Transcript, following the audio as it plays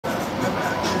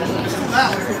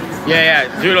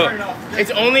Yeah, Doodle.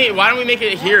 It's only, why don't we make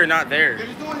it here, not there?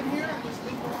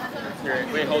 Here,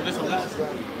 wait, hold this.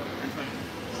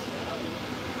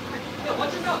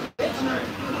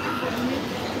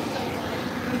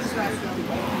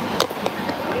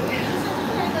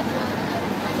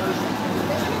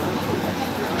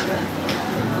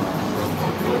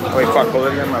 Wait, fuck, hold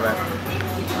it again, my bad.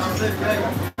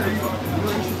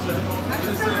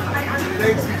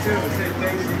 Thanks you too. Say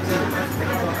thanks you too.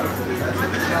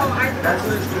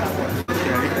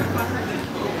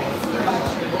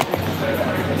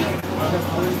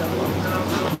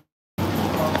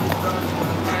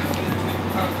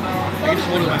 I just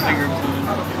hold my finger.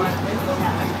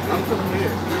 I'm from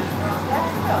here.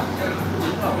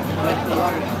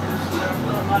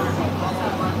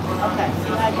 Okay.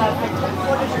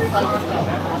 What is your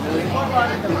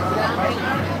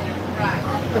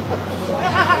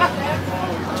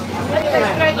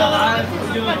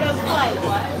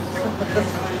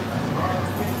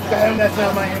Damn, that's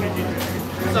not my energy.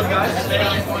 What's up, guys? Today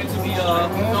I'm going to be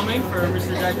filming for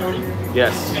Mr. Jack Doherty.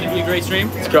 Yes. It's going to be a great stream.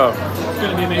 Let's go. It's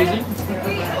going to be amazing.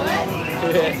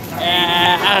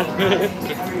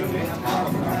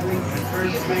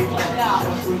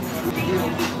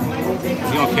 Is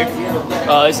he gonna kick?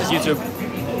 This is YouTube.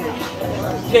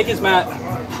 Kick is Matt.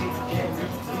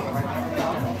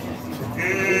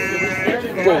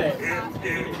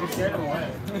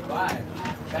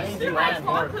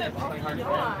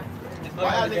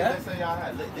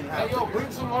 Hey, yo,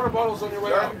 bring some water bottles on your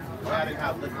way out.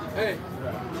 Hey.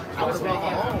 I was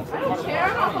home.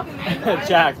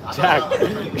 Jack,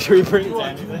 should we bring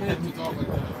Danny?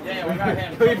 Yeah, we got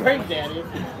him. Can we bring Danny?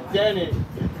 Danny.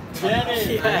 I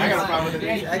got a problem with it.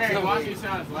 Danny, watch you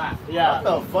sound his laugh. Yeah. What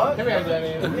the fuck? Come here,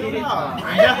 Danny. I'm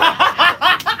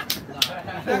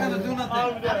not gonna do nothing. I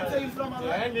can tell you something.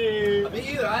 Danny. Me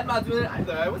either. I'm not doing it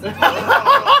either. What's that?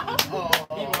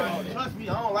 Trust me,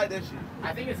 I don't like that shit.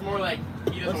 I think it's more like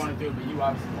he doesn't want to do it, but you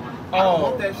obviously want it. I don't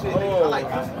want that shit. Nigga. I like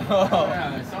this.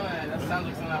 Yeah, that sounds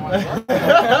like something I want to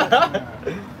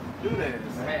do. Do this.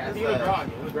 Hey, I think we're wrong.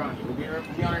 We'll be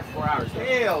on here for 4 hours. So.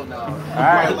 Hell no.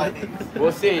 Alright. Like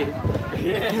We'll see. Whatever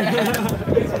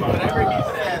he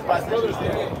says, my brother's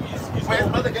there. He's my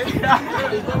brother gave me.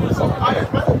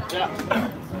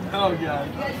 Oh, God.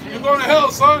 You're going to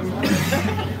hell, son.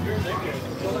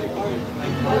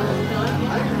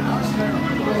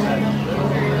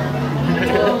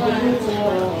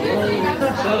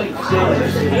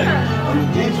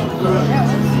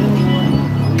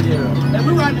 And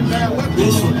we're riding bad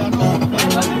weapons.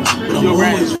 Yo,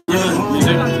 Brandon.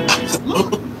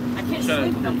 I can't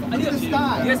sleep. I need a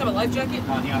sky. You guys have a life jacket?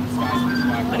 I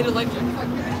need a life jacket.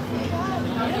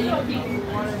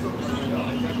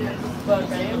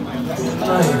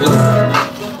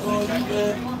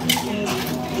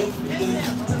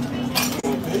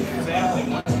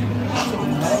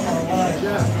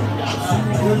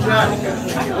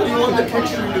 What do you want the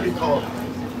picture to be called?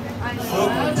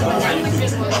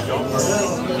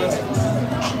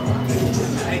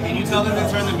 Hey, can you tell them to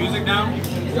turn the music down?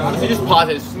 Yeah, honestly, just pause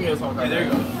it. Just, there you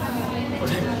go.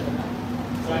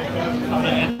 I'm gonna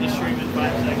end the stream in 5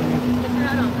 seconds.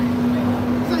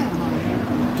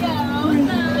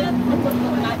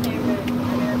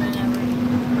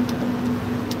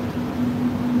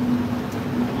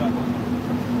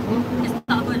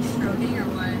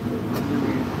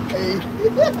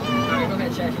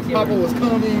 Papa was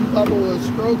coming, Papa was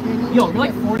stroking. Yo, you're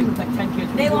like 40 with like 10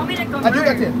 kids. They want me to go. I do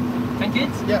got 10. 10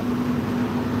 kids? Yeah.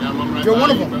 Yeah, You're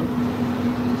one of them.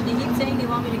 They keep saying they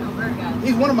want me to convert, guys.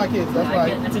 He's one of my kids. That's why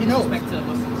That's a he knows. disrespect to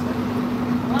Muslims.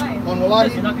 Why? On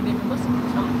Wallahi? You're not going to be a Muslim.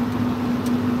 It's fine.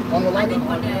 On I Wallahi? think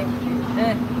one day I can do I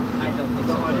that. don't think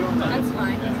so. That's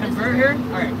fine. Convert here?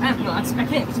 Alright. I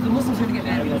can't because the Muslims are going to get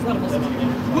mad at me. There's a lot of Muslims here.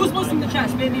 Who's Muslim in the chat?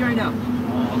 Spam me right now.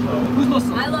 Who's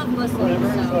Muslim? I love Muslims,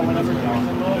 so.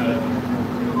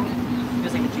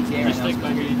 Just like a GTA right now.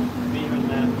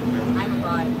 I'm a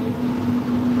bride.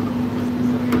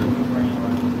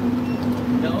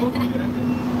 No?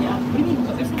 Yeah. What do you mean?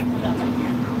 Okay, so that's right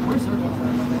here. Where's Zherka?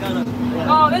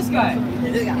 Oh, this guy!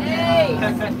 Hey! Can I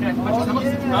punch your stomach?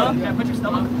 Huh? Can I punch your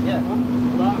stomach? Yeah.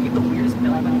 You get the weirdest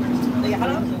belly button. Like, how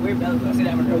does a weird belly button? See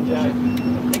that one?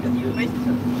 Like, you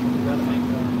basically.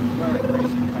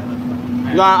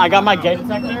 I got my gate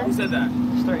detector. Who said that?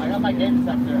 I got my gate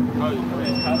detector.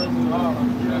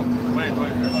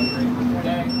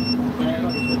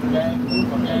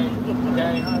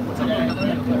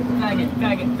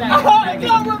 Faggot. It's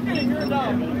not working!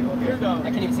 You're dumb. I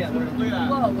can't even say that word. Look at that.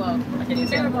 Whoa. I can't even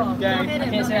say that word. Don't hit I him,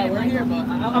 can't don't say hit that word him. here, but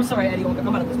I'm sorry, Eddie. I'm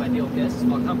about to lose my deal. Okay, this is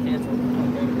fucked. I'm canceled.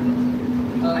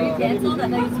 Are you canceled? I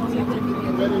thought you told me you were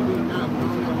going to be canceled.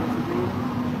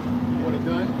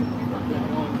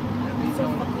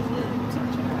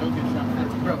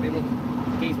 Bro, they look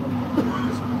gays. They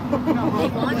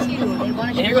want you. They want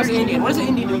And you. here goes the Indian. What does the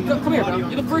Indian do? Come here, bro.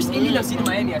 You're the first Indian I've seen in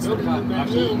Miami, I swear to God. Yeah.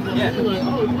 Yeah, you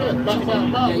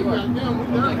are.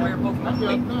 Like, where you're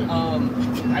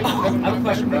Pokemon. I have a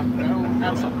question, bro.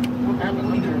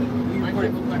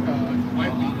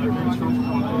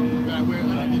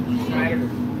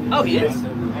 Oh, he is?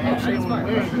 Oh, shit, it's fine.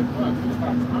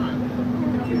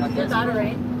 Your daughter,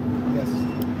 right? Yes.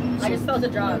 I just felt a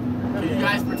drop. Can you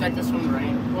guys protect us from the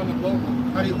rain?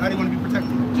 How do you want to be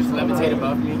protected? Just levitate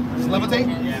above me. Just levitate?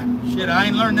 Yeah. Shit, I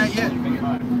ain't learned that yet.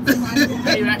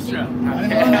 Pay you extra. I ain't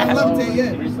learned how to levitate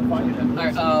yet.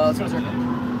 Alright, let's go to Zherka.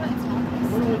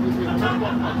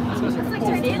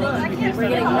 We're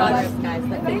getting progress, guys.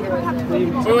 The finger is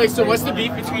there. Wait, so what's the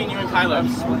beef between you and Kyla?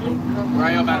 Why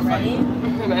are you about to fight?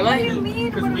 Am I?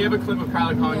 Because we have a clip of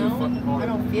Kyla calling you a fucking I whore.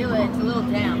 don't feel it. It's a little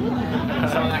damn.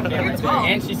 Saw that camera.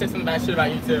 And she said some bad shit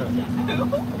about you too.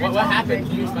 What happened?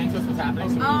 Can you explain to us what's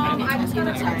happening? I just got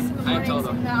a text in the I ain't tall,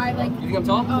 morning though. that I like You think I'm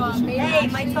tall? made Hey,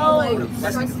 my Ashley, toes.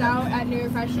 like, stressed out at New Year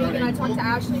freshman, and I talked to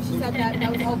Ashley. She said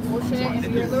that was all bullshit, and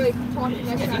we were literally talking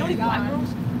that shit out of God.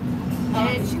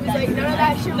 And she was like, none of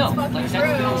that shit was fucking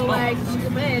true. Like, she's a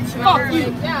bitch. And I'm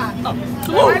like, yeah. I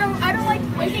don't like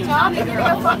waking up and getting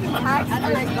a fucking text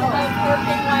and like her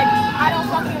being like, I don't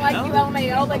fucking like you,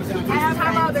 LMAO. Like, I have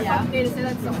time out of their fucking day to say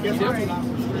that to someone. Sorry.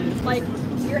 Like,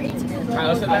 you're 18 years old. Alright,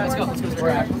 let's go. Let's go.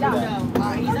 Yeah.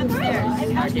 He's upstairs.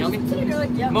 Alright, can you help me? You're like,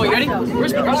 yeah. Mo, you ready?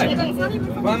 Where's my guy?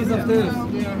 Ron's upstairs.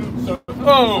 Oh! So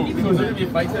is there gonna be a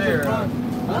fight today or? I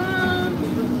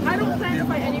don't plan to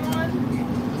fight anyone.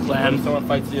 Plan. Someone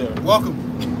fights you. Welcome.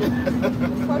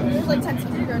 There's like 10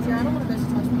 security guards here. I don't want a bitch to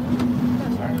touch me.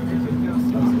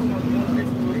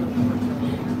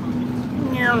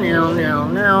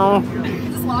 Is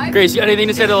this live? Grace, you got anything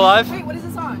to say to the live? Wait, what is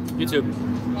this on? YouTube.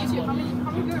 YouTube. How many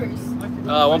viewers? 1.5.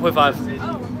 Oh,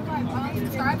 1.5.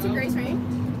 Subscribe to Grace Rain.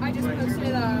 I just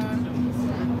posted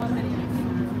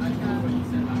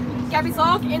Gabby's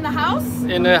Log in the house.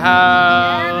 In the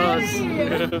house.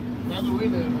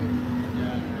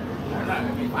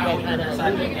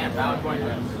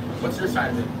 What's your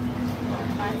side of it?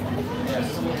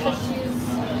 Because she's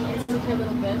a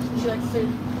little bitch. She likes to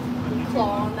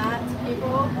claw on that to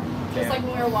people. Just like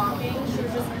when we were walking, she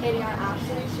was just hitting our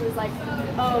Ashley. She was like,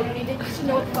 oh, you should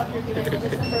know what the fuck you're doing. This is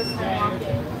the first time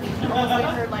walking. I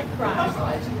like her like crash.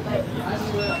 Like, she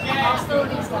was like,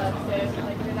 hostilities left, dude.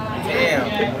 Like, you're not. Damn.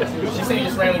 She said you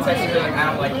just randomly texted her like, I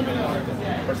don't like you anymore.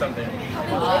 Or something. She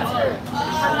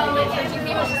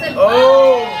said,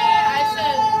 Oh! I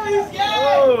said,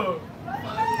 Oh!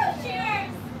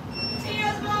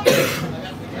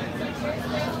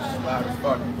 Loud as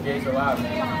fuck. Gays are loud.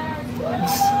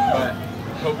 But,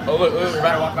 oh look, we're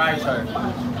about to walk by each other.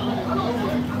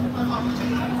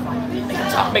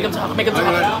 Make him talk.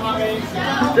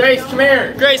 Grace, come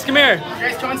here. Grace, come here.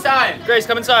 Grace, come inside. Grace,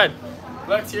 come inside.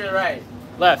 Look to your right.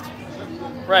 Left.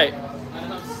 Right.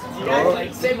 You guys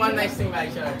like say one nice thing about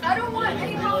each other. I don't want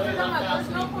any help from them. There's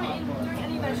no point in doing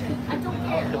any of that shit. I don't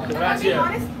care. If I'm That's being you.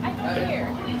 honest, I don't care.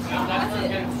 That's it.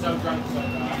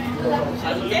 I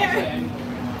don't care.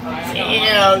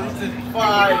 Damn, this is fun. I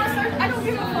don't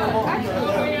give a fuck.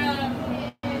 Actually.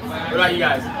 What about you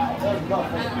guys?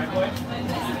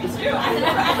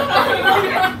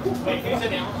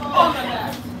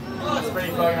 It's pretty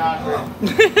fucking awkward.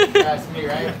 That's me,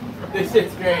 right? This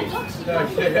shit's great.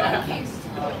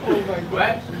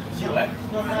 What? She what?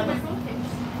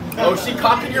 Oh, she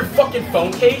copied your fucking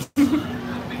phone case?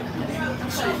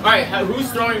 Alright,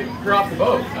 who's throwing her off the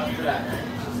boat for that?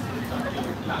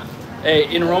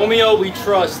 Hey, in Romeo we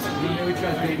trust. We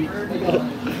trust, baby.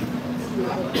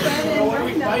 What are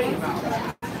we fighting about?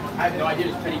 I have no idea,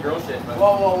 it's pretty girl shit. But...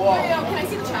 Whoa. Can I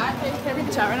see the chat? Can I read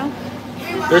the chat right now?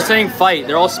 They're saying fight.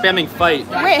 They're all spamming fight.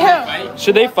 Wait, who?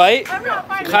 Should they fight? I'm not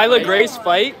fighting. Kyla, Grace,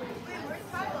 fight?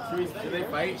 Should they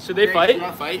fight? Should they Grace, fight? You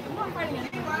want to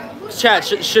fight? Chat,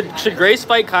 should Grace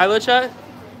fight Kyla, chat?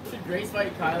 Should Grace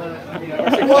fight Kyla?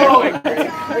 Whoa!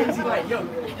 Grace fight. Yo,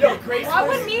 Grace. Why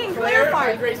would me and Claire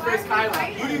fight? Grace versus Kyla.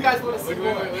 Who do you guys want to see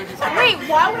more? Wait,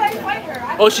 why would I fight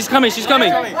her? Oh, she's coming. Grace, she's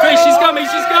coming.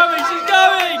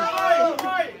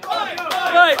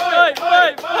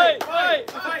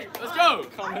 Fight. Let's go.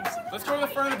 Let's go to the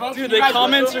front of the boat. Dude, the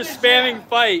comments are spamming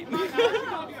fight.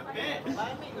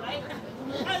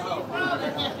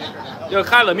 Yo,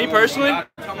 Kyla, me personally?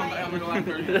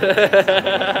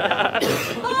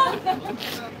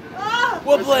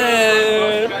 What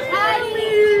plan?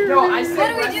 No, I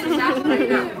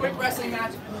said quick wrestling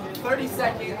match. 30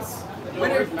 seconds.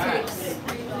 Winner takes.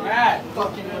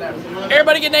 Fucking whatever.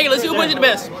 Everybody get naked. Let's see who plays the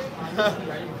best.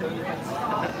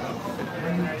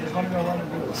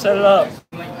 Set it up.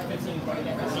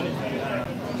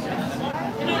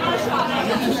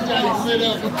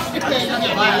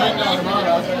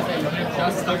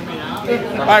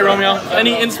 All right, Romeo.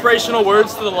 Any inspirational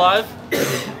words to the live?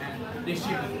 This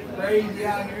shit crazy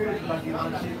out here.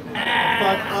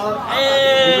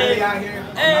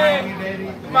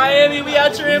 Hey, Miami, we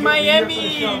out here in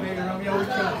Miami.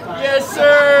 Yes,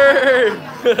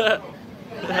 sir.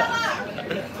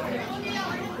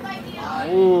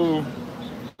 Ooh.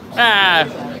 Ah.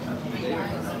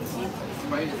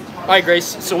 All right,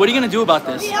 Grace. So what are you gonna do about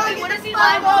this? What is he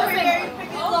like over here?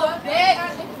 Little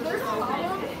bitch. There's a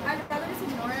problem. I'd rather just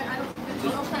ignore it.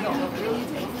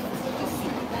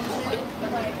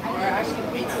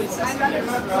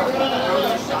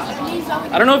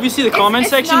 I don't know if you see the comment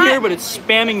section here, but it's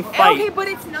spamming fight. Okay, but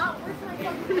it's not worth my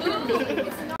fucking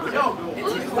It's not.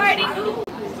 Who's fighting who?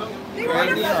 They want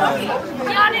to fight. I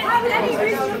don't have any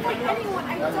reason to fight anyone.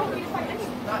 I don't need to fight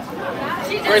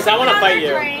anyone. Grace, I want to fight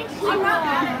you. I'm not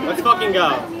mad at you. Let's fucking go.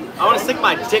 I want to stick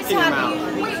my dick in your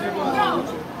mouth. Wait,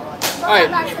 no. All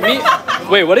right,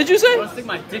 wait, what did you I say? want to stick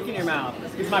my dick in your mouth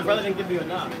because my brother didn't give you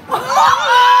enough.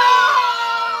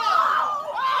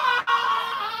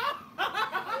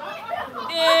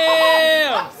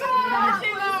 Damn!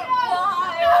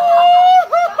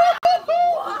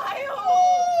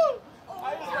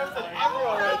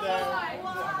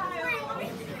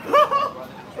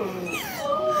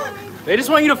 They just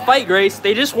want you to fight, Grace.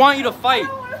 They just want you to fight.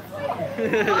 Michael,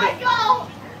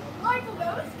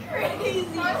 that was crazy.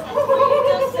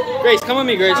 Grace, come with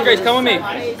me, Grace. Grace, come with me.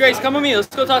 Grace, come with me. Let's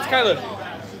go talk to Kyla.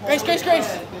 Grace.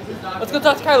 Let's go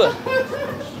talk to Kyla.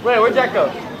 Wait, where'd Jack go?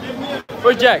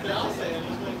 Where's Jack?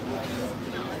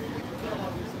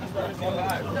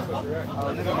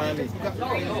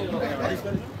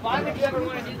 Why would you ever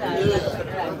want to do that?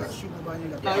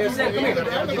 Oh, you're sick. Come here.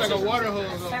 Like a water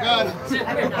hose.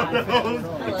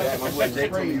 My boy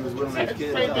Jake told me he was willing to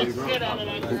kill that baby girl.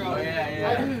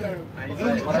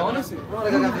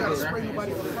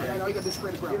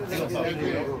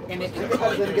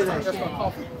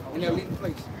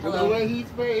 The way he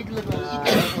sprayed, look like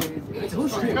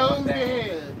who's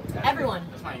Everyone.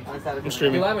 I'm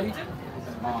streaming.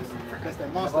 That's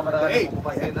that monster. Hey,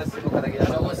 What's the messages?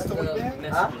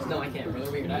 No, I can't.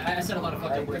 Really weird. I said a lot of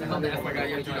fucking words. I called the F word. I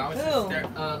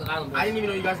didn't even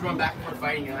know you guys were going back and forth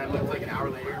fighting, and I looked like an hour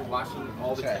later watching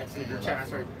all the texts in your chat, and I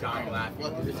started dying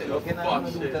laughing. Fuck shit.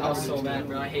 I was so mad,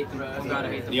 bro. I hate them. Oh god, I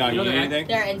hate them. Neon, you need anything?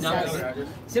 They're No, incest.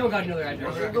 someone got to know their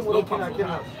address.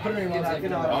 Put it in your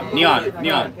mom's Neon.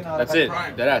 That's it.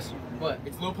 Deadass. What?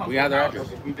 It's Lil Pump. We have their address.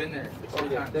 We've been there.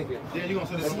 Thank you. Yeah, you gonna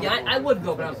send this? Yeah, I would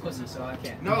go, but I'm a pussy, so I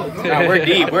can't. No. Nah, we're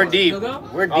deep. We're deep. You'll go?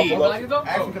 We're deep. Actually, go?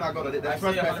 Actually, can I go to that? That's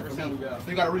Actually, first 100% So go.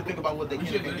 you gotta really think about what they We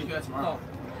can should do. do that tomorrow.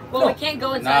 Well, we can't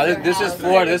go inside. Nah, their this is house.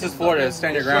 Florida. This is Florida.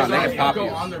 Stand your ground. They can pop Go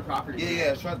you. on their property.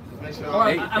 Yeah, try to make sure.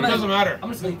 Alright, It doesn't matter. I'm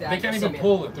just leave that. They can't even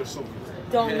pull it. They're so good.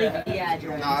 Don't leak the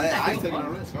address. Nah, I ain't taking no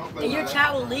risk. And your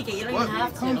chat will leak it. You don't even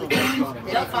have to.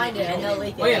 They'll find it and they'll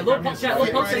leak it. Oh yeah, Lil Pump said he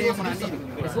wants to do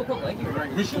something. Is Lil Pump like you?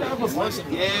 We should have a list.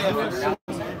 Yeah.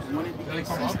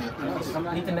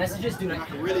 Need the messages, dude. I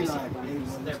really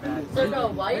they're bad. So no,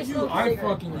 why are you so I triggered?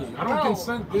 fucking need. I don't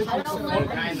consent, bitch. I don't like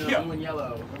Guy in the blue and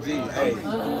yellow. He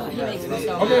makes me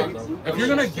so Okay, mad. if you're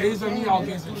gonna gaze at me, I'll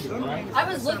gaze at you, right? I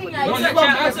was looking at No, you. you're not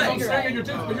mad that I'm staring at your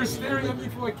tits, but you're staring at me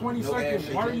for like 20 seconds.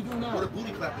 Why are you doing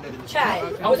that?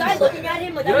 Chat, was I looking at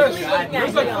him? Like, I was really looking at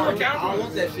There's like 4 him. I cameras.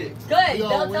 want that shit. Good,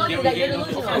 they'll tell you that you're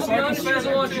Okay, so I delusional. can stare at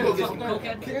you.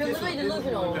 You're literally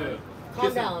delusional.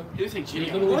 Calm down. Here's a Chitty.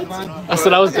 That's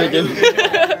what I was thinking. Yo,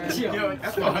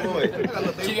 that's my boy.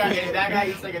 Chitty got hit. That guy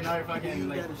eats like another fucking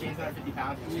like 150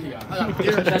 pounds. Chitty got.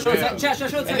 Chat, show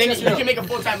And then you can make a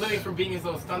full-time living from being his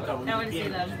little stunt double. I want to see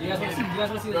them. You guys want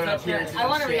to see the Go to touch? appearances I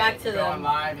wanna and shit, react to go them. on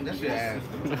live and That shit. shit ass.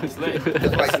 It's lit.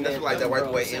 That's like that white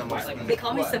boy M. They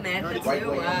call me Samantha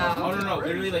too. Wow. Oh no,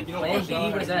 literally like you know Plan B,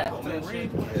 what is that?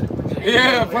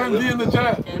 Yeah, Plan B in the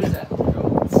chat. What is that?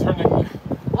 It's her nickname.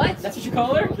 What? That's what you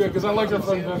call her? Yeah, because I like her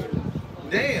friend better.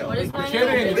 Damn. What is my Kidding.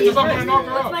 name? It's because I'm gonna knock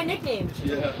her What's up. my nickname?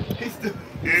 He's stupid.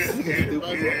 Can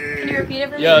you repeat it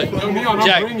for me? Yo, Neon, I'm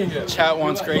Jack, bringing it. chat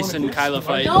wants Grace and Kyla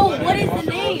fight. No, what is the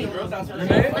name? Your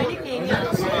name? My nickname,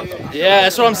 yes. Yeah,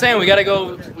 that's what I'm saying. We gotta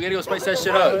go spice that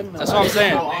shit up. That's what I'm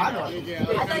saying. I thought you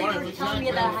were telling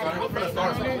me that I had a nickname.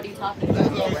 What are you talking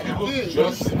about?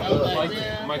 Just like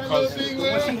my cousin.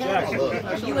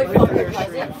 You would fuck your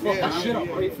cousin? Fuck the shit up.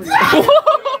 You just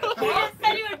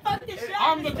said you would fuck the shit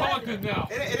out I'm of the your dog nothing now.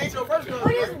 It ain't your first gun.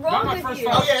 What is wrong Not my with first you?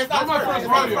 rodeo. Oh, yeah, it's not my his first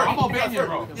first. rodeo. I'm Albanian,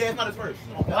 bro. Yeah, it's not his first.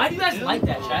 Why do you guys like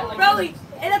that, chat? Like, Bro,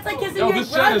 and that's like kissing Yo, your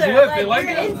this chat is brother. lit. Like, They like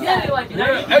you're it. into yeah, they like it.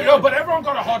 Yeah, yo, but everyone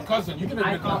got a hot cousin. You can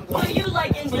admit that. What do you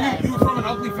like So incest? you from an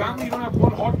ugly family? You don't have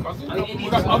one hot cousin? You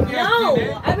got ugly ass No,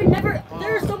 DNA? I would never.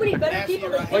 There are so many better people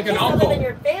that Like think an other uncle. than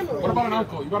your family. What about an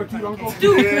uncle? You got a cute uncle?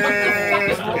 dude, what the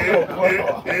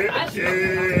fuck is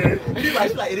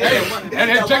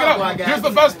Hey, check it out. Here's the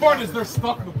best part is they're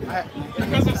stuck with me.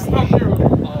 Because they're stuck here with me.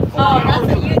 Oh, that's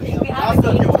what you think. We have a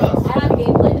game plan. I have a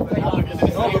game plan.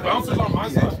 No, the bouncer's on my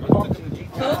side.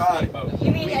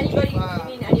 You mean anybody? You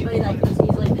mean anybody that can just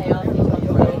easily pay off each other?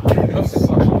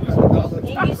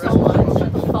 Thank you so much.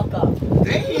 Shut the fuck up.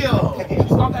 Damn!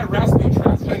 Stop that raspy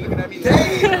translation.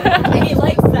 Damn! He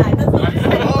likes that. That's what he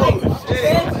said. Oh,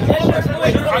 shit!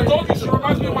 I told you she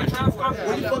reminds me of my trans cousin.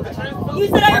 You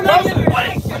said I remind you of your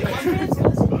ex. You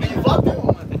fucked him?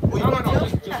 No,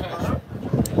 just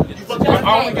head. I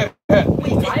only get head.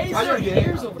 Wait, why is there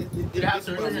hairs over there? Did it have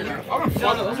surgery or not? I don't No,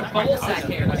 those are bubble sack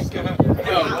hairs. That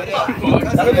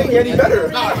doesn't make you any better.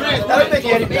 That doesn't make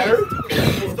you any better.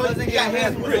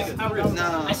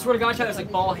 I swear to God, chat, there's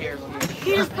like ball hairs on here.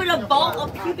 He just put a ball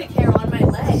of pubic hair on my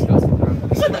leg.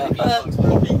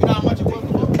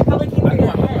 Probably came from your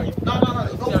head.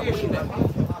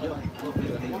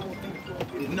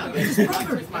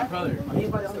 It's my brother.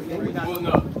 Well,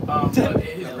 no. But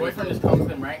his boyfriend just comes with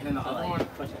him, right? And then the other one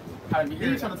had to be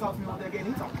here. trying to talk to me about that game.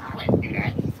 He's talking, I wouldn't do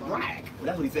that. He's black.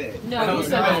 That's what he said. No, he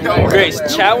said No. Grace,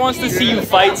 chat wants to see you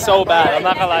fight so bad. I'm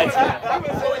not gonna lie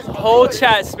to you. Whole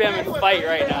chat spamming fight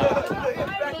right now.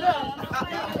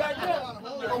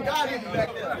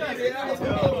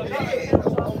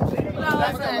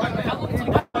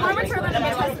 I'm not sure that he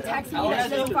tries to text me that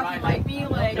she doesn't fucking like me.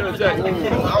 Like, Damn.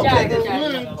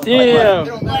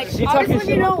 like obviously when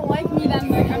you don't like me, then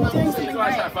like I'm doing something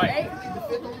right?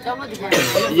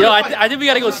 Yo, I think we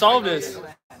gotta go solve this.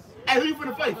 Hey, who you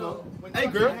finna fight, bro? Hey,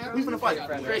 girl, who you finna fight?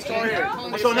 Grace, come here.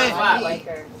 What's your name?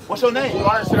 What's your name? You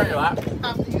want to sit on your lap?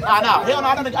 Nah. Hell no,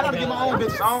 I gotta get my own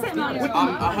bitch on.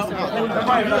 I'll help you. Nah,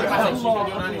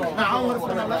 I don't want to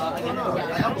put my lap.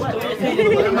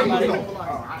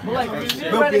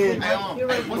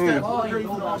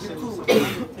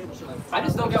 I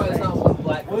just don't get why it's not one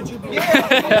black. Would you be? If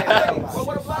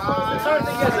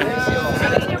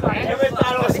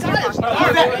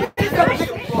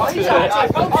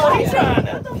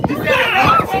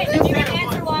you can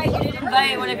answer why you didn't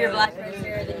invite one of your black friends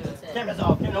here, then you can say. Camera's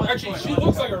off. No, actually, she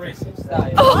looks like a racist.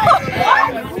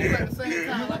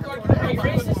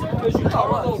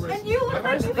 And you look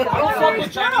like you I don't fuck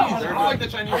with Chinese. I don't like the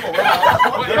Chinese.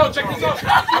 But yo, check this out.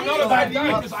 I'm not a bad guy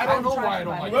because I don't know why I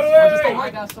don't like it. I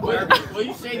just don't like it. Will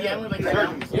you say the N-word like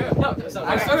that? Yeah.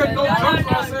 I said it no jokes. I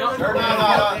said it.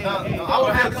 No. I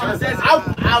would have to.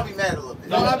 I'll be mad a little bit.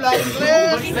 No, I'm like,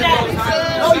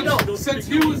 no, you don't. Since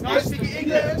he was not speaking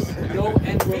English, No,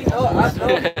 and only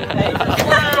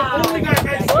guy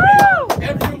nice to me.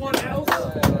 Everyone else,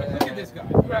 look at this guy.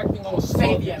 You're acting all Say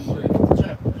slow. the N-word.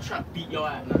 I'm trying to beat your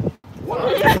ass now. What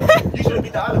are you? You should be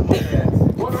the other one.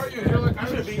 What are you? You're like, You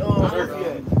should be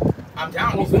Murphy. I'm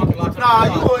down. He's fucking locked up. Nah,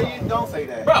 you don't say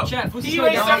that. Bro, Chat, who's he the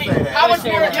weighs don't 70. say that. How much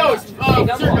more? Yo,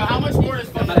 Zherka, how much more does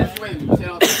fucking this weigh? You say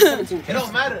all that? It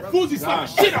don't matter. Fuzi's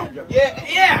fucking shit out.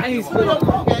 Yeah. he's Okay.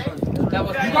 that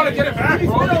was. You gotta get it back,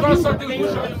 bro. You gotta start doing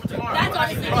push-ups. That's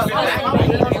honestly like,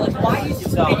 why are you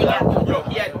spitting at me? Yo,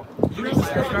 he had 3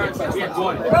 subscribers. We had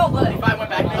 1. Bro, but If I went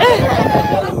back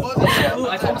Ooh,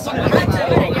 I told something. I'm not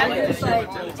doing it. I'm just like,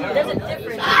 there's a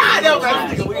difference.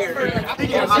 That's weird. I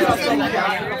think You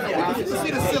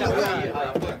see the silhouette.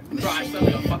 bro, I slept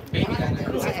like a fucking baby that night. I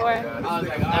was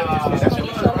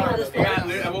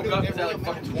like, I woke up and like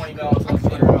fucking $20.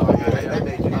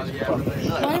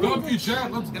 Love you,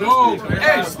 chat. Let's go.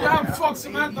 Hey, spam fuck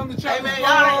Samantha on the chat. Hey, man,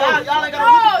 y'all ain't got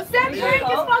Oh, Sam Drake is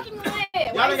fucking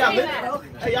lit. y'all ain't got lip.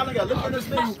 Hey, y'all ain't got lip in this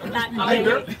thing. Hey,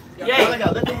 girl. Y'all ain't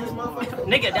got lip in this motherfucker.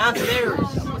 Nigga downstairs.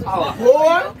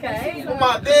 Boy. Okay. With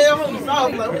my damn homies. I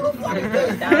was like, what the fuck is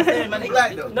this? Downstairs, my nigga.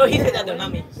 Black though. No, he said that though,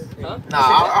 not me. Huh? Nah,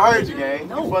 I heard you, gang.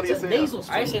 No, You funny it's as a hell. nasal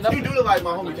spray. I ain't say You nothing. do look like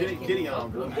my homie Gideon,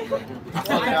 bro.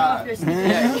 Yeah,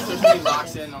 so she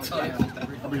locks in on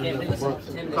the Yeah, they listen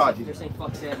to Tim. They're saying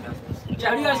fuck Sam now. Chat,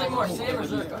 how do you guys like more, Sam or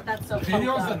Zherka? That's so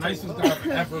Gideon's the nicest guy I've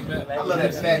ever met. I love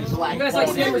that man. You guys like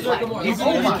Sam or Zherka more? He's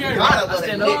Oh my God, I love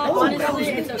that No, nigga. honestly,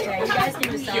 it's okay. You guys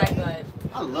can decide, but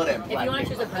I love that. If you want to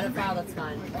choose a pedophile, that's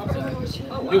fine.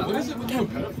 Dude, what is it with you?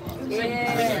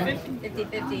 Yeah,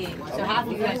 50-50. So half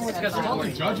of you guys are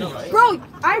pedophiles. Bro,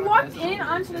 I walked in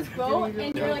onto this boat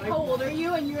and you were like, how old are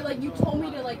you? And you were like, you told me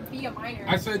to like be a minor.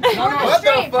 I said, no. What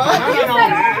the fuck? You said,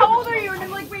 oh, how old are you? And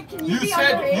I'm like, wait, can you be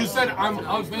underage? You said I'm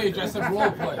of age. I said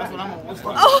role play. That's what I'm on.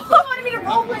 Oh, you wanted me to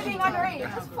roleplay being underage.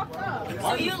 That's fucked up.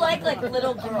 So you like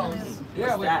little girls?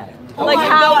 Yeah, like Like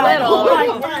how little?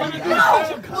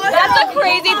 That's a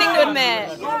crazy thing to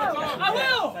admit. I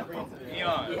will.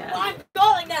 Yeah. I'm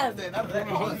calling them.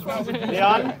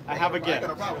 Leon, I have a gift.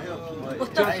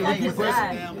 What the fuck is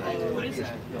that?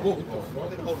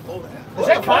 Is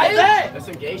that cotton? That's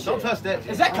some gay shit. Don't touch that.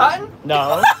 Is that cotton?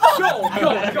 No.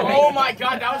 Oh my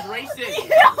god, that was racist.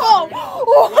 Yo!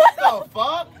 What the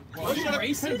fuck? Hey,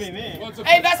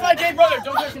 that's my gay brother.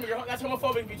 Don't touch him. That's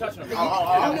homophobic if you touch him.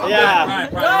 Yeah.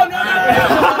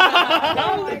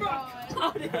 No.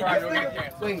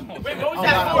 Wait, what was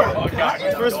that for? Oh, God.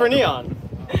 It was for Neon.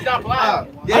 He's not black.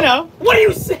 I know. What do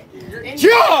you say?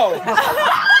 Yo!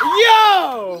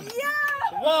 Yo!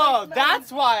 Whoa,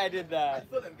 that's why I did that.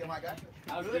 That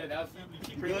was good. That was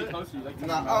pretty close to you. Like,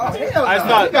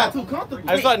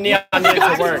 I thought Neon needed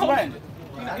to work.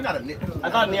 You're not a nigga. I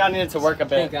thought Neon needed to work a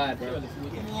bit. Thank God, bro.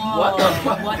 What the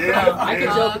fuck? I can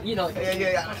joke, you know.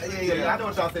 Yeah. I know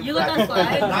what y'all think. You look on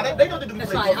slide. Nah, they know to do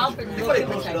That's fine. I'll protect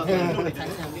him.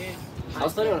 I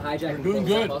was planning on hijacking. You're doing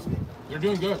good. You're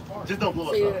doing good. Just don't blow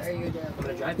So you, us are you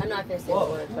doing? I'm not gonna say the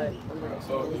word, but I'm gonna.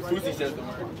 Fuzi says the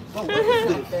word.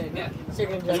 So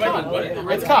you're gonna judge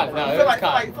me. It's caught. No, it was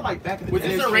caught. Was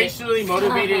this a racially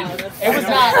motivated? It was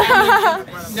not.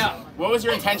 No. What was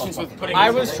your intentions with putting? I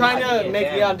was trying to make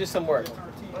Leon do some work.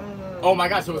 Oh my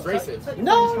god, so it was racist.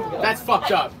 No. That's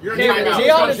fucked up. You're Leon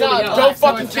is out. Go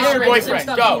fucking kiss your boyfriend.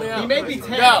 Go. He made me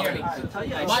 10. Go.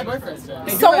 My boyfriend's dead.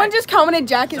 Someone just commented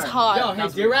Jack is hot. Yo, hey,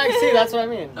 Durag, see, that's what I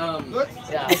mean.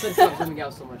 Yeah, I said stop zooming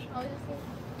out so much.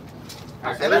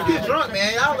 Hey, let's get drunk,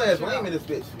 man. Y'all ass lame in this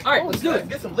bitch. Alright, let's do it.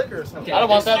 Get some liquor or something. I don't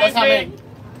want that. That's not me.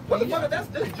 What the fuck? That's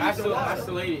this. That's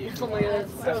the lady. Oh my god,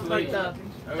 that's so fucked up.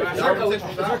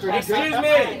 Excuse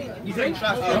me. You drink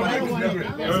shots.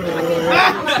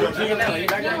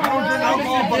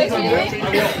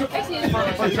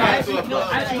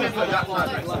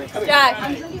 Jack.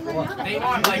 They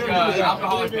want like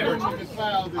alcoholic beverages.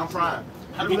 I'm trying.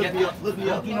 How do we get that? Look me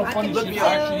up. Look me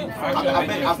up.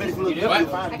 I bet you look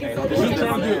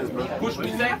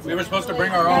We were supposed to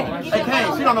bring our own. Hey,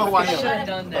 Kane, she don't know who I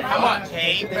am. How much?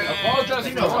 Hey, Apologize.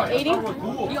 80? You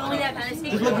only have fantasy?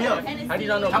 Just look me up. How do you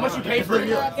not know? How much you pay for it?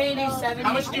 Can you do 70?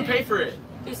 How much do you pay for it?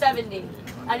 270.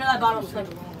 I know that bottle was like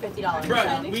 $50.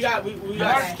 Bro, we got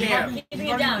scammed. Keeping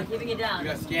it down. We got You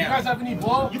guys scammed. have any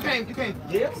ball? You can't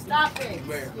yell? Stop it.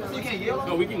 You can't yell?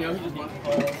 No, we can know. He just wants.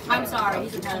 I'm sorry.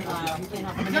 He's a pedophile. You can't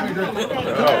help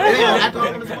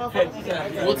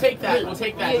him. We'll take that. We'll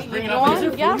take that. Just bring it You up. want?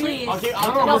 Here. Yeah. Please.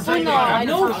 I'll food, no. I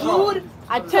No food?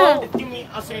 I told. Give me.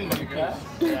 I'll send you money. I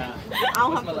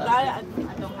don't have to. I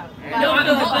don't have. No,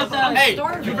 I'm the Hey,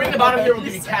 store. you bring the bottom here. We'll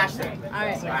give you cash then.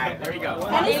 Alright. All right. There you go.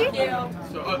 Thank you.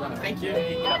 So, thank you.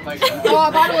 Oh, a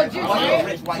bottle of juice,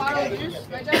 right? Bottle of juice,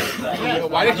 right, Jack?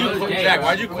 Why did you, Jack?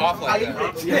 Why did you cough like that?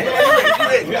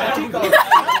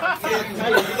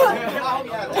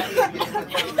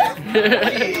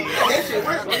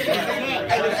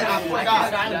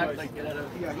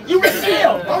 You rich as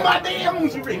hell! Oh my damn,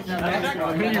 you rich! Oh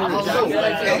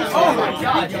my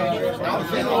god!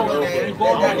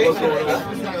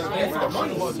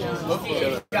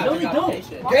 No, they don't.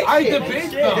 I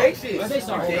debate them. Say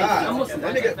sorry. That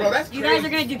nigga, bro, that's You guys are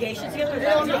gonna do gay shit together?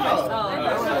 Hell no. Oh,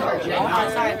 sorry. I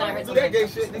thought I heard that something. gay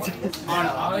shit.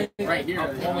 Right here.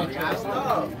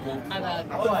 My bad.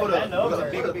 I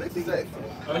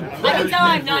I can tell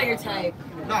I'm not your type.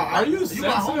 No, Are you my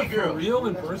sensitive homie for girl? real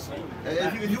in person?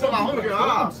 If you want my homie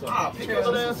girl, pick your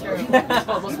little ass girl.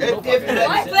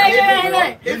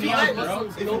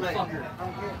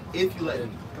 If you let me.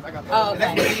 Oh,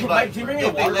 okay. Do you bring me a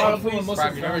water bottle, please?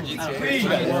 Prime, you remember GTA? Hey,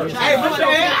 put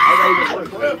your hand.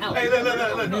 Hey, look.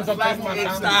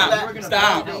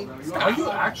 Stop. Are you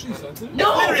actually sensitive?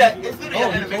 No! It's literally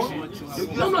an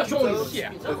animation. I'm not showing you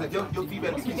shit. Your feet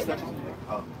better be sexual.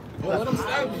 Well, let him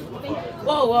stab you.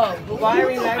 Whoa. Why are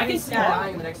we I can see that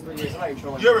dying in the next 3 years. Why are you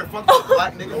trolling? You ever fucked with a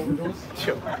black nigga?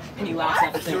 And he laughs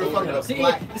after You ever fucked with a See,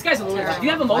 black? this guy's a loser. Do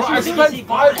you have I emotions? spent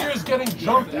 5 years getting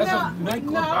jumped as a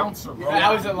nightclub bouncer, bro.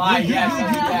 That was a lie. Yes.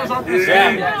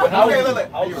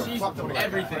 She's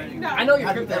Everything. I know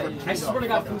you're crypto. I swear to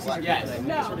God, Foos is Yes.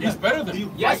 He's better than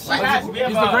you. Yes. She has. We have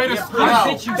He's the greatest. How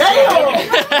did you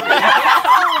Damn!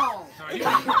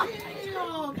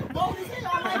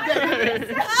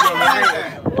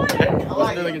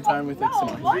 time we think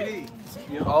Samahi.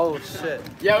 Oh shit.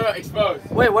 Yeah, no, exposed.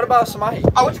 Wait, what about Samahi?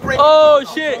 Oh, what's great? Oh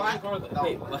shit.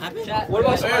 Wait, what happened? What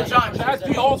about Samahi? John, Chad's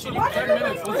be also 10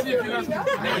 minutes. Let's see if you guys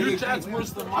can. Your Chad's worse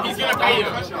than mine. he's gonna pay you.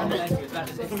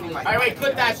 Alright, wait,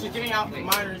 clip that. She's getting out the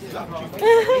minors. No,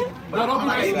 don't be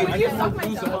crazy. I can't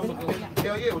lose it.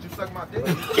 Hell yeah, would you suck my dick?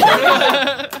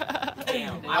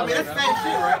 I mean, that's the same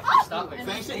shit, right? Stop it.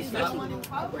 Same shit. Stop. She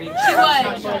would.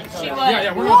 She would. Yeah,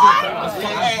 yeah, we're gonna do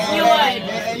that. You would.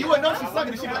 And you wouldn't know she's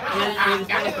sucking the shit.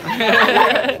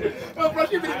 Oh, bro,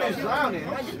 she been drowning.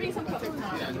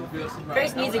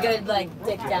 Grace needs a good like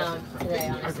dick down today.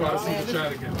 I gotta see the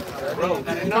Chad again.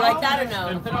 You like that or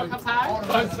no?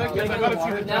 5 seconds. I gotta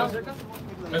see the Chad.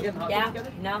 Yeah?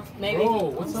 No? Maybe?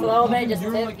 Bro, what's Just a little bit, just a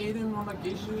You're tip. like Aiden on like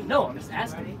gay shit? No, I'm just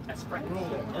asking. That's right.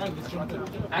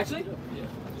 Actually? Yeah,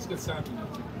 let's get sappy now.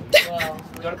 Well,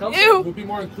 you wanna come? Ew. We'll be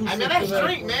more inclusive. I mean, that's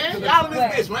drink, man. Y'all in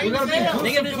this bitch, man. We're gonna be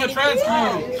inclusive to the trans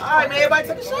community. All right, man. Everybody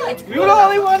take a shot. You the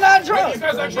only one not drunk. You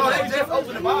guys actually Bro, they just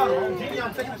open the bottle. Genie,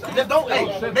 I'm taking a shot. Just don't,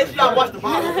 hey, make sure y'all watch the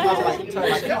bottle.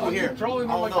 Like people here.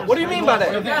 What do you mean by that?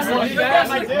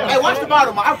 Hey, watch the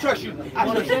bottle, man. I trust you. I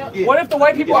trust you. Yeah. What if the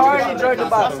white people already drank the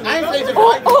bottle? I ain't saying just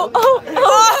white people.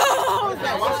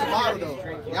 Watch the bottle, though.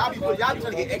 Y'all be trying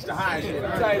to get extra high and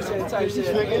shit. Type shit.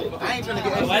 I ain't trying to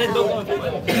get Why extra did high. Bill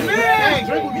Hey,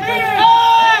 drink with me, baby.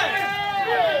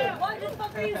 What the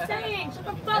fuck are you saying? Shut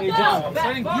the fuck Hey, up! John, I'm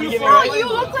saying Bro, you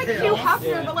look like Hugh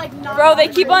Hefner, but like not. Bro, they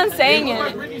keep on saying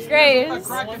it. Grace.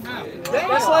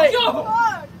 That's like.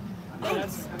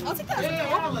 I'll take that.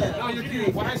 No, you're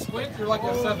cute. When I split, you're like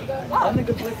a 7. I'm a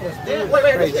good play for us.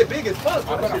 Wait, this shit big as fuck.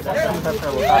 No,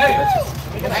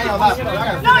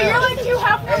 you're like Hugh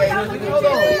Hefner. But I'm like,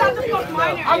 Hugh Hefner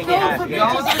minor. I'm going for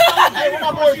bitches. Hey, what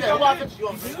my boy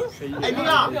said? Hey,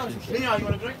 Neon, you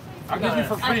want to drink? I'll give you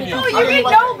for free. No, you get no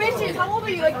bitches. How old are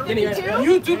you? Like 52?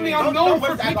 YouTube me, I'm known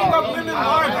for picking up women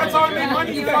live. That's how I make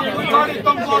money, you fucking retarded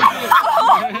thumbs on shit.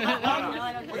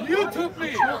 YouTube me.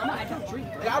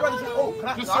 Yeah, I'd rather say, oh, can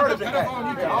I Just search a pedophile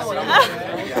on YouTube.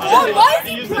 Oh, why is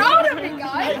he proud of me,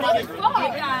 guys? What the fuck?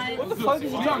 What the fuck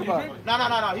is he talking about? No,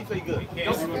 he pretty good.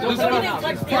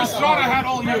 First shot I had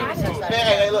all year.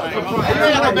 Hey, look. Hey, you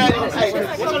ain't got no bad news. Hey,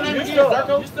 what's your name again,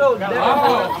 Zherka? You still dead.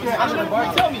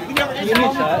 Tell me, we never Give me a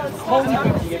shot. Holy fuck,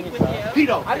 you give me a shot.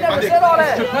 Pito. I never said all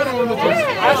that.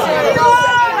 I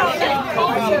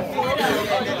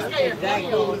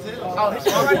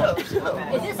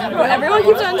Bro, everyone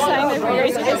keeps on saying they're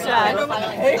very good Jack.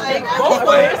 both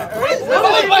ways.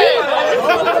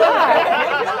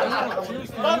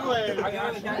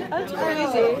 That's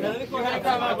crazy.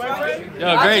 Yo,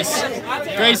 Grace.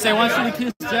 Grace, they want you to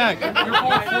kiss Jack. You're going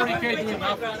 40K doing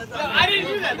nothing. I didn't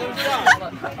do that.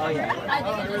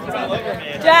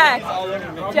 Jack.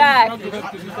 Jack.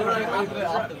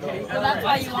 So that's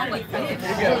why you want like I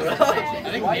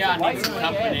think Yacht needs some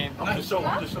company. I'm just showing.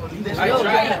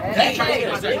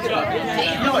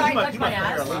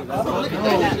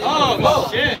 Oh,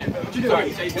 shit.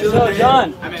 So, John.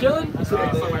 Chilling?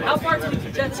 How far to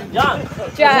the Jetson? John.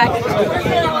 Jack. I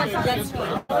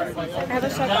I have a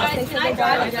shot. They said they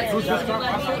got it.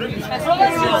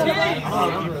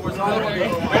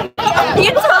 The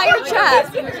entire chat.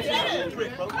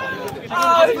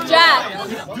 Jack.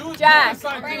 Jack.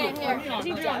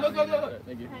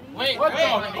 Wait, what the?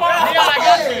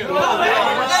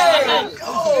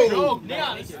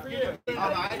 I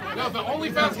No, the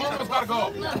OnlyFans homo's gotta go.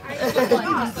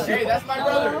 Hey, that's my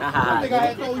brother. I think I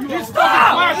had told you. He's fucking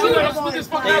flashing. You gotta split this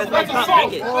fucking ass. That's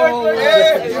assault.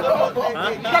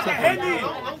 Got the head in.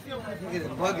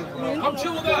 I'm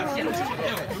chill with that.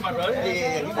 My brother.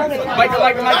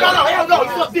 No,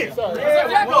 fuck this.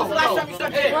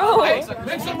 Bro.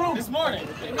 Make some room. This morning.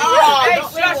 Hey,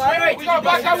 shush, wait. We got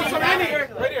back out with some in here.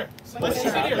 Right here.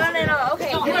 No,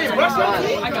 okay. You ain't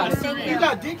brushing. I got it. You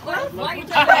got dick crap? Why are you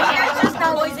talking about your just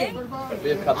now, Loisy?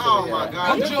 Oh my God.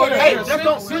 I'm chilling. Hey, just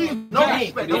don't see. No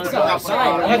respect. Don't come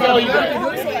outside. Don't make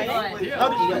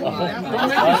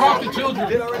me talk to children.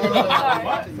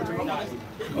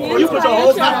 You put your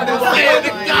whole time in this.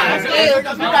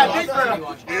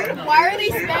 Why are they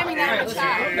spamming that in the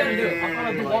chat?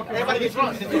 Everybody gets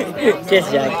drunk. Kiss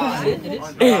Jack.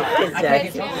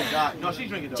 Kiss Jack. No, she's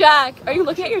drinking. Jack, are you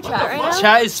looking at your chat right now?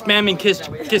 Chat is spamming kiss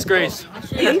Grace.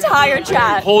 The entire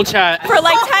chat. Whole chat. For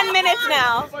like 10 minutes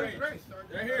now.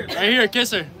 Right here,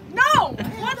 kiss her. No!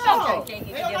 What the?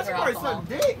 Hey, that's why suck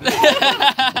dick.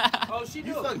 Oh, she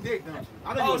do. Suck dick, don't you? I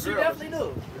know you definitely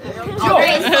do.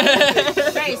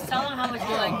 Grace, tell them how much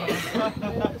you like it.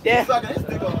 Yeah. Sucking this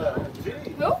dick on that.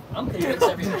 I'm convinced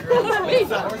every girl.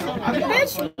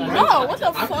 Bitch, no! No, what the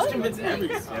I'm fuck? just convincing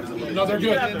everyone. No, they're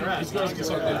good. These girls can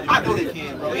suck dick. I know they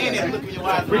can, bro. And they look in your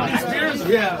eyes. Britney Spears?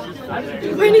 Yeah.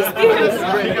 Britney Spears.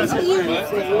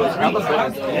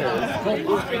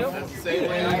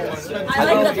 I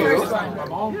like the first one.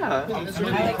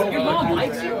 Your mom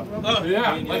likes you?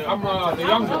 Yeah, like I'm the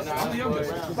youngest. I'm the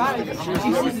youngest.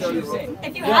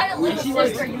 If you had a little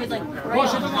sister, you would like. Well,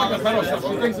 she doesn't like the pedo stuff.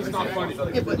 She thinks it's not funny.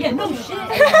 Yeah, no shit.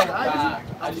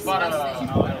 I just bought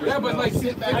a. Yeah, but like,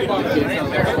 think about it.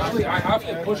 Eventually, I have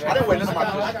to push. I don't wait. I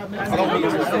don't need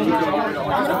to.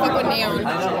 I'm gonna fuck with Neon.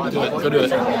 Do it. Go do it. You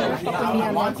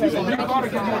gotta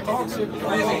get more toxic. You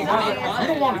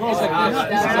don't want girls like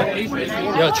this.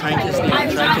 Yo, try and kiss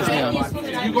Neon. Try and kiss Neon.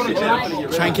 You go to jail.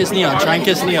 Try and kiss Neon. Try and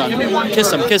kiss Neon.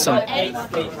 Kiss him. Kiss him.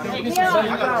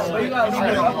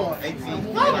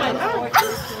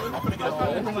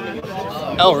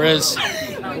 El Riz.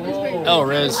 El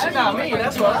Riz. Neon, Give me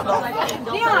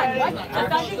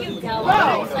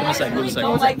a second. Give me a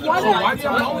second. Why do you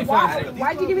have OnlyFans?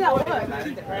 why'd you give me that look?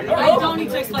 I don't need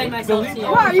to explain myself to you.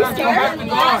 Why, are you scared?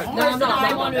 No,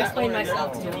 I want to explain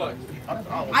myself to you.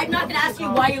 I'm not gonna ask you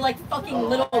why you like fucking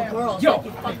little girls. Yo. Like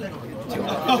you fucking.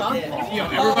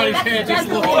 Everybody's saying just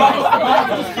look. No,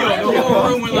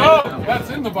 that's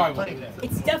in the Bible.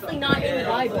 It's definitely not in the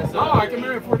Bible. No, I can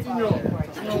marry a 14-year-old.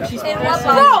 She's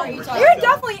Bro, you're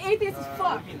definitely atheist as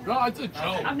fuck. No, it's a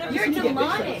joke. You're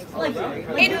demonic. Like,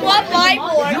 In what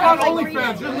Bible? You're on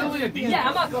OnlyFans. You're literally a demon. yeah,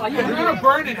 I'm not going. You're gonna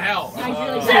burn in hell. I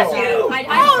really That's you. I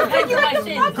Then you like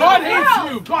the fuck God out. hates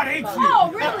you. God hates you.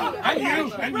 Oh, really? And you.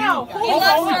 And you. Bro, All the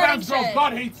OnlyFans girls,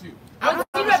 God hates you. He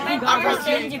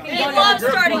loves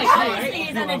starting shit.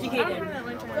 He's uneducated.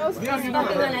 Leon, you Fucking know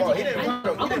uneducated. I'm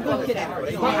gonna go kid out.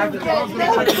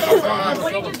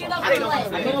 What did you give up for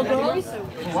life? Little girls?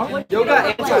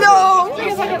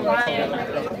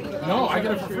 No, I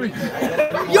get it for free.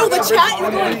 Yo, the chat is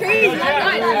going crazy.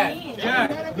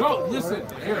 Yeah. No, listen.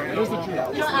 Here's the truth. You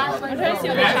know,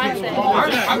 Ashley.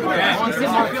 I'm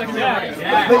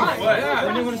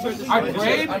I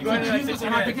prayed to Jesus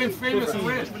and I became famous and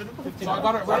rich. So I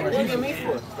got it right with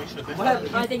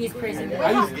Jesus. I think he's crazy.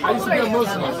 I used to be a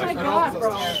Muslim. Oh my god,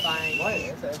 bro.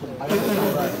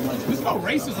 This is how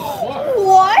racist as fuck.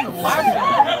 What?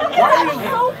 Why You're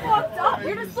so fucked up.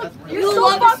 You're just like, you're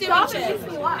so fucked up. It makes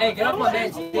me laugh. Hey, get up on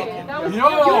that. Yo!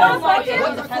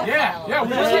 Yeah. Yeah,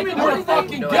 we're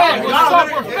fucking gay. We're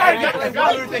faggots.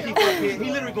 God literally think he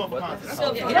literally going for content.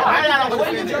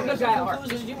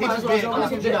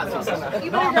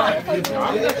 You better not.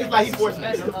 It's like he's forcing it.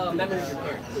 I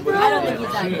don't think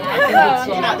he's that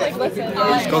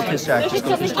Just go kiss Jack. Just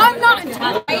go kiss Jack. I'm not.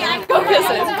 Go kiss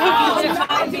it.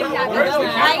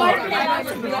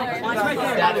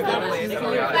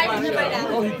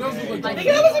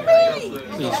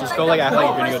 Please, just go like act like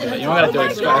you're gonna go do it. You don't gotta do it.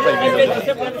 Just go act like you're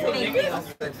gonna go do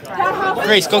it.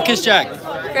 Grace, go kiss Jack.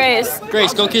 Grace.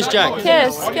 Grace, go kiss Jack.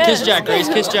 Kiss. Kiss Jack. Grace,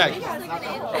 kiss Jack.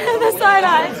 The side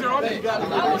eye.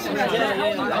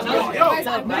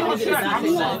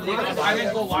 I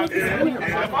didn't go live.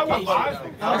 If I went live,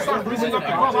 I'd start breezing up the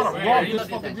girls out of raw this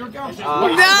fucking beer couch.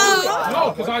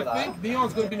 No, because I think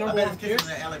Neon's going to be number one kid.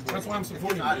 That's why I'm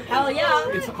supporting you. Hell yeah.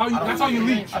 It's how you, that's how you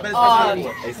leech. That's how you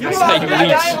leech.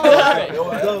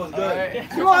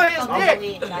 You want his dick?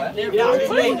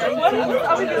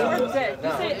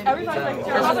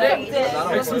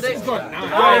 This good.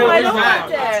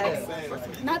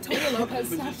 Not Tony Lopez.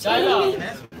 Stop.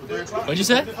 What'd you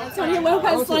say? Tony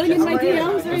Lopez sliding in my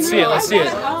DMs. Let's see it. Let's see it.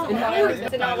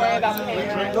 To not worry about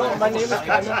paying. My name is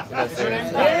Kevin. I'll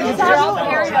get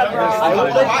married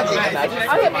there.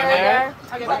 I'll get married there.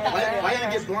 Why you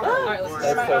get blown?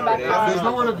 There's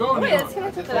nowhere to go now. Wait, let's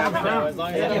connect to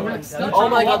that. Oh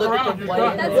my god, look at the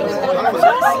plate. That's even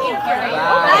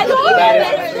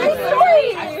better. Nice story.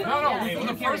 No, for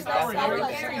the first hour here,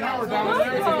 now we're down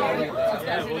there.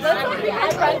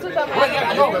 I'm friends with them.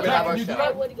 You do that?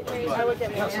 I would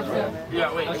get married.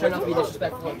 Yeah, wait. I'm trying not to be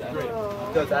disrespectful.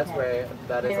 Because that's where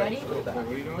that is. Ready? Look at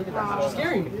that. She's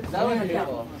scaring me. That was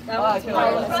beautiful. That was fun.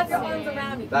 Wrap your arms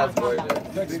around me. That's gorgeous.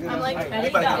 I'm like, You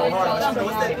better go hard.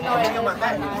 What's that? Hang on my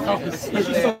back. I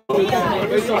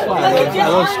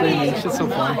love streaming. Shit's so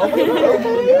fun.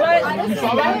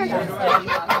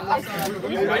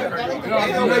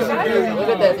 Look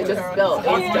at this. It just spilled.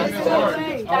 It just spilled.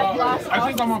 I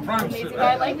think I'm on prime shit.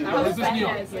 Is this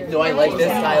Neon? Do I like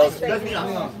this style?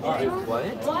 What?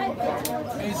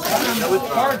 With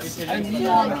cards and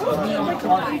Neon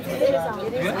cards.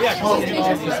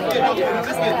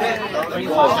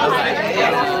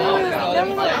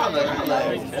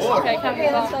 okay, come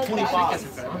here.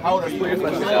 25. How old are you?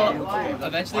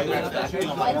 Eventually,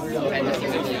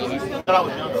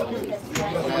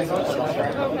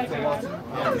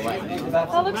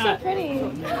 That looks so pretty.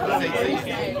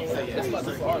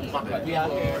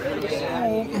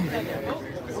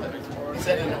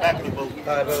 Set in the back of the boat. All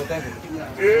right, brother, thank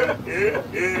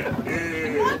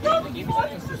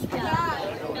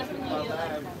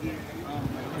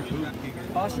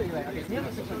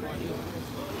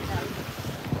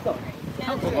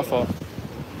My fault.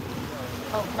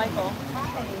 Oh, Michael.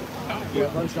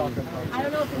 I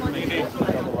don't know if he wants to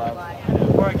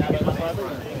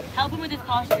help him with his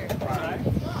posture.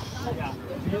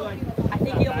 I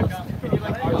think he almost. Did you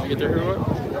get there, Hero?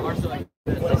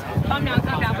 Calm down,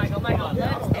 Michael. Michael,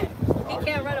 he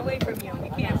can't run away from you. He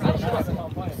can't run.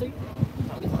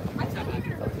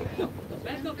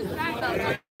 Back up his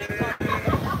back.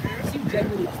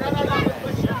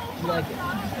 You like it.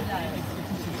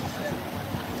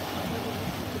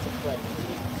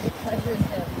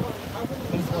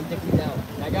 He's one dicky down.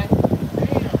 That guy?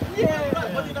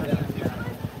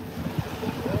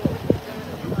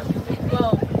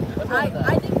 Well, I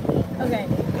think, okay.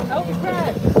 Oh,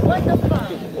 crap. What the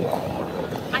fuck?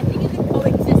 I think you can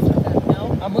coexist with them,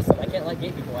 no? I'm Muslim. I can't like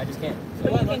gay people. I just can't.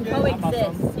 But you can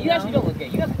coexist. You actually don't look gay.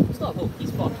 You still have hope.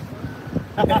 He's fucked.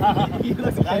 You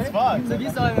look that's fucked. So if you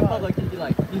saw him in public, you'd be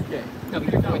like, he's gay. No,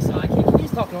 but your voice, so I can't. You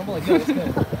just talk normal, like, yo, what's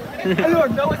good?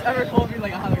 No one's ever told me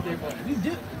like how gay boy. You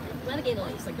do. Renegade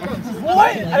voice, like,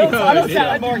 what? I don't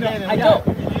sound more gay than I don't.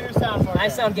 You do sound more gay. I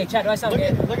sound gay. Chad, do I sound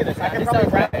gay? Look at this. I can probably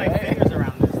wrap my fingers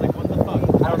around this. Like, what the fuck?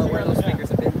 I don't know where those fingers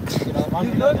have been. You know,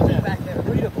 You look back there.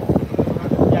 Breathable.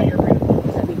 Yeah, you're breathable. What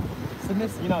does that mean?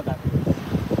 Submissive. You know what that means.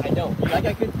 I don't. Like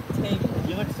I could take.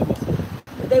 You look submissive.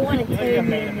 They want to take You're a me.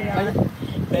 beta man.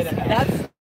 Beta man. That's.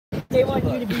 They want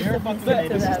you to be You're a submissive fucking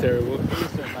to This is them. terrible.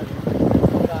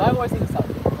 I've always seen this stuff.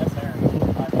 That's fair.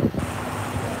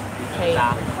 Hey, I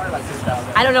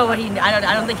don't know what he. I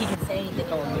don't think he can say anything.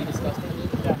 Oh, really disgusting.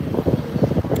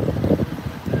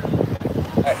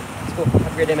 Alright, it's cool. Have a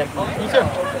great day, man. You too.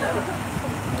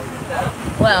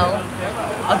 Well,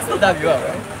 I'll still dab you up,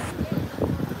 right?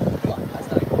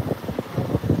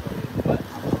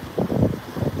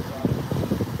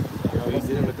 Yo, you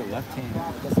did it with the left hand.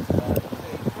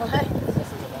 What?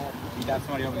 You got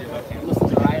somebody over your left hand. Listen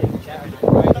to riding, chat.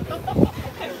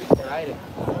 Riding.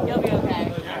 You'll be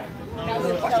okay. I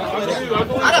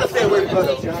gotta stay away from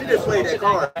her. She just played that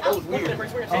card. That was weird.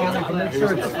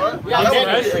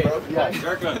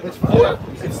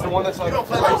 It's the one that's like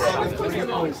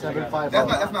 3.75.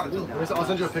 That's not a joke. I'll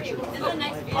send you a picture.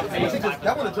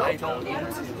 That one a joke?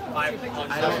 I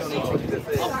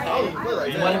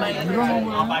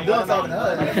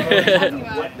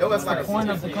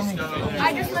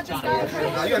just let this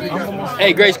guy.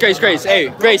 Hey, Grace. Hey,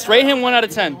 Grace, rate him 1 out of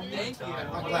 10.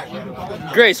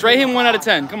 Grace, rate him 1 out of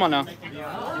 10. Come on now.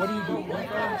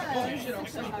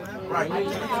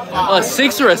 A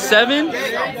 6 or a 7?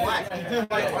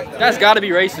 That's got to be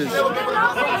racist.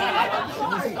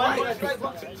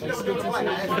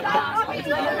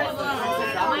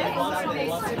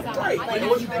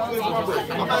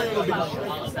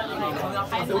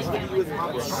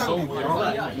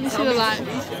 You see the light.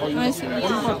 I see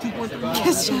the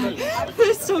kiss shot.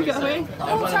 They're still going.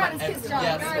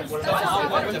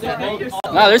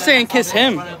 Nah, they're saying kiss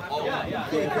him.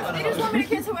 They just want me to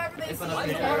kiss whoever they see.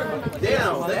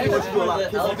 Damn, that's what you do a lot of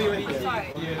kissing.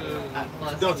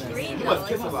 Don't you? You must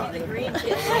kiss a lot. The green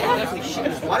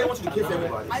kiss. Why do you want you to kiss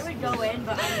everybody? I would go in,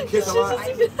 but I Kiss a lot?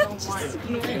 I just don't want to.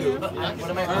 What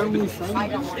am I? I don't want to.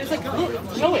 It's like, look,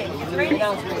 show it. It's raining.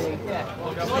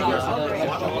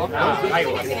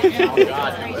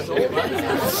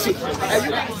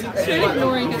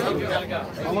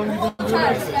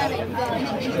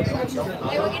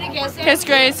 Kiss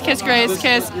Grace, kiss Grace,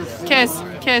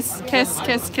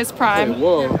 kiss Prime.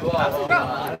 Whoa.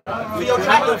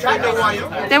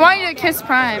 They want you to kiss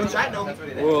Prime.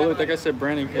 Whoa, look, that guy said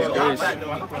Brandon kiss Grace. How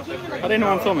do they know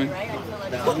I'm filming?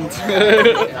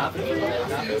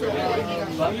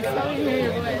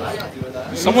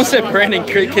 Someone said Brandon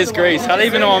kiss Grace. How do they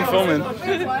even know I'm filming?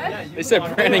 They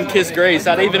said Brandon kiss Grace.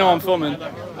 How do they even know I'm filming?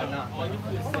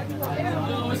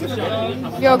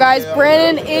 Yo guys,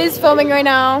 Brandon is filming right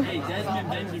now.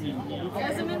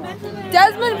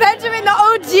 Desmond Benjamin, the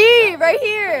OG, right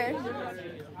here.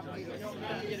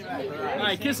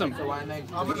 Alright, kiss him.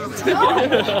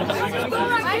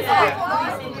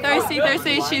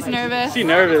 Thirsty, she's nervous. She's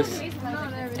nervous.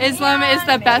 Islam is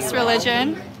the best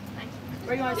religion.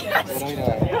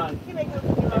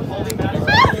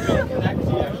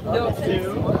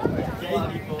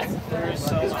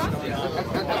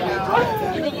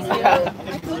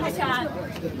 Hi, Chad.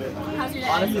 How's your day?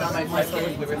 Honestly, not my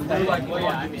type.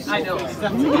 I know.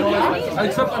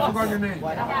 Except I forgot your name.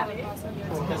 Like,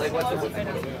 what's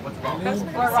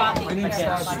Or Rocky.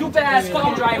 Stupid ass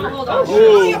fucking driver. Hold on.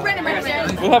 Ooh. What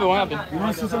happened? What happened? You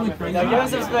want to see something crazy? Give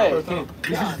us some space.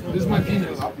 This is my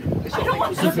penis. I don't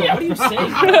want to see. What are you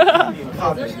saying?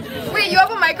 Wait, you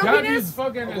have a micro That penis? is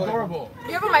fucking adorable.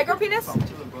 You have a micro penis?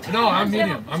 No, I'm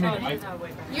medium. I'm medium.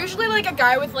 Usually like a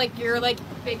guy with like your like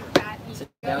big fat ego.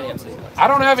 I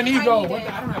don't have an ego. What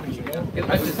the, I don't have an ego.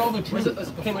 I just tell the truth.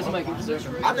 Okay, where's the mic?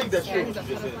 I think that's true.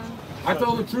 I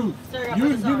tell the truth.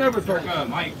 You never told me.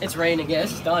 It's raining. Yeah,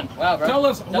 this is done. Wow, bro. Tell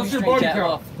us, what's your body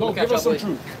count? Go, We'll give catch us some up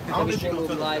truth. The stream will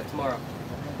be live tomorrow.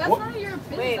 That's What? none of your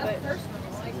business. That's personal.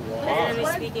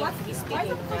 Like, He's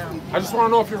speaking now. I just want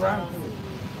to know if you're right.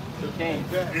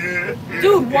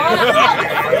 Dude, why?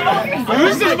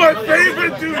 This is my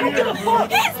favorite dude here.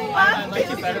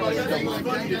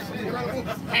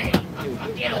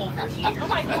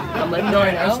 I'm letting you know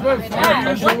right now.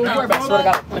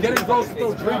 Getting girls to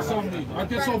throw drinks on me. I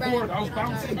get so bored. I was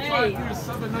bouncing 5 years,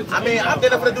 7 nights. I mean, I'm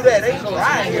gonna do that. They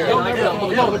trying here. Yo,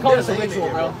 they're calling this a ritual,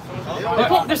 bro.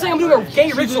 They're saying I'm doing a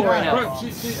gay ritual right now.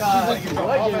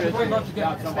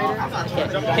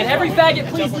 Can every faggot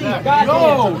please leave? God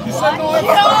No, you said no.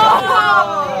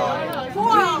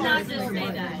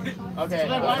 Okay.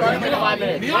 Starting in 5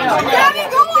 minutes. Daddy,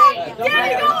 go on!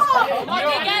 Daddy, go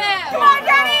on! Get it! Come on,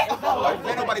 Daddy!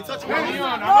 Ain't nobody touching me. Neon,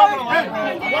 I'm not gonna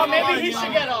lie. Well, maybe he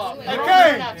should get off.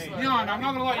 Neon, I'm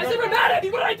not gonna lie. I said, mad at me,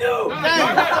 what I do?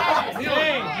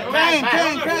 Kane.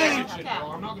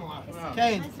 I'm not gonna lie.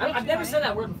 Kane. I've never said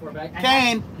that word before, but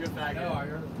Kane.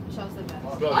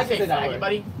 I say faggot,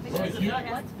 buddy.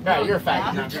 Yeah, you're a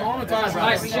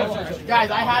faggot.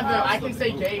 Guys, I can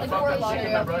say gay. Fuck that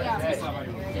shit. My brother's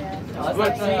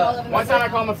gay. Look, one time I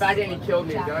called him a faggot and he killed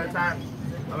me. The other time,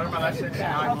 I learned my lesson.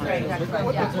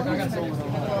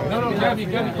 No, Gabby,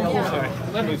 come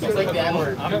on. It's like the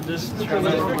N-word. I'm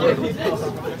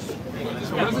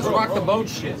just rock the boat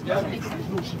shit. so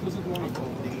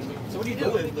what do you do?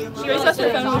 She always has her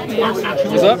phone with me.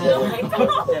 What's up?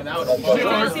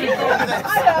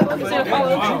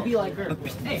 Should be like her.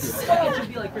 Hey, should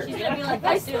be like her. She's gonna be like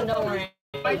that soon, don't worry.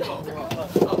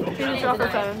 She needs off her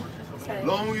phone.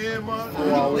 Long year, man.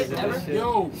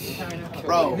 Yo,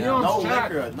 Bro, Neon's no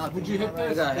chat. liquor. Nothing. Would you hit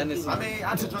this? I mean,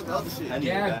 I just drunk the other shit.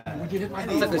 Yeah, would you hit my I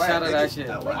phone? took a shot of that shit.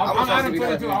 I'm Adam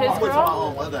 22. I was my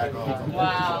own weather.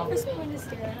 Wow.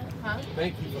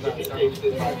 Thank you for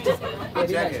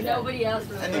that. Nobody else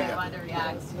really knows why they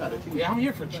react. Yeah, I'm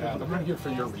here for chat. I'm not here for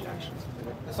your reactions.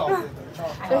 That's all.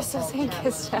 They're still saying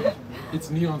kiss chat. It's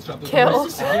Neon's chat. Kill.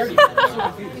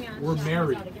 We're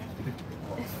married.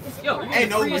 Yo, Ain't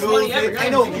no music.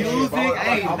 Ain't no music.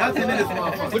 Ain't nothing in this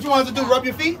motherfucker. What you want to do? Rub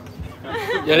your feet?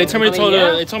 Yeah, they told me to turn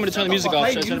the music off.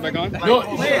 Should I turn it back on? No,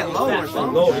 Play it lower,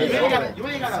 son. You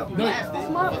ain't gotta blast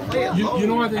it. you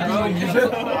know why they do the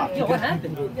music? what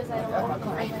happened?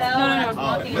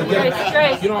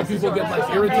 You know how people get like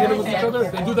irritated with each other?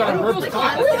 They do that on purpose.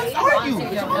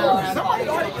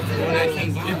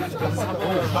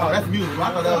 That's music.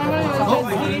 I thought that No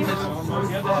one's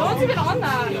even on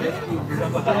that.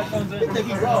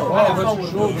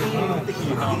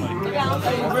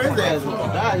 Where is that?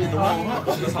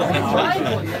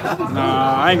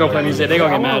 Nah, I ain't gonna play music. They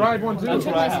gonna get mad. Ride one too. That's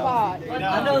my spot.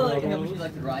 I know, like, would you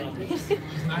like to ride?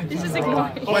 He's just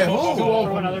ignoring. Wait, who?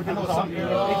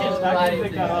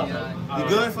 You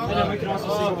good, son?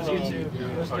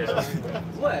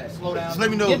 What? Just let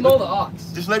me know. Get Mo the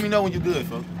ox. Just let me know when you're good,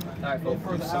 folks. Alright, go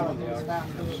further out.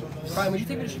 Brian, would you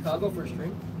take me to Chicago for a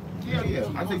stream? Yeah.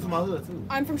 I take to my hood too.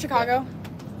 I'm from Chicago.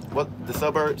 What? The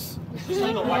suburbs?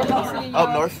 Up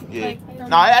north? Yeah.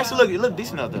 No, I actually look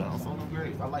decent out there.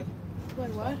 I like it. Wait,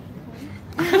 what?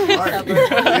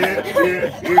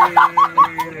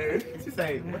 She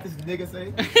say, what does nigga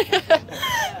say?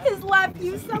 His laugh,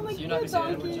 you sound like the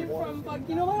donkey from fuck.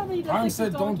 You know how he does Brian like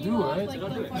said the don't donkey do laugh, it. like, the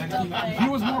fucked And up he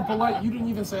was more polite. You didn't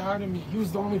even say hi to me. He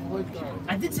was the only polite guy.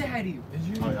 I did say hi to you. Did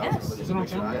you? Yes. Is it on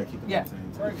camera? Yeah.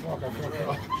 Try it.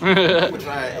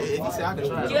 If he say I can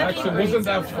try it. Actually, wasn't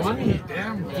that funny?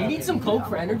 Damn. Do you need some coke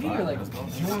for energy or like?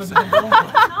 You wanted to go?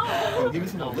 Give me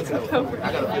some more liquor.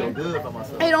 I gotta feel good for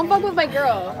myself. Hey, don't fuck with my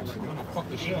girl. Fuck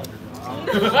the shit.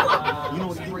 You know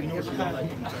what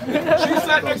She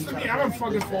sat next to me. I don't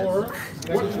fucking follow her.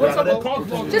 What's up with cock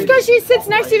blocking? Just because she sits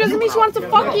next to you doesn't mean she wants to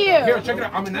fuck you. Here, check it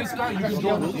out. I'm a nice guy. You can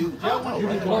join me. You can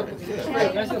join me.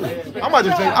 I'm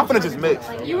finna just mix.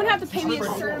 You wouldn't have to pay me a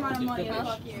certain amount of money to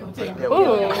fuck you.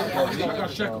 Ooh. I got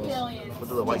shekels. With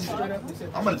the little white shit.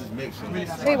 I'm gonna just mix.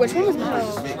 Wait, which one was mine?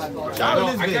 Y'all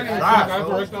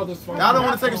don't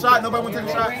want to take a shot? Nobody want to take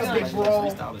a shot?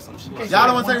 Y'all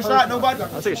don't want to take a shot? Nobody?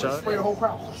 I'll take a shot.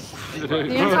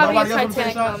 You're having a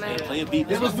Titanic moment.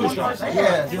 Let's do a shot.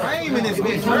 Yeah, lame in this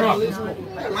bitch.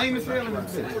 Lame as hell in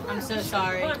this bitch. I'm so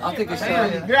sorry. I'll take a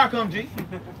shot. Here I come, G.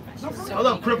 Hold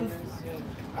up, cripple.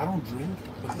 I don't drink.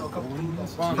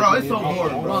 Bro, it's so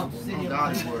boring, bro. I'm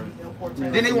God, it's boring.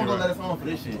 Then they won't go let us on for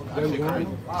this shit.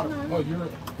 Oh, you're...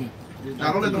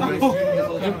 Nah, don't let them wait.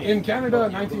 In Canada,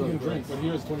 19 can drink, but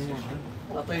here it's 21.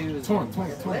 Right? 20. I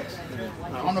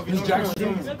don't know if it's Jack's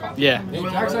Yeah. Hey,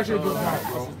 Jack's actually a good guy,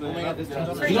 bro.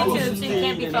 For YouTube, so you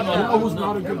can't be fucked I up. was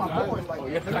not a good guy.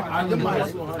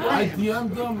 I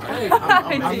DM'd them. Hey,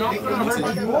 I'm not gonna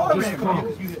hurt you. Just come.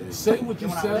 Say what you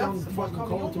said on the fucking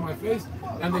call to my face,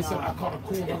 and they said I caught a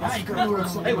cold on the screw or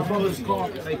something. My brother's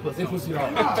caught. They pussied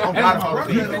out.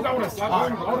 And you think I would have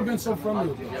slapped them? I would have been so friendly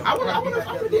with them. I would have.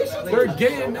 They're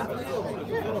gay and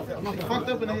I'm fucked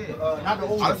up in the head.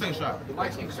 I'll take a shot. to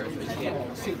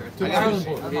the island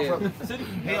boy.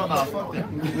 Hell no, fuck that.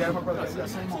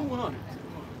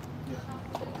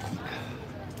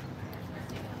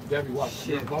 Gabby, watch.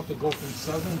 You're about to go from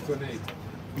 7 to an 8.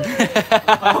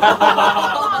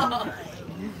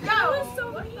 That was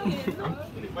so mean.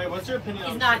 Wait, what's your opinion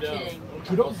He's on not Trudeau? kidding.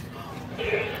 Trudeau's?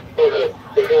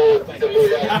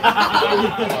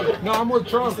 No, I'm with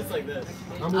Trump.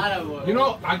 You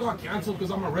know, I got canceled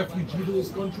because I'm a refugee to this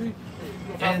country.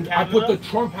 And I put the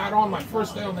Trump hat on my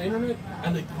first day on the internet,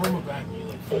 and they permabanked me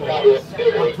like 4 hours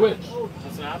on Twitch.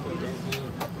 That's what happened.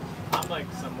 I'm like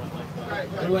somewhat like that.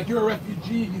 They're like, you're a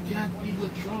refugee, you can't be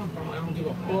with Trump. I'm like, I don't give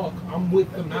a fuck. I'm with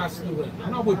the masculine.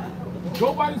 I'm not with...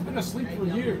 Joe Biden's been asleep for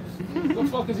years. What the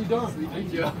fuck has he done?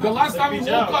 The last time he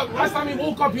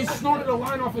woke up, he snorted a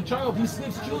line off a child. He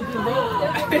sniffs children, bro.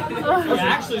 He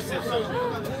actually said so.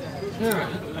 Yeah.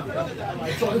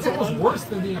 It's almost worse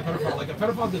than being a pedophile. Like a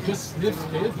pedophile that just sniffs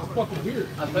kids is fucking weird.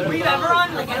 Were you ever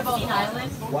on like Epstein Island?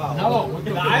 Wow. No.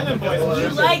 The Island Boys. You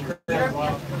like?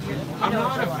 I'm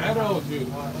not a pedo,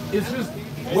 dude. It's just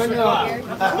when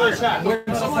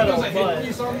someone does a hate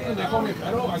piece on me and they call me a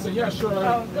pedo, I say, yeah, sure. They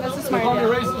call me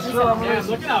racist, sure, I'm racist.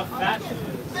 Look at how fat.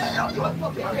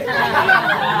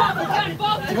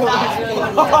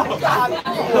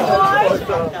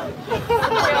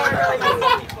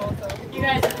 You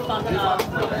guys are fucked up.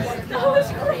 That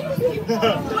was crazy.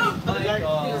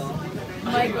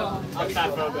 Michael. I'm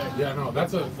fat phobic. Yeah, no,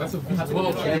 that's a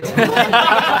V12.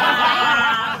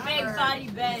 Big body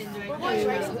bend.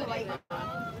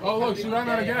 Oh, look, she ran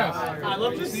out of gas. I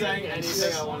love just saying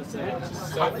anything I want to say.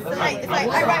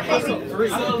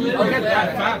 People get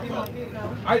that fat, though.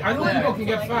 I know people can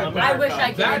get fat, but I wish I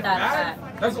could get that fat.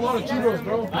 That's a lot of Cheetos,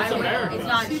 bro. That's American. It's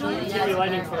not cheating.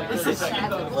 This is Like,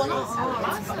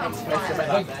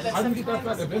 how do you get that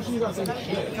fat? Eventually you got some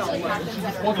shit. She's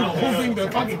just fucking moving the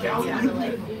fucking calories.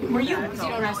 Were you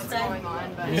arrested?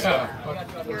 Yeah,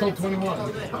 until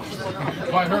 21.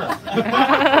 By her.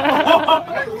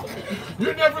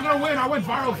 You're never gonna win. I went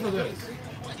viral for this.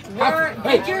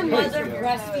 Did your mother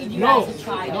breastfeed you No, as a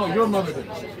child? no, your mother did.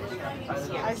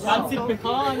 Fancy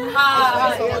pecan. I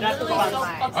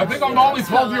think I'm the only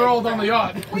 12-year-old on the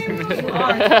yacht.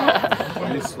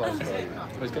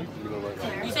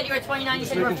 You said you were 29, you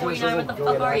said you were 49, what the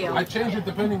fuck are you? I changed it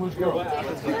depending which girl.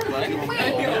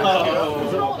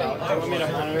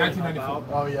 1994.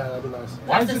 Oh yeah, that'd be nice.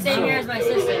 Why That's is the it same year as my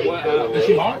sister. Is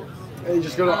she hot? Hey,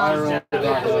 just go to IRL.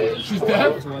 She's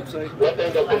deaf? I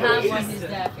have one who's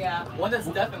deaf, yeah. One that's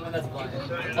deaf and one that's blind.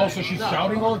 Oh, so she's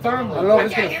shouting all the time? I don't know if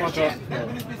it's gonna fuck up.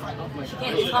 She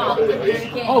can't talk, she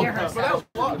can't hear herself.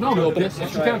 No, if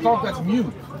she can't talk, that's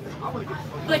mute.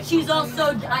 But she's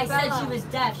also, I said she was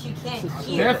deaf, she can't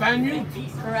hear. Deaf and mute?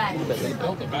 Correct. They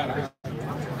built a bad ass.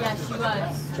 Yes, she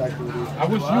was. I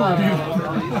wish you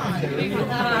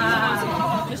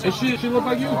were you. She look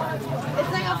like you?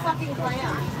 It's like a fucking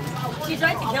crayon. She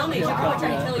tried to kill me, she probably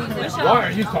tried to kill you too. Why,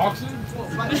 are you toxic?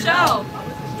 Michelle!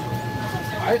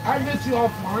 I met you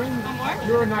offline.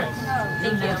 You're nice.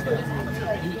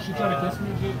 Thank you. She tried to kiss me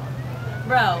and shit?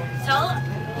 Bro, tell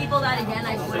people that again,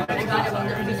 I swear to God, I will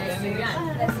never be nice to you again.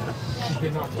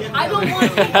 I don't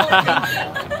want people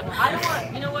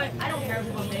thinking, you know what, I don't care what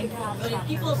people think, but if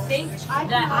people think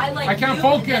that I like I can't you,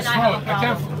 focus, then I bro. have a I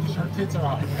can't problem. focus. Her tits are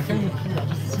out. I can't even hear. I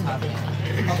just see my face.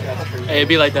 Hey, it'd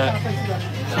be like that.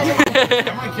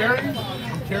 Am I carrying?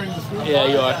 I'm carrying the spoon. Yeah,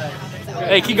 you are.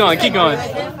 Hey, keep going, keep going.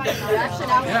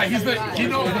 Yeah, he knows the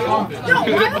offense. No,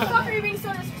 why the fuck are you being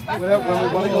so disrespectful? When we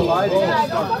want to go live.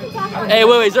 Hey,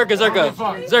 wait,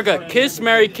 Zherka, kiss,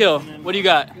 marry, kill. What do you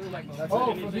got?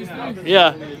 Oh, for these things?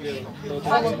 Yeah.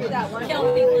 Okay,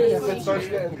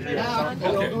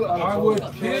 I would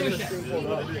kiss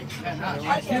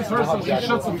her so she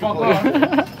shuts the fuck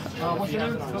up. What's your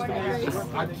name?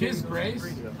 I'd kiss Grace.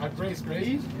 I'd Grace,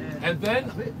 and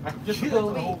then I'd just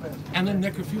kill me, and then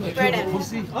necrophilia kill the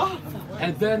pussy,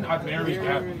 and then I'd marry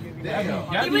Gabby.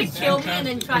 He would kill me and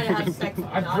then try to have sex with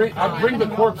me. I'd bring the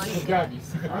corpse to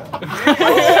Gabby's. This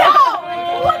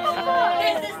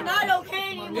is not okay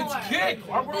anymore. It's kick.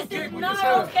 We're This kick. is We not just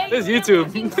had okay. This is YouTube.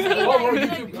 Oh, we're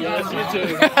YouTube. Yeah, it's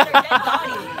YouTube.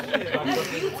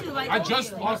 I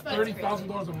just lost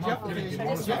 $30,000 a month getting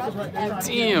divorced.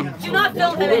 Damn. Do not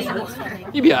film him anymore.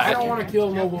 You be I don't alright. want to kill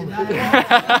no woman.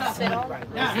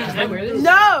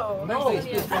 No! No.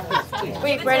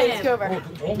 Wait, Brandon, let's go over.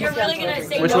 You're really gonna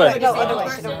say Which no way? to a single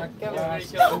person?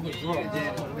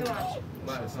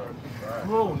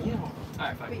 Bro,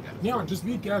 Neon, just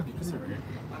meet Gabby. Come here.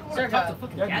 Zherka.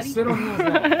 Gabby, sit on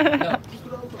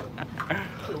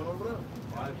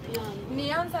me.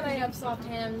 Neon said I have soft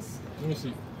hands. Let me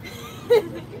see. Oh,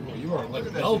 you are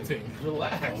like melting.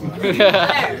 Relax.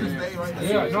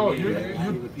 Yeah, no, you're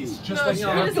just like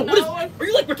Are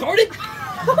you like retarded?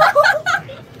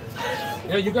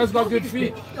 Yeah, you guys got good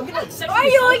feet. Why are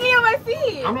you looking at my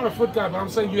feet? I'm not a foot guy, but I'm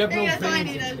saying you have no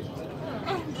veins.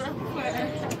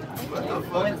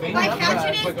 Like,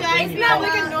 catching it, guys. Not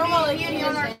like a normal, like,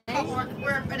 on our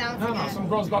we're announcing No, some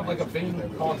girls got like a vein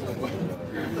caught.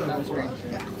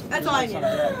 That's all I need.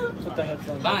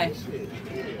 Bye.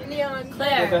 Neon.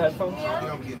 Claire.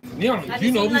 Neon, Have do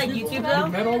you you know seen these like people? YouTube though?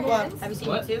 You've met all of them? Have you seen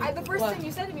YouTube? The first thing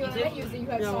you said to me when I met you is that you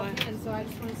had soft hands, so I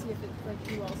just want to see if it's like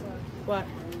you also have. What?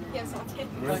 You have soft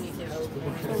hands. On YouTube.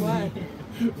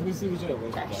 Let me see what you have.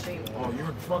 Oh, your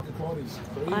fucking quality is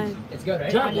crazy. It's good,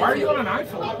 right? Jack, why are you on an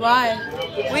iPhone? Why?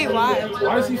 Wait, why?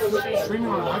 Why is he streaming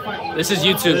on an iPhone? This is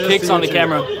YouTube. Kicks on the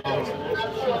camera.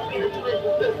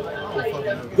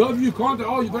 W content.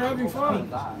 Oh, they're having fun.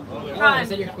 Prime.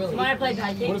 When I played that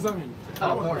What game. does that mean?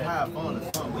 Have fun.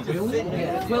 It's fun. We just sit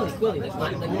here. Quilly. That's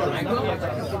like when I grew up.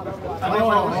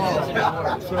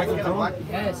 Should I go drunk?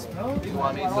 Yes, bro. You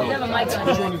have a mic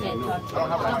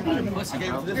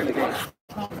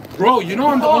on. Bro, you know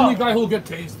I'm the only guy who'll get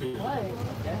tasted. I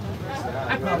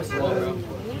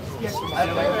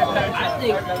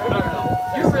think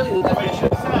you're really the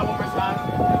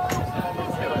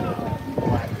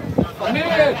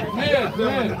Mid.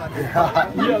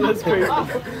 Yeah, that's crazy.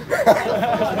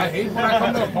 I hate when I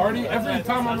come to a party. Every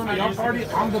time I'm in a Yacht party,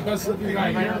 I'm the best looking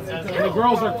guy here. And the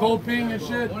girls are coping and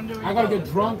shit. I gotta get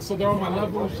drunk so they're on my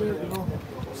level and shit, you know?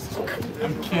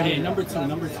 I'm kidding. Number two.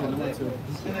 Number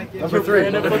 3.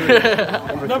 Number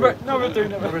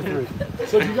three.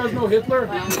 So do you guys know Hitler?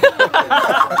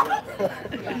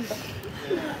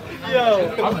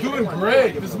 Yo. I'm doing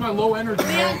great. This is my low energy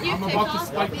mode. I'm about to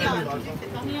spike energy.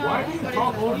 Why do you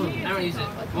talk over me? I don't use it.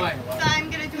 Why? So I'm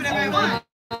gonna do whatever I want.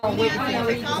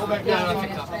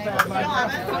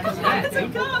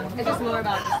 It's just more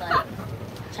about just like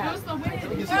chat.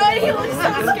 He looks so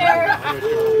scared.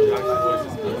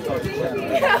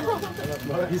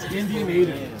 He's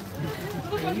Indianated.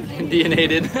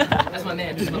 Indianated. That's my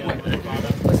man. This is my boy.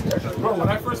 Bro, when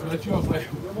I first met you, I was like,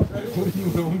 what are you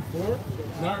known for?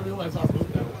 Now I realize how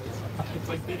rude that was. It's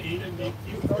like, did Aiden make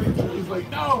you? He's like,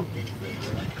 no.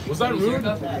 Was that rude?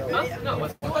 Huh? No. I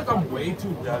feel like I'm way too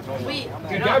rude. Wait.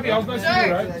 Hey, Gabby, I was nice to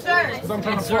you, right? Sure. Because I'm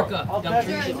trying to fuck.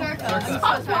 Zherka.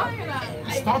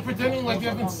 Stop pretending like you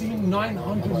haven't seen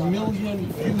 900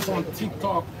 million views on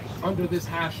TikTok under this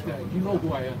hashtag. You know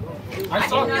who I am. I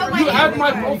saw you had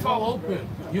my profile open.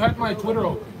 You had my Twitter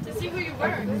open. To see who you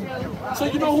were. So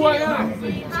you know who I am.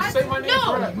 Just say my name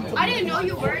correct. No, I didn't know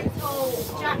you were until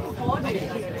Jack called me. Do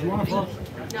you want to fuck?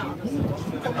 No.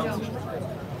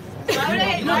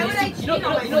 Why would I cheat on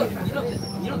myself?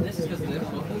 You know this is because of this.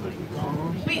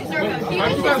 Wait, Zherka. How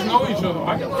do you guys know each other?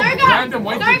 Zherka! Random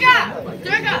white people.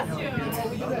 Zherka!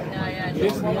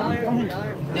 Kiss me.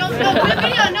 No, good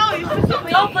video, no.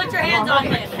 Don't put your hands on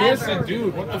him. Kiss it,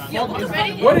 dude. What the fuck is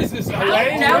Ready? What is this? LA?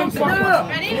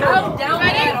 Ready? How down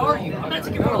bad are you? I'm gonna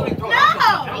take your rolling throw.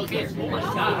 No! Okay, oh my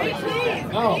god.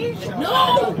 Please. No.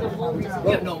 No!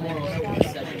 You have no morals.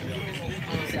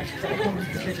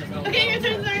 Okay, your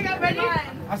turn, Zherka. Ready?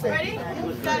 Ready?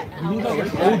 Set. You look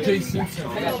like an O.J. Simpson.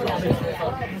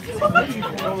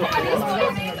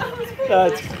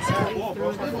 That's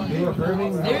You were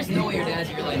hurting. There's no way your dad's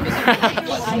your life.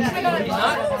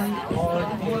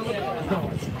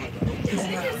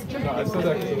 No, I said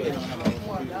that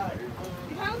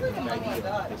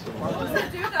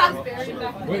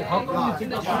wait, how come you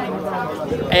think that's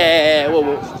Hey, whoa.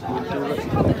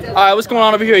 All right, what's going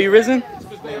on over here? You risen?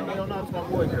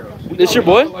 This your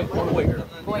boy?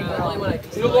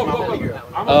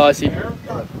 Oh, I see.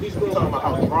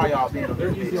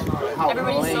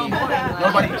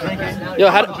 Yo,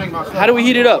 how do we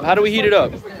heat it up? How do we heat it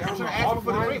up?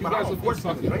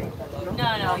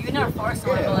 No, you never force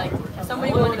someone, but like, if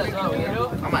somebody wanted to go, you know?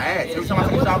 I'm gonna ask. Every time I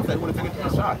take a shot, they want to take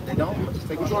a shot. They don't. Just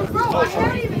take a shot.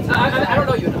 I don't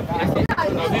know you.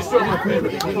 No, these two are my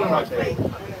favorite. These are my favorite.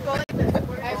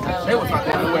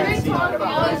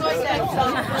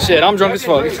 Shit, I'm drunk as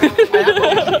fuck.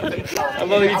 I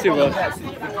love you too, bro.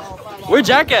 Where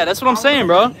Jack at? That's what I'm saying,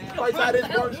 bro. Go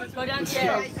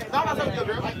downstairs.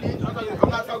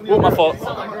 Oh, my fault.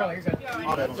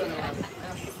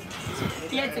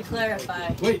 He had to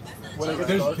clarify. Wait,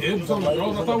 there's dibs on the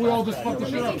girls? I thought we all just fucked the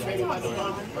shit up.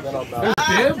 There's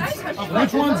dibs?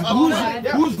 Which one's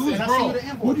who's bro?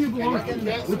 Who do you belong to?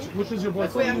 Which is your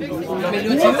boyfriend?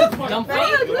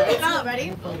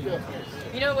 Ready?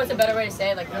 You know what's a better way to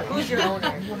say it? Like, who's your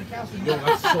owner? Yo,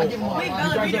 that's so hard. You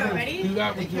guys ever do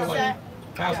that with your like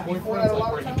past boyfriends,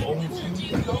 like where he owns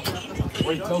you?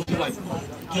 Where he tells you like,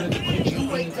 get in the kitchen.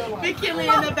 McKinley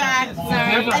in the back. Sorry.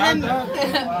 Never had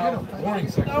that? Boring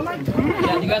sex.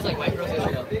 Yeah, you guys like white girls?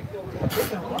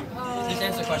 Just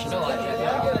answer the question. No lie.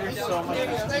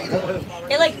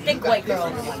 They like thick white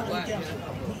girls.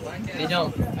 They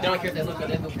don't. They don't care if they look good.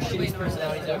 They have the shittiest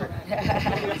personalities ever.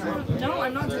 No,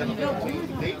 I'm not doing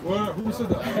it. Who said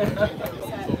that?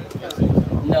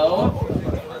 No.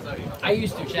 I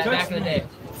used to, chat, back in the day.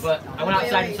 But I went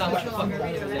outside and saw what the fucking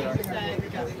readers they are.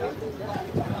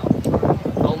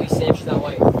 Only Sam, she's not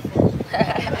white.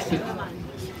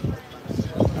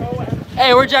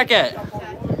 Hey, where Jack at?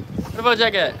 What about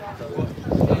Jack at?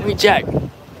 Wait, Jack.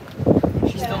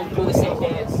 She's still doing the same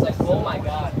dance. Like, oh my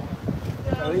god.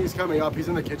 I think he's coming up. He's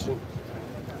in the kitchen.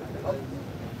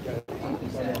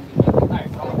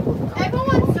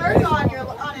 Everyone's Zherka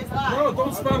on his lap. No,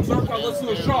 don't spam Zherka. Let's do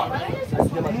a shot.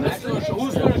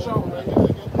 Who's going to shot?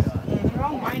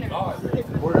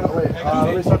 We're gonna wait.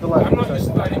 Let me start the live. I'm not used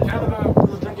to that. In Canada,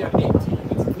 we're drinking at 18.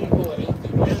 It's legal at 18.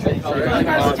 You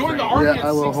guys join the army Yeah,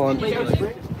 I will. Hold on. Oh,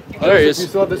 there he You is.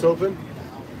 still have this open?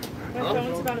 My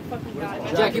phone's about to fucking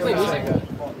die. Jack, you play music.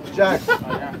 Jack.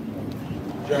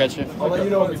 Gotcha. I'll let you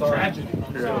know when it's on. Tragedy.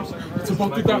 It's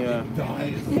about to die.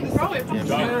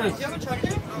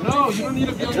 No, you don't need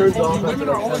to be on your phone. You women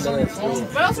are always on your phone.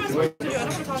 What else am I supposed to do? I don't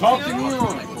want to Talk to me on.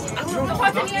 I don't want to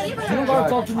talk to me either. You don't gotta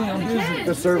talk to me. I'm busy.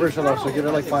 The server shut off, so give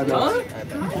it like 5 minutes.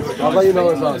 I'll let you know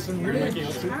when it's on.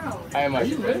 I am like,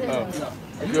 yo,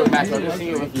 Max, I'm just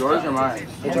seeing it with yours or mine?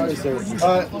 It's already served.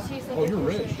 Oh, you're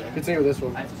rich. Continue with this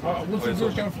one. What's your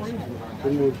Zherka for you? What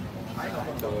do you mean?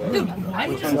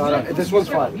 No, this one's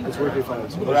fine. It's working fine.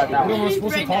 What am I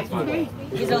supposed to talk to you about?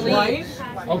 He's a lead.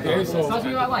 Okay, so Talk to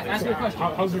me about life. Ask me a question.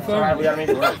 how's your Alright, we family?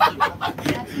 gotta make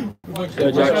it work.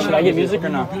 Yo, Jack, should I get music or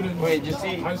not? Wait, just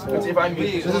see. Let's see if I can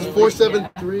beat This is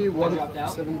 4731.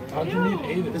 How'd you need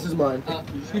Aiden? This is mine. Yo,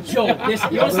 this.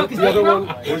 You want to suck his The other dick, bro?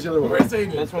 one. Where's the other one? Where's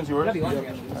Aiden? This one's yours? You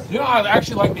know, I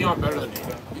actually like Neon better than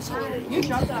Aiden. He's hilarious. You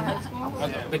dropped that high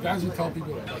school? The guys who tell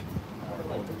people that, like,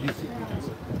 you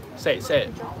Say it.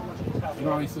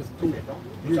 know how he says, dude,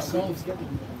 yourselves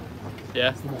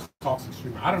Yeah. the most toxic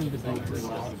streamer. I don't even think Chris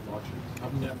Scott is watching.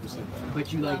 I've never said that.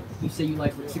 But you say you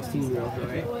like 16-year-olds,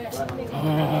 right?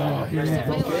 Oh, here's the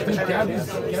problem. Dude,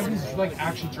 Gabby's like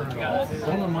actually turned it off.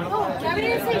 Don't mind. Gabby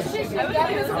didn't say shit.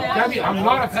 Gabby doesn't say Gabby, I'm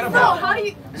not a pedophile. No, how do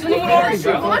you? So you are. she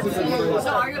wants to. So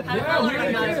are you a pedophile or are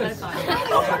you not a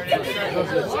pedophile?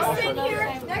 She's sitting here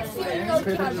next to you and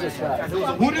you're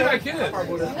like, Who did I kiss?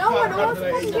 no one wants to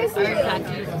fucking kiss you.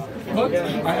 What? I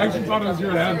actually thought it was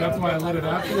your hand. That's why I let it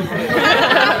happen.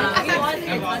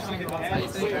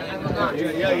 Yeah.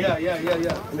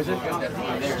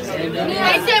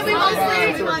 I said we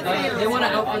mostly. They want to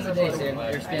outfit the day, Sam.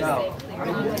 They're standing.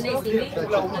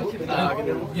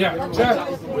 Yeah,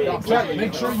 Jack,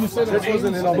 make sure you say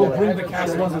that we'll bring the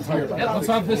cast members here. Let's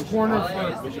have this corner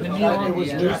for the Neon.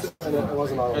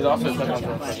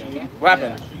 What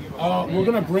happened? We're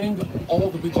gonna bring all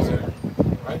the bitches in,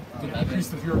 right? To increase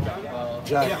the viewer count.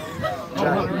 Jack.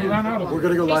 We ran out of We're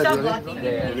gonna go live, ready?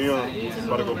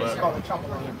 About to go back.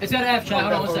 It's got an F, chat.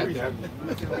 Hold on one second.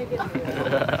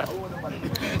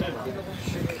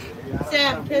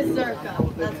 Sam, kiss Zherka.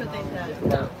 That's what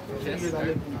they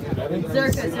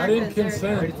said. I didn't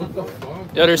consent. What the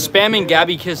fuck? Yo, they're spamming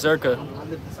Gabby Kiss Zherka.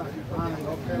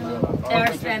 They are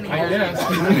spamming. I guess.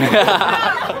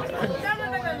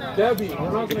 Debbie,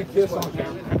 we're not gonna kiss on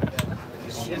camera.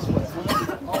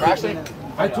 Actually,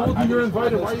 I told you you're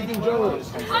invited. Why are you being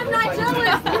jealous? I'm not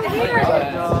jealous. You're here.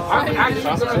 I'm actually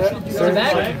gonna treat you. Sir,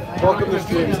 back. Welcome to the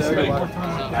stream, sir. welcome to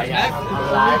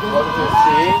the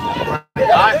stream.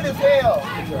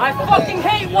 I fucking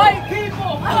hate white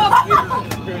people. Fuck you.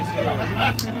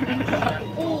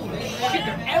 Holy shit,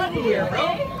 they're everywhere, bro.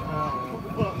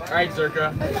 Alright, Zherka.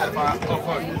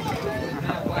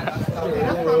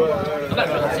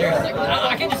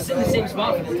 I can't just sit in the same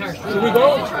spot for the entire street. Should we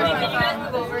go?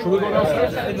 Should we go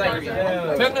downstairs?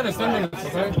 10 minutes,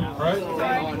 okay? Alright?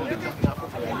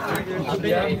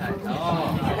 Yeah,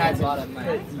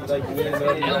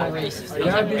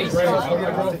 That'd be great.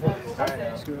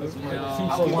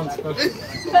 Seems so one special.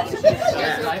 I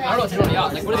don't know if you're on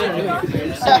Yacht. Like, what are they doing?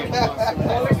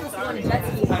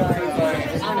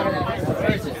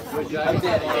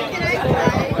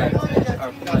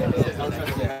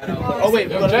 Oh wait,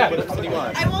 Yo, Jack.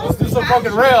 Let's do some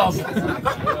fucking rails.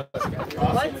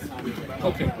 What?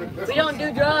 Okay. We don't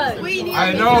do drugs.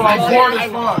 I know, I'm bored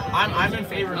as fuck. I'm in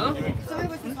favor of doing it.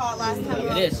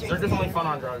 It is. Zherka's only fun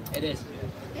on drugs. It is.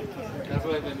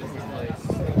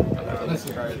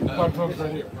 Listen, fuck folks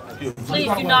right here.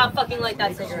 Please do not fucking light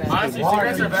that cigarette. Honestly,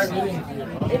 cigarettes are better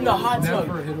in the hot tub.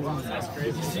 Never hit one. That's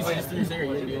crazy. Just threw your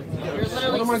cigarette, dude. You're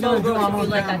What am I literally so gonna do? gross I'm if you on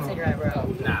light that camera. cigarette, bro.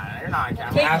 Nah, you're not on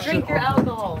camera. Drink your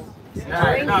alcohol. Drink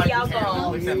the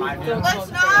alcohol. Let's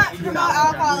not promote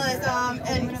alcoholism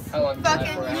and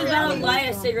fucking. You're gonna light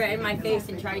a cigarette in my face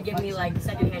and try to give me like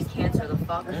secondhand cancer. The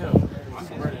fuck?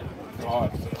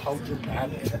 God, how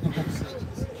dramatic.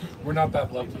 We're not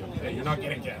that lucky, okay? You're not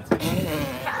getting cancer.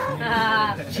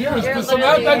 Cheers to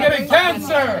Samantha getting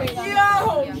cancer!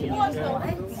 Yo!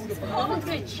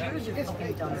 Cheers, you're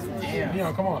fucking dumb. Damn. You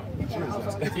know, come on.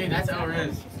 Cheers. Dude, that's how it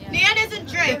is. Nan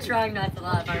doesn't You're drink. trying not to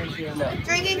laugh, aren't you?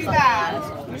 Drinking's bad.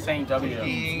 We're saying W.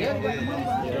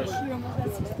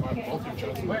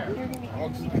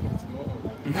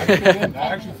 I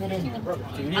actually fit in.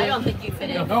 I don't think you fit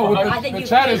in. No, I think the you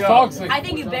chat fit is in. toxic. I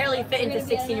think you barely fit into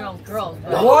 16-year-old girls.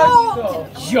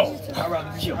 What? Yo.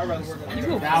 Why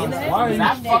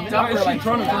That fucked up is for she like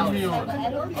trying to turn me on?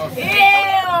 Ew!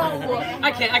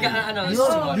 I can't. I know. This is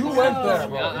too much. You went there,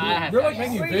 bro. You're like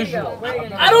making visual.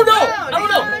 I don't know. I don't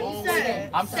know.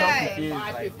 I'm so confused.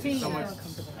 Like, so much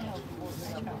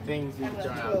things you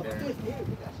throw out there.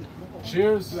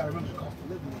 Cheers.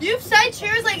 You've said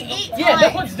cheers like 8 times. Yeah,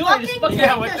 that's what's doing. Just fucking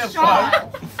Yeah, what the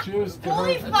fuck? Cheers to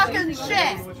Holy her. fucking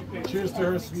shit. Cheers to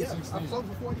her sweet 16.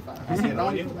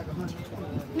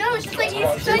 No, it's just like you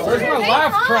said Where's cheers my 8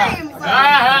 laugh track? times.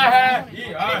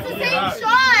 It's the same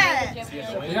shot.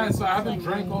 Yeah, so I haven't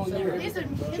drank all year.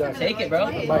 Take it, bro.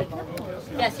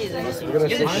 Yes, he's You're the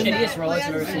shittiest Rolex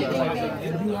I've ever seen. You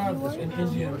have in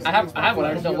Indian. I have one.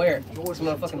 I just don't wear it. I'm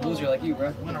a fucking loser like you,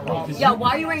 bro. Yeah, why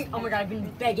are you wearing? Oh my god, I've been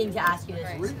begging to ask you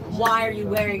this. Why are you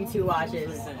wearing 2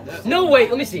 watches? No, wait.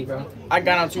 Let me see, bro. I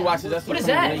got on 2 watches. That's What is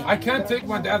that? I can't take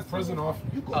my dad's present off.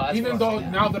 Even though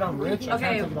now that I'm rich, I Okay,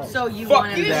 can't take it off. so you Fuck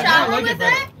want Do you to? shower with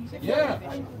it? Yeah.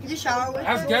 You shower with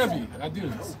Ask it? Gabby. I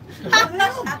do.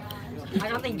 I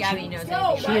don't think Gabby knows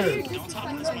anything. Cheers.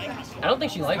 I don't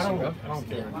think she likes you, bro. I don't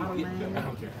care. I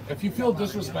don't care. If you feel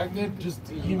disrespected, just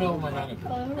email my manager.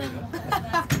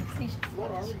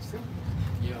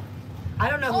 I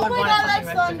don't know who Oh would my want god, to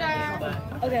that's fucking thunder.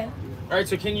 Okay. Alright,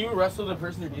 so can you wrestle the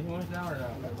person you're dealing with now or no?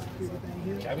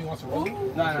 Gabby wants to roll.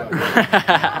 No.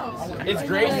 It's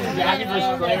Grace and Gabby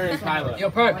versus Claire and Kyla. Yo,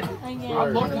 Perk.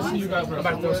 I'd love to see you guys. I'm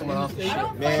about to throw someone off.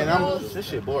 Man, this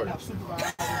shit bored.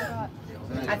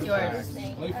 That's yours.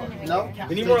 No.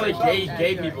 We need more like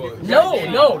gay people. No.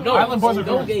 Island boys are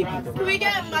No good. gay people. Can we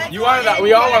get a mic? We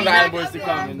all want the Island boys to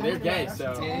come, and they're gay,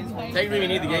 so technically we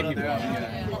need the gay people.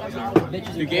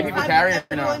 Do gay people carry or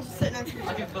no?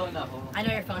 I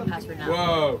know your phone password now.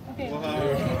 Whoa.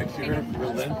 You're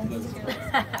relentless.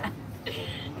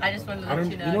 I just wanted to I let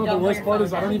don't. you know. You know the Don't worst wear part your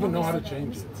is I don't even know how to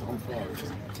change it. It's on fire.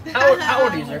 How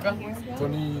old are you, Zherka?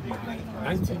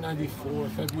 1994,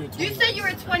 February 20. You said you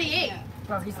were 28.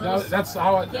 That's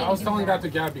how I was telling that to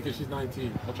Gab because she's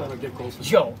 19. I'm trying to get closer.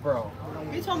 Yo, bro.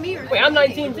 You told me you were. Wait, I'm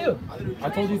 19 too. I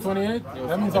told you 28?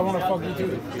 That means I want to fuck you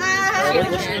too.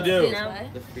 What should we do?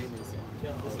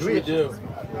 What do we do?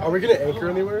 Are we gonna anchor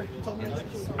anywhere?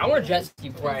 I want a jet ski.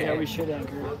 Right. Yeah, we should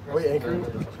anchor. Are we anchoring?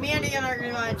 Me and Ian are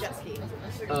going to go on a jet ski.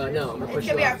 No, I'm It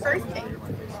should be our first date.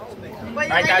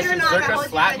 Alright guys, should Zherka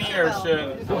slap me or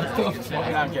should... No,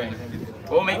 I'm kidding.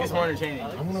 We'll make this more entertaining.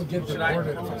 I'm gonna get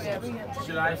deported if I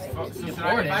Should I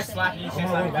if I slap you, you say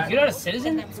slap me back? You're not a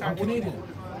citizen? I'm Canadian.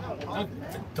 Not a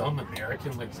dumb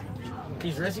American like.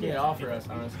 He's risking it all for us,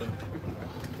 honestly.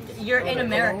 you're in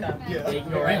America. Yeah, you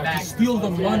can go right back. Steal the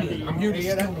money. I'm here to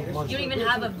steal the money. You don't even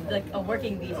have a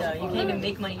working visa. You can't even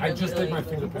make money. I just did my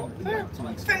fingerprint.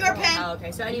 Fingerprint. Oh,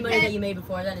 okay, so any money that you made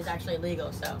before then is actually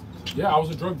illegal. So. Yeah, I was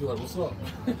a drug dealer. What's up?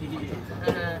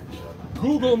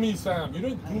 Google me, Sam. You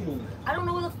didn't Google me. I don't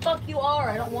know who the fuck you are.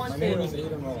 I don't want My to. name is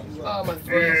N3ON. Oh, my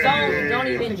friend. Don't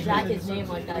even jack his name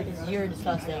like that because you're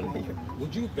disgusting.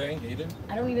 Would you bang Aiden?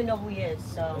 I don't even know who he is,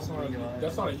 so.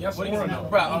 That's not a yes or a no.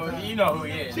 Bro, you know who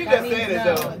he is. She just said it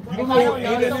though. You don't know who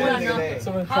Aiden is?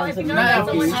 How, if you don't know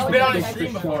someone, He's how would been you on his text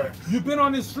stream me? before. You've been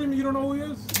on his stream and you don't know who he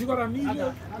is? You got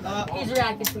amnesia? He's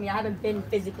reacted to me. I haven't been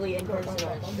physically in person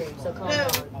on his stream, so calm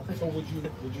down. So would you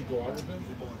go out with him?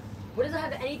 What does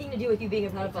that have anything to do with you being a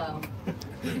pedophile?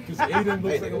 Because Aiden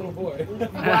looks like a little boy.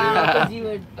 Wow, because you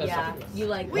would, yeah, you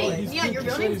like. Wait, he's yeah, your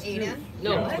real cute. name's Aiden?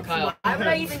 No, Kyle. Why would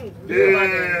I even? Why do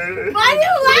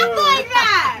you laugh like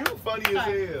that? You funny as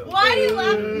hell. Why do you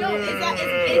laugh? No, is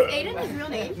Aiden his real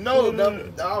name? No,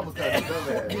 I almost had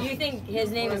to Do you think his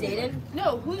name is Aiden?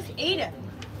 No, who's Aiden?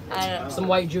 I don't know. Some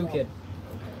white Jew kid.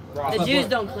 The Jews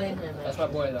don't claim him. That's my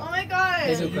boy Oh though. my god.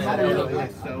 They do claim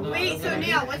him. Wait, so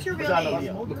Neon, what's your real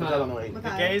name?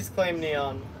 The gays claim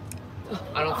Neon.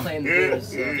 I don't claim the Jews.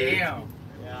 Damn.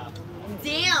 Yeah,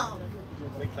 Damn.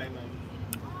 we claim him.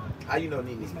 How you know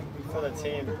Nene? For the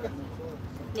team.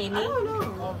 Name I don't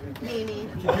know. Nene.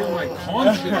 You're like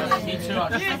conscious. Me too. I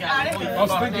was thinking, I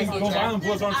was thinking those Island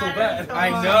Boys aren't so bad. I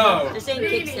know. Just saying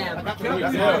kick Sam.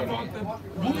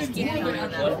 Just keep going on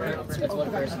that. That's one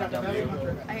person. I don't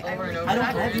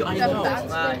have you. I know.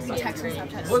 Text me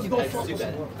sometimes. Let's go fuck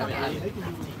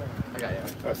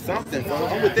Something, bro.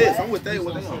 I'm with this. I'm with that.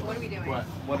 What What are we doing?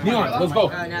 Neon, let's go.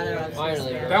 Now they're on.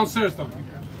 Finally. Downstairs, though.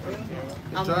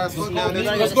 dry as fuck down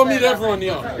there. Let's go meet everyone,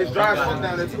 Neon. It's dry as fuck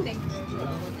down there too.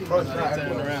 Bro, it's dry.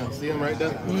 Turn around. See him right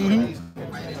there?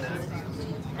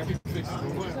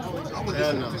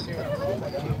 Hell no.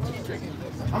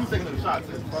 I'm taking the shots.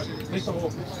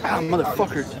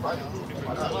 Motherfucker.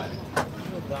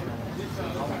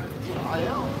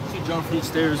 She jumped from these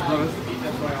stairs, bro.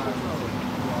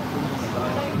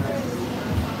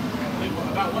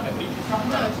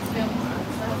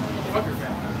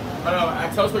 But I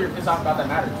tell us what you're pissed off about that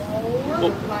matters. Oh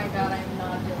my god, I'm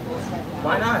not doing this right now.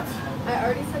 Why not? I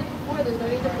already said it before, there's no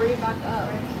need to bring it back up.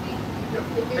 If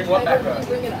Bring you're what trying back to up?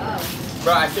 bring it up.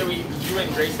 Bro, I said you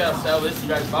and Grace gotta sell this, you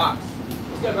guys box.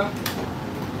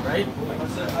 Right?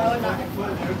 Oh,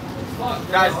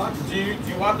 not. Guys, do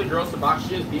you want the girls to box?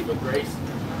 She has beef with Grace.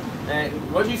 And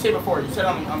what did you say before? You said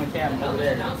on the cam over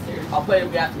there. I'll play it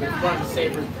with you after. If you want to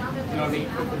save her, you know what I mean?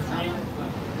 Quick the stream.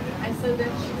 I said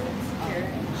that she's insecure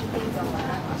and she thinks all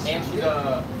that. And she's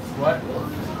a what?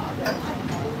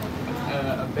 A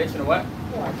bitch and a what?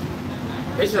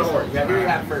 Bitch and a whore. Yeah, here you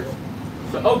have it first.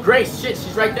 So, oh, Grace, shit,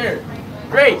 she's right there.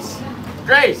 Grace,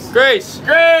 Grace, Grace.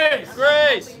 Grace,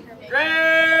 Grace.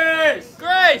 Grace,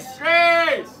 Grace.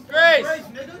 Grace, Grace.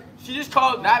 She just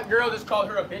called, that girl just called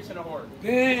her a bitch and a whore.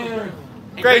 Damn.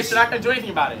 And Grace, you're not gonna do anything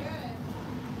about it.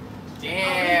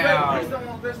 Damn.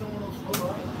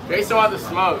 Grace don't want the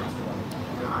smoke.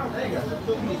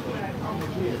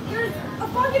 There's a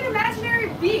fucking imaginary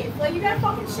beef. Like, you got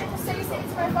fucking shit to say to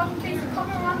my fucking face and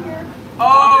coming around here.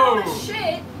 Oh!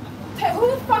 Shit.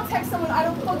 Who the fuck texts someone I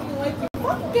don't fucking like you?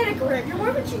 Fucking get a grip. Your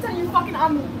boyfriend cheats on you fucking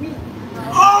on the week.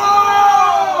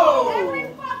 Oh! Every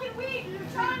fucking week. You're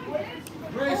trying to bitch.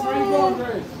 Grace, where you going,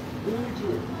 Grace? We need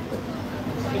you.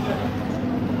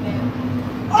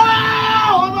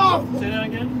 Oh! I'm off! Say that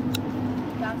again?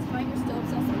 That's why you're still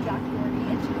obsessed with Jack Doherty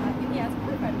and he has a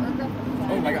boyfriend or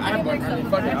girlfriend. Oh my god, I have a boyfriend.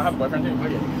 Fuck it, I have a boyfriend too.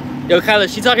 Fuck it. Yo, Kyla,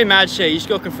 she's talking mad shit. You should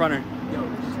go confront her.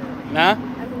 Nah?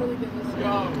 I'm really good with this.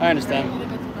 I understand. I beat a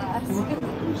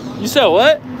bitch's ass. You said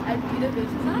what? I beat a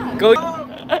bitch's ass. Go.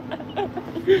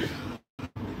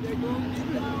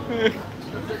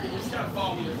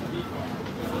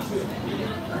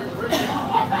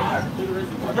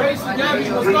 Grace, Gabby,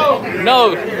 let's go!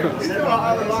 No.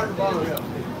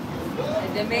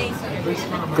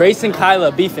 Grace and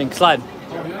Kyla beefing. Slide.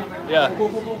 Yeah.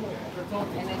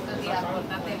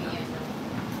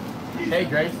 Hey,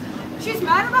 Grace. She's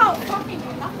mad about fucking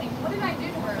nothing. What did I do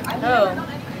to her? I've never done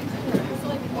anything to her. So,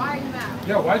 like, why are you mad?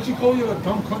 Yeah, why'd she call you a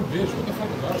dumb cunt bitch? What the fuck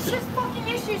is that? It's just fucking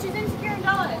issues. She's insecure and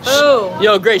jealous. Oh.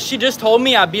 Yo, Grace, she just told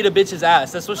me I beat a bitch's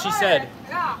ass. That's what she said.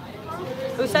 Yeah.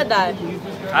 Who said that?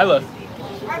 Kyla.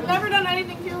 I've never done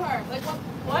anything to her. Like,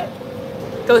 what?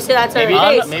 Go say that to her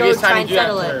face. Maybe Go it's try time and to do that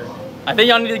settle to it. her. I think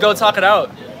y'all need to go talk it out.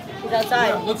 He's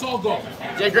outside. Let's all go.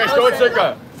 Yeah, Grace, go with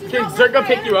Zherka. Can Zherka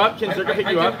pick you up? Can Zherka pick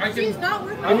you up? She's not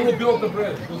worth I will build the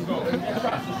bridge. Let's go.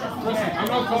 Listen, I'm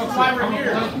not talking.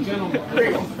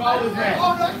 Follow this man.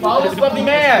 Follow this lovely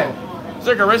man.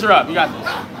 Zherka, raise her up. You got this.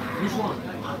 Which one?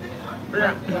 Her. I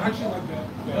actually like that.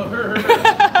 No, her.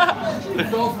 She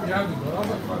fell for Gabby, but I was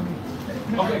like, fucking.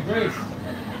 Okay, Grace.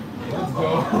 Let's go.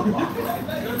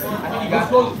 Let's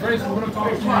go, Grace. We're going to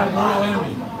talk to my royal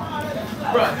enemy.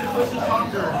 Bro, let's just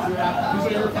talk to her. These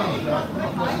are your friends.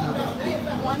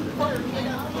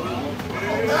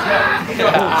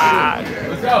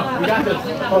 Let's go. We got this.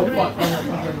 Oh, fuck.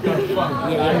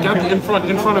 Yeah, Gabby, in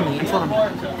front of me.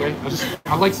 Okay?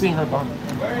 I like seeing her bum.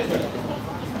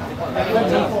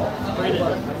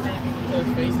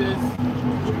 Faces.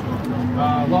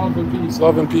 Love and peace.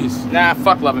 Love and peace. Nah,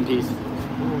 fuck love and peace. I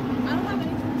don't have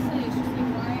anything to say. It's just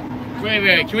like, why?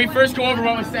 Wait. Can we first go over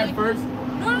what was said first?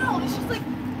 No. It's just like,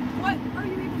 what are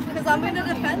you even? Because I'm going to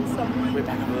defend someone. Wait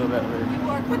back up a little bit.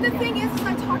 But the thing is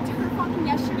I talked to her fucking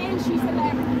yesterday and she said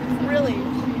that everything was said. Really?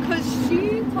 Because she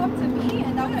talked to me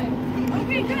and that was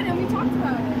Okay, good. And we talked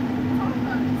about it. So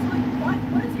like,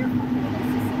 what is your fucking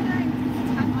place to sit there and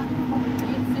tap on your fucking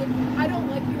face and say, I don't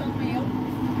like you on mail?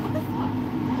 What the fuck?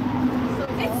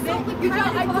 It's so like,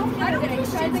 I don't do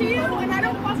shit to you and I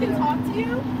don't fucking talk to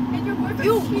you and your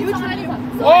boyfriend cheats on you.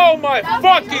 Oh my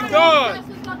fucking god!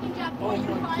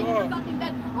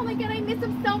 Oh my god, I miss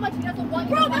him so much. He doesn't want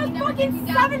you. Bro, that was fucking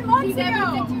 7 months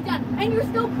ago. And you're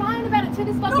still crying about it to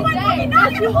this fucking day. No, I'm fucking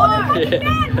not gonna hold it fucking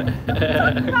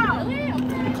down. Really?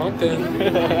 Okay. Content.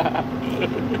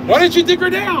 Why didn't you dig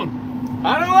her down?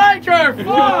 I don't like her. Fuck.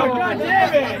 God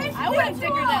damn it. I wouldn't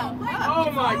take her down. Oh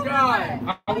my god.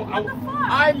 What the fuck?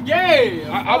 I'm gay.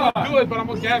 I would do it, but I'm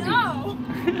with Gabby. No.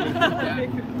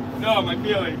 No, my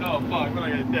feelings. Oh fuck. What am I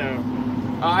gonna do?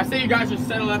 I say you guys should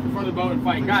settle that before the boat and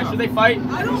fight. Guys, should they fight?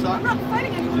 I'm not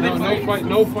fighting anyone.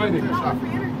 No fighting.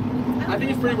 I think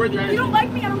it's pretty worth your energy. You don't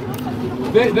like me, I don't give a fuck. You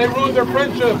don't like They ruined their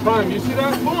friendship, Prime. You see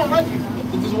that?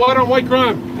 This is white on white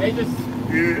crime. They just...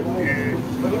 But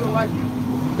they don't like you.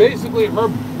 Basically, her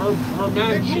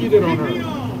man cheated on her.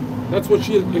 That's what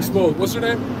she exposed. What's her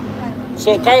name?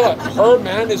 So, Kyla, her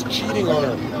man is cheating on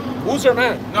her. Who's her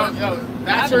man? No,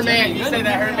 that's her man. You say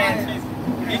that her man cheats.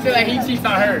 You say that he cheats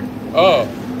on her. Oh,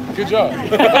 good job.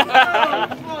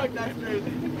 Fuck, that's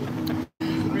crazy.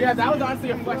 Yeah, that was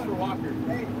honestly a flex for Walker.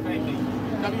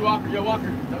 W Walker, yo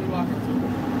Walker, W Walker.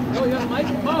 Oh, you got a mic?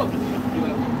 Oh!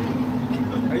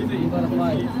 How you think?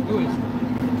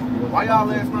 Why y'all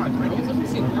last night?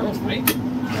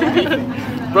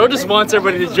 Bro just wants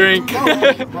everybody to drink.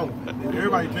 Bro,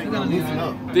 everybody drink. Loosen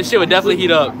up. This shit would definitely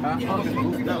heat up. Where's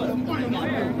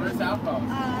alcohol?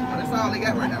 That's all they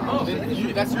got right now. Oh,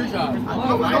 that's your job.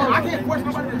 I can't force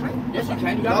nobody to drink. Yes, you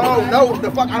can. You got No, the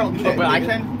fuck, I don't do that. but I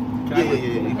can.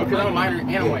 Yeah. Okay, I'm a minor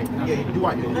and a white. Yeah, you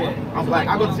white. I'm black.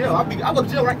 I go to jail. I go to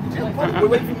jail right to jail.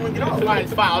 Wait for me to get off.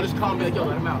 It's fine. I'll just call him and be like, yo,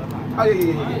 let him out. Oh,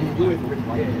 yeah. You wait for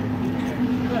me.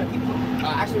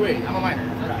 Actually, wait. I'm a minor.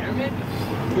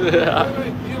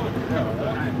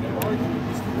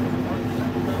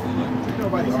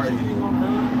 Nobody arguing.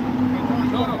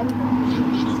 No.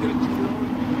 She's gonna cheat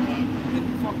on him.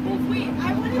 Fuck both of them. Wait,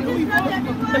 I wanted to disrupt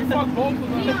everyone. Fuck both of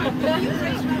them. It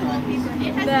has been my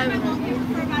wallpaper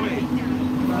for about a week now.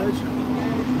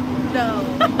 No.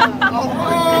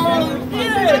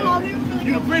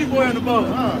 You the pretty boy on the boat,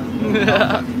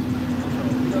 huh?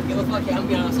 Don't give a fuck. I'm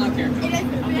getting on a soccer. It has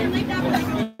been like that for like a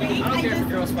week. I don't care if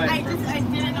girls fight. I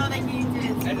didn't know that you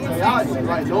did.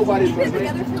 Like, nobody's Been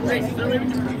together for like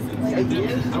 8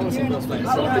 years. I want to see girls fight.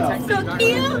 So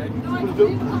cute.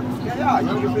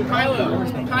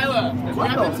 Kyla, we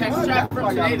have the text chat from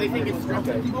today. They think it's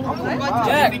scripted.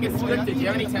 They think it's scripted. Do you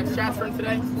have any text chats from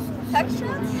today? Text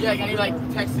chats? Yeah, any like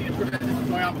texting to prevent this from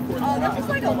going on before? Oh, that was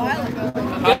like a while ago.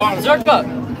 Zherka!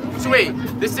 So wait,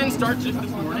 this didn't start just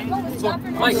this morning?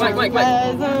 Mike.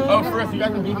 Oh, for us, you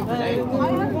guys are meeting today?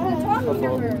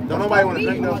 Don't nobody want to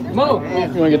drink though. Mo! You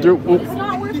want to get through? It's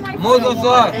not worth my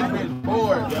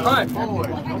Forward.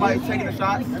 Nobody's taking a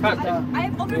shot. I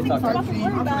have other things to fucking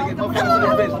worry about. Who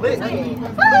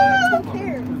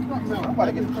cares?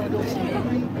 Nobody gets shit lit.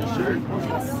 Sure.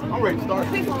 I'm ready to start.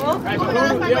 Wait. How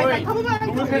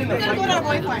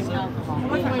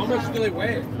much do they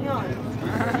weigh?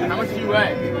 How much do you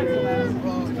weigh?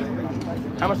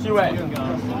 How much do you weigh?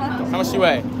 How much do you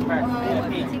weigh?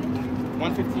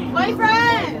 115.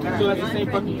 Boyfriend! So that's the same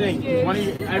fucking thing.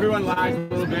 Everyone lies a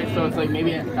little bit, so it's like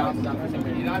maybe it balances out for some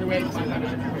reason. Either way, it's fine.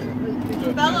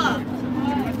 Bella!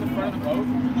 That's the front of the boat.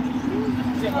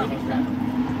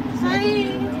 Hi!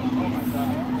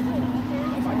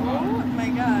 Oh my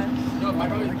god. No, my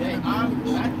brother's gay.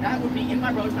 That would be in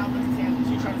my brother's house.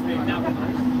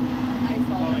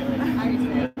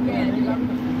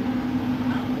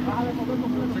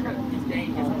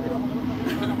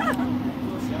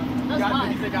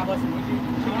 God bless him.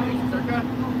 Zherka?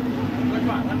 Come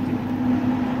on, let him do it.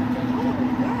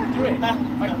 Do it. I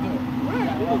can do it.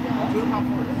 Do it how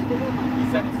forward.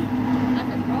 He's 17.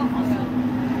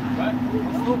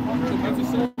 What? That's a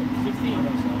 16.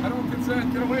 I don't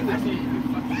consent. Get away from me.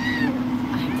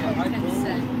 I don't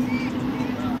consent.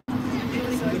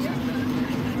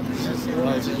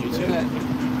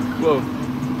 Whoa.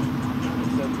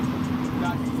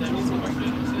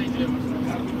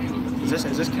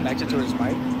 Is this connected to his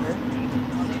mic?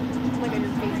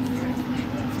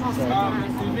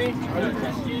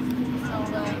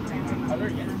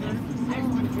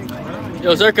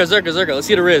 Yo, Zherka, let's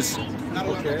see the Riz. Okay.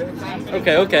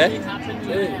 Hey,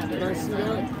 can I see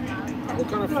that? What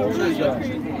kind of phone is that?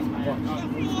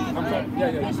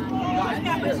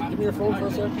 Yeah. Give me your phone for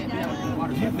a second.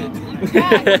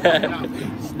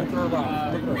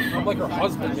 I'm like her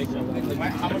husband making her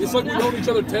laugh. It's like we've known each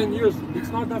other 10 years. It's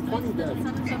not that funny, Dad.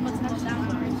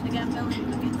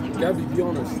 Gabby, be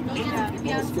honest. On a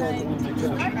scale of 1 to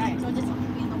 10.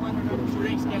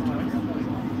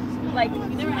 Like, you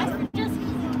never asked for just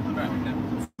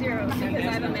 0 because I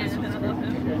have a man and I love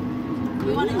him.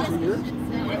 You want to just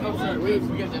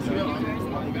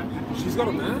She's got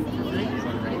a man?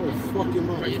 Oh, fuck him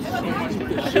up.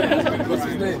 What's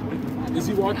his name? Is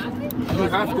he watching? You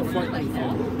have to fight me for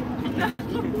him.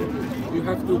 You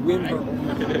have to win her.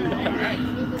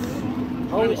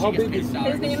 How big is he?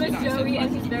 His name is Joey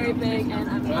and he's very big and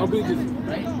I'm How big is he?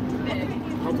 big.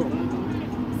 How tall?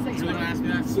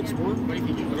 6'1".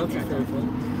 6'1"? Oh, that's a fair fight.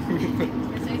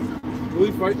 Will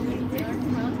he fight me?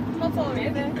 How tall are you?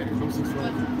 I'm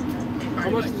 6'1". How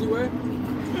much does he weigh? I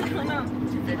don't know.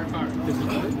 What's your favorite car? Does he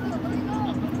fight?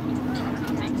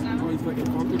 Oh, he's like a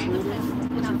content creator?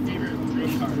 What's your favorite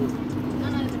race car?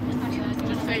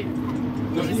 Just say.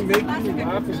 Does he make me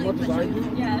laugh as much as I do?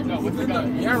 Yeah. No, what's the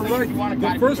gun? Yeah, right.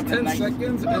 The first 10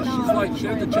 seconds, and she's like, she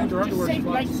had to change her underwear. She's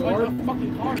like, sorry.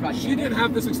 She didn't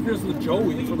have this experience with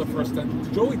Joey for the first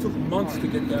 10. Joey took months to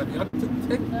get that. It took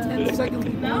 10 seconds to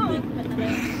get it.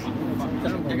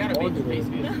 I gotta make the face.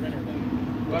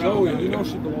 Joey, you know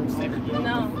she belongs to me.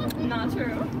 No, not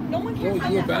true. No one Joey,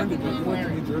 you abandoned her. You went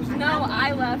to New Jersey. No,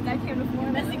 I left. I came to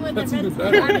Florida. That's even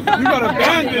better. You got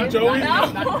abandoned, Joey. No.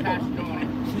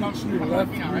 She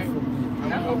left you from me.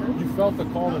 You felt the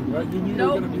calling, right? You knew you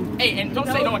were going to be. Hey, and don't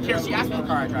say no one cares. She asked me the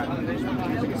car I drive.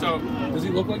 So, does he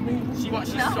look like me? She's so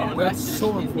that's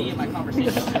so me in important. my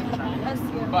conversation.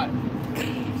 But,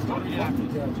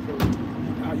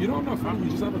 you don't have fun. You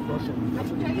just have a crush on me. I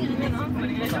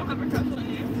don't have a crush on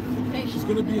you. She's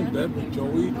going to be in bed with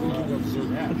Joey thinking of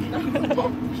Zherka.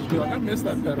 She'll be like, I miss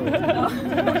that pedal.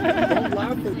 Don't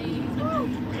laugh at me.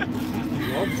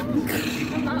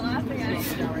 I'm not laughing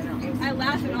at you. I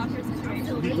laugh at awkward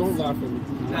situations. You don't laugh at me.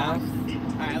 Laugh.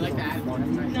 I like that. No.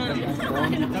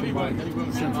 W-boy.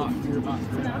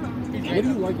 What do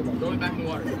you like about Go back in the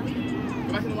water. Go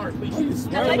back in the water, please. She's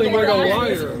smiling like a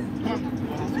liar.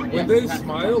 When they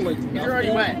smile, like you're already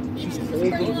wet. She's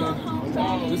older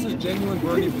than this is genuine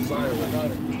burning desire.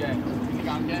 Okay. You think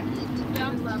I'm gay? Yeah,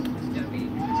 I'm love Joey.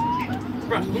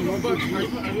 Are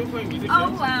you playing music? Oh,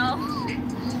 wow.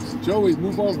 Joey,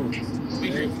 move over.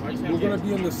 We're gonna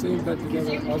be in the same bed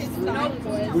together, us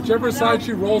three. Whichever side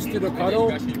she rolls to the cuddle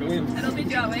wins. It'll be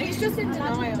Joey. He's just in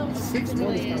denial.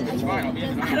 6'1" is kind of Fine, I'll be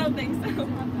in I don't think so.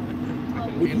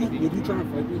 Would you try to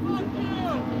fight me?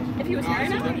 If he was here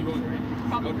now?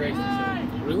 Probably.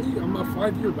 Really? I'm a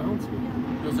 5-year bouncer.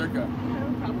 Yo, Zherka.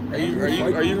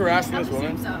 Are you harassing this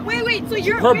woman? Wait, so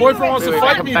you're... Her boyfriend wants to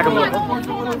fight me. Hold on.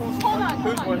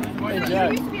 Who's boyfriend? You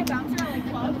used to be a bouncer at like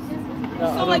clubs?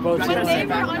 So like when they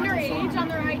were underage on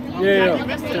their ID, they were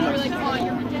like, oh,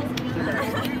 you're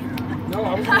No, I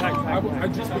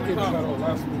just became a shadow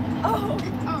last week. Oh.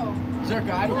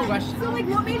 Zherka, I have a question. So like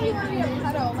what made you want to be a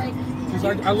pedo? Like... She's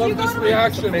like, I love this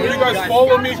reaction. When you guys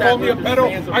follow me, call me a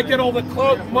pedo, I get all the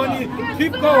club money.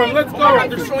 Keep going, let's go.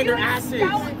 They're showing their asses.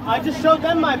 I just showed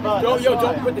them my butt. Yo,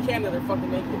 don't put the camera, they're fucking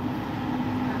naked.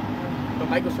 But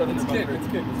Michael showed them the butt. It's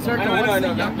good. Zherka, what's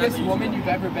the youngest woman you've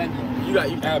ever been with? You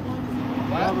got.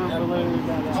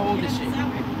 How old is she? You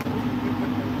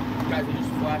guys are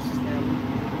just flash this camera.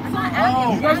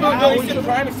 Oh, you guys don't know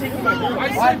Prime is taking my girl. I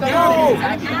said no.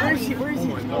 Where's he?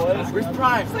 Where's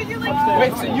Prime? So you're like,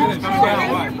 wait, so you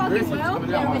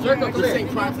Zherka, you're saying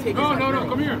Prime's taking my girl? No,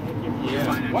 come here.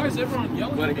 Yeah. Why is everyone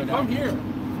yelling at me? Come here.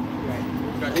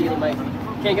 Can't get the mic.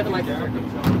 Can't get the mic.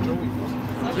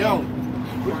 Yo.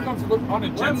 Which comes look on a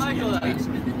jet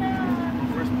ski?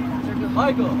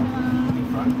 Michael.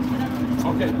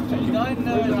 Okay.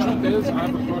 The truth is, I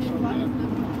have a crush on that.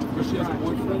 Because she has a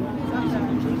boyfriend. He's in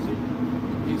New Jersey.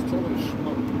 He's totally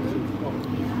schmuck.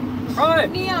 Right.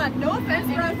 Neon, no offense,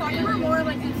 but I thought you were more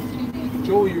like this.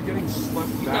 Joey, you're getting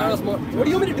slept back. What do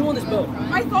you want me to do on this boat?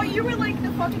 I thought you were like the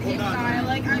fucking hit guy.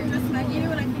 Like, I just met you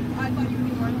and I thought you would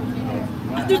be more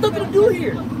than There's nothing to do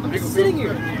here. I'm just sitting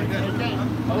here.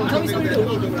 Tell me something to do.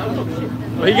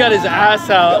 Well, he got his ass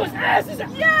out. His ass is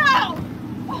out. Yeah!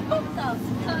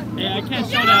 Yeah, I can't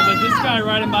show that, but this guy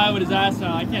riding by with his ass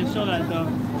out, I can't show that though.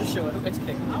 Just show it. It's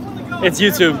kick. It's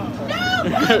YouTube. No!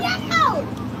 Get out!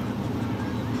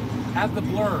 Have the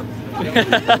blur.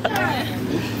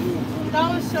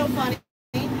 That was so funny.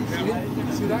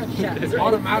 See that? It's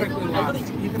automatically laughs.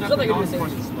 Even at the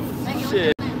non-funny stuff.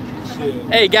 Shit.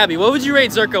 Hey, Gabby, what would you rate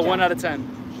Zherka 1 out of 10?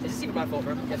 Is this even my fault,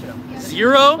 bro? Yes or no?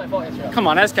 0? My fault, yes or no? Come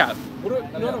on, that's cap.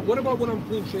 What about when I'm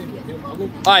clean shaven? All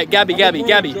right, Gabby,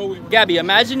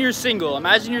 imagine you're single.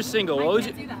 What would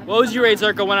you rate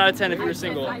Zherka 1 out of 10 if you were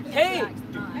single? Hey!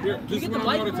 Here, You get the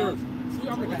mic. No,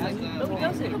 No, he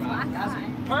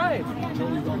doesn't. Alright. You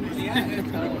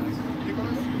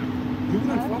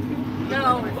gonna fuck him?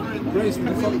 No. Grace, will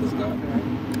you fuck this guy?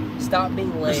 Stop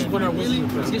being lame. This is when I was in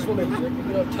the This woman, you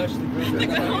don't touch the green.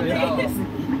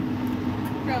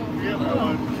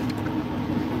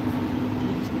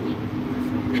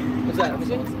 What's that? What's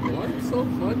it? Why are you so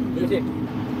funny?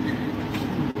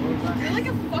 You're like a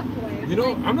fuckboy. You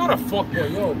know, I'm not a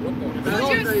fuckboy, yo. What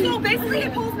the? So basically,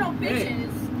 it pulls no bitches.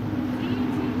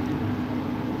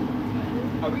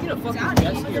 Are we gonna fucking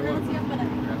guess here?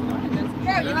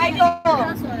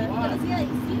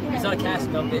 It's not a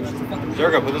cast, dumb bitch. It's a fucking.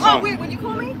 Zherka, put this on. Oh wait, when you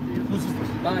call me?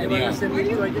 Bye. Where you send me?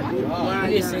 You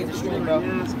need to save the stream, bro.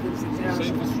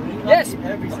 Save the stream? Yes.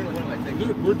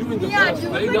 Dude, we're doing the Yeah, best. you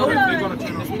They look know if like they're gonna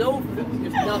turn There's on.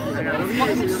 there's nothing. I'm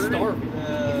fucking starving.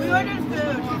 We ordered food, I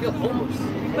feel homeless.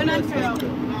 but not true.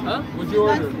 Huh? What'd you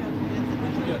order?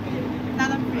 What'd you get?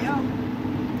 Nada frio.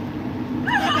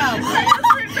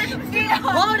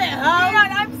 Hold it, huh?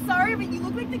 Yeah, I'm sorry, but you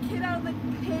look like the kid I was like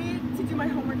paid to do my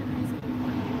homework in high school.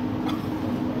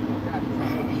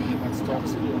 That's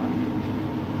toxic.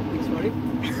 It's funny.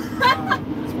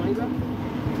 It's funny, bro.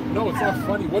 No, it's not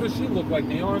funny. What does she look like,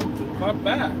 Neon? Not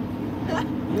bad.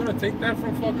 You wanna take that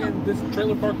from fucking this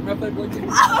trailer park method? Come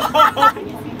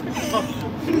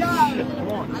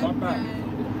on, not bad.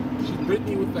 She's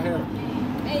Britney with the hair.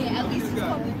 Hey, at least it's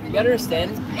called Britney. You gotta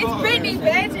understand. It's Britney,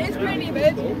 bitch. It's Britney,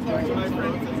 bitch.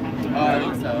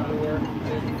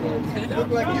 Look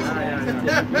like you.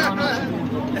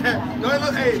 No,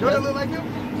 it look like you.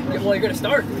 Well, you're gonna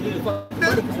start.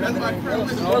 That's my friend.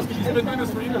 She's been doing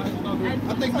this for years. She's not doing it.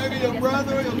 I think maybe your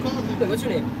brother or your cousin. Wait, what's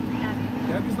your name?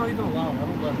 Gabby's not even allowed. I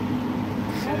don't let her.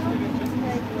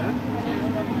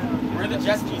 Where are the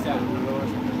jet skis at?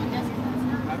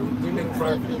 We make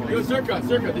private. Yo, Zherka,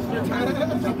 this is your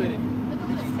time. Jump in.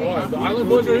 Oh, the Island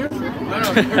Boys are here? No,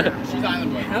 she's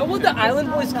Island Boy. How would the Island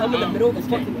Boys come in the middle of the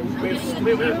fucking ocean?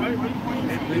 They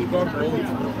got boys.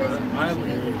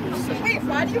 Island. Wait,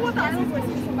 why do you want the Island Boys to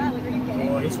be so bad? Like, are you gay?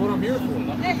 That's what I'm here for.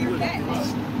 Hey, you're gay. I'm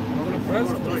gonna press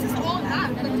it. This is all that.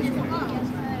 Like, you're wrong.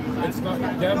 It's not.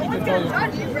 Gabby can tell you.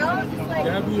 Judge you, bro. Just like,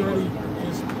 Gabby already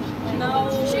kissed me. no.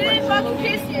 She didn't fucking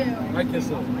kiss you. I kissed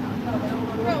her.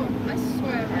 Bro, I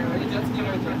swear.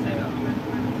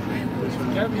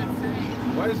 Gabby,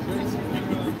 why is Grace?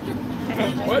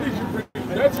 Why did you bring?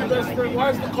 That's your best friend. Why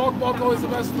is the cockblock always the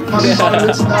best friend?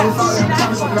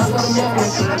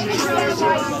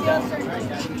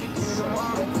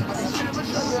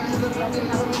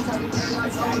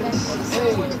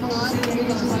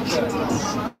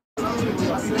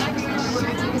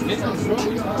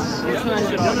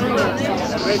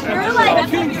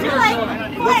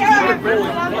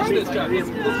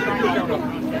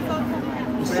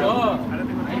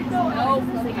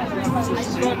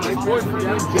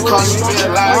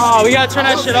 Oh, we gotta turn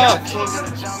that shit off.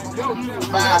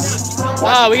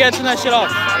 Oh, we gotta turn that shit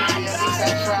off.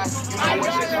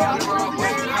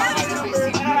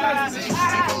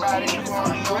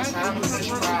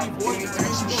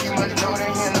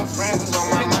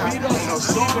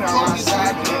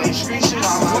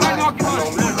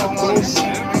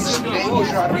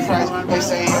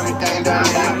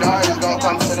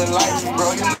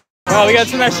 Oh, we gotta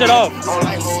turn that shit off.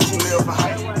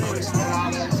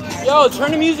 Yo,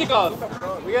 turn the music off.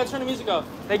 We gotta turn the music off.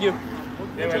 Thank you. Huh?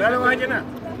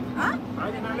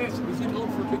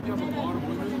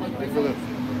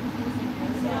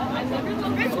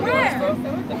 It's rare.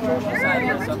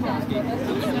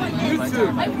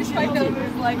 I wish my dad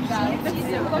was like that. You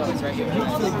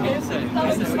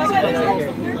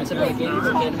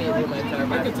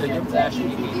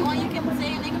can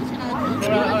say in English and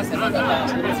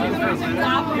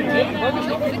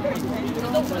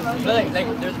Like,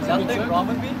 there's nothing wrong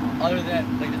with me other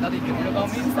than, like, there's nothing different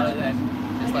about me other than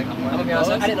just like, I'm gonna be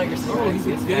honest, I didn't know you're serious. Oh,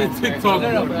 he's getting TikTok.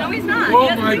 No, he's not.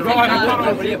 Oh my God, I thought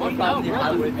I was. One problem you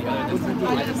have with me other than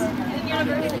I just.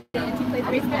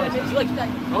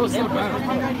 Oh, it's not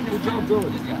bad. Good job, Joey.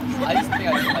 I just think I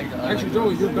like the other. Actually,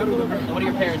 Joey, you're better than her. What do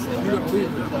your parents think? You're gonna leave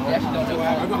her. They actually don't know. I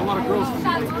got a lot of girls.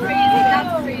 That's crazy.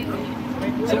 That's crazy.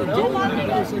 So, Joey, you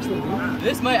never sex with me?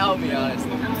 This might out me,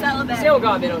 honestly. I'm celibate. Still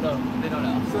God, they don't know. They don't know.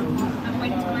 I'm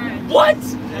waiting to marry. What?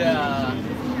 Yeah.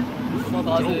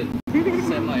 Closet.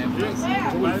 Semi-interest.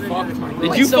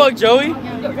 Did you fuck Joey?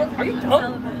 Are you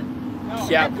dumb?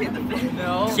 Cap.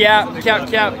 No.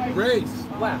 Cap. Grace.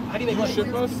 Wow. How do you make money? Ship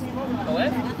us? Oh,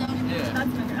 what? Yeah.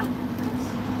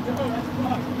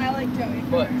 I like Joey.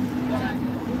 What?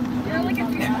 You're like a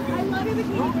dude. I love you,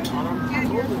 Bikini.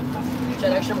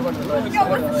 Chad, actually, we're going to the hood. Yo,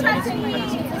 what's the chat to me? I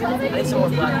need some more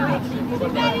black.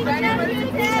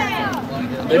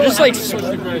 They're just like.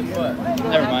 What?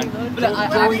 Never mind. But I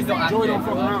actually don't Joey don't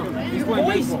fuck around. He's playing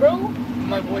voice, baseball. bro.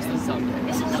 My voice doesn't sound good.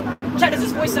 Chad, does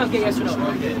this voice sound gay? Yes or no?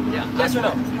 Yeah. Yes or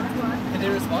no? Can they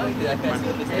respond? Did I pass it?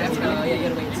 Yeah, you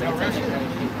gotta wait a second.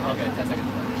 Okay, 10 seconds.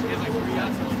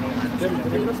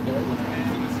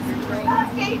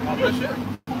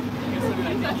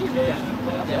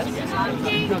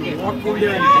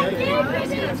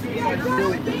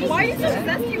 Why are you so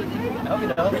zesty with him?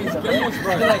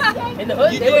 In the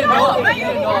hood, they didn't know I was gay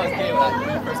when I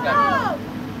first got here.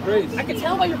 Grace. I can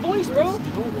tell by your voice, bro.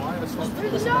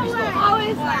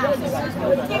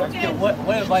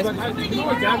 What advice? You know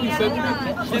what Gabby said to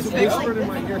me? She's whispered in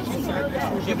my ear. She said,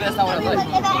 Yeah, but that's not what I like.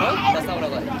 That's not what I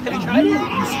like. Have you tried it?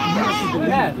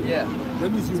 Yeah.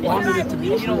 that means you wanted it to be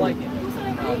You don't like it.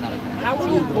 No, not a fan. How were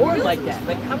you born like that?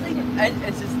 Like, how did you... And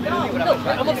it's just literally what I'm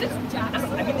trying to do.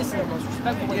 I mean, this is the most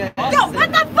respectful way possible. Yo, what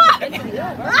the fuck? I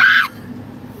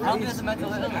don't think it's a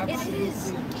mental illness. It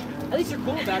is. At least you're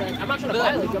cool about it. I'm not trying to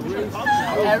violate you. I'm trying to talk to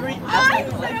you. Every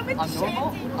aspect of life, I'm normal,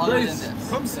 other than Grace, this.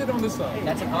 come sit on this side.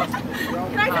 That's impossible.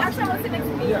 Can I actually want to sit next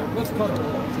to me? Yeah, let's cut it.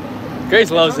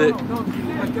 Grace loves it. No,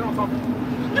 like, get on top of it.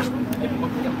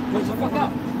 Close the fuck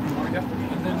up.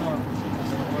 And then,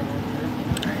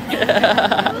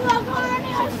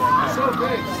 so,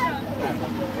 Grace.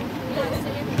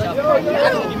 I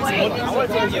want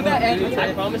to tell you that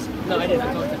I promise. No, I didn't. I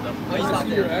told you though. Oh, you stopped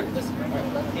there. Listen.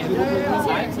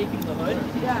 I'm taking the hood.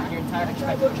 Your entire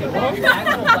expectation.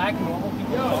 Actual black normal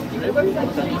people.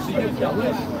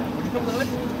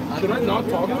 Should I not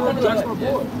talk to him? Jack's my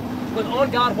boy. But on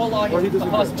God,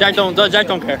 wallahi, Jack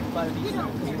don't care.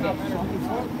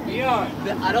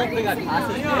 I don't think I passed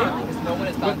this day because no one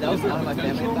has found out. None of my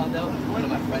family has found out. None of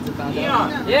my friends have found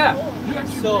out. Yeah.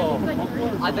 So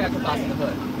I think I can pass in the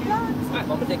hood. I'm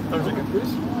gonna take the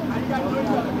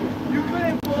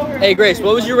Hey Grace,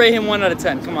 what would you rate him 1 out of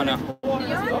 10? Come on now.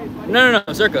 No,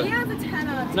 Zherka. He has a 10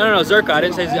 out of 10. No, Zherka. I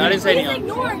didn't say Neon.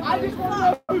 Ignoring me. I just want to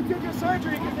know who took your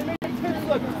surgery because they made the kids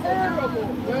look terrible.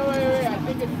 Wait. I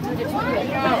think it's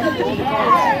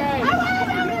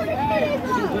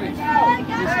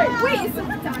Wait, is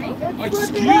someone dying?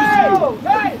 Excuse you.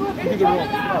 Hey!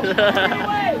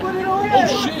 Oh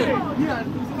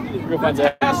shit. Go find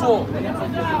Zach. Asshole.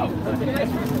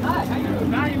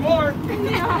 Not anymore.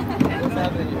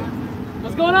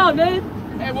 What's going on, man?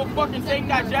 Hey, we'll fucking take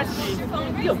that jet ski.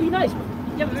 Yo, be nice, bro.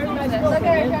 You have a very nice Look girlfriend,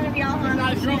 at her man. trying to be all You're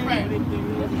not his girlfriend.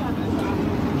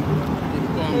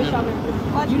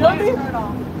 You know me?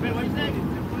 Wait, what you saying?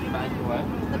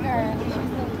 Look at her.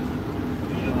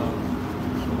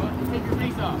 Take your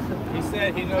face off. He said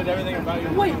he knows everything about you.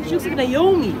 Wait, she looks like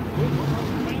Naomi.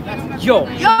 Yo.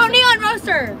 Yo, Neon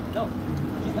Roaster! No.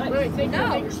 She's nice. Wait, take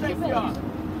your face off.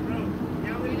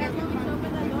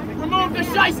 Remove the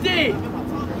shiesty!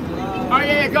 Alright,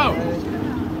 yeah, go.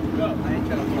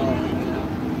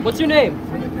 What's your name?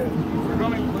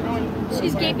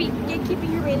 She's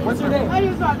gatekeeping your rating. What's your name? Hey,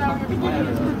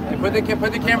 put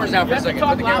the cameras down for a second.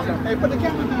 Put the cameras down. Hey, put the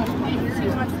camera down.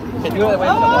 Can you wait for the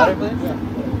water, please?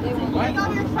 What? I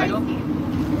don't.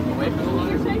 Wait for the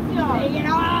water. Take it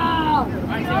off!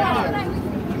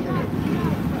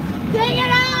 Take it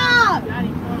off!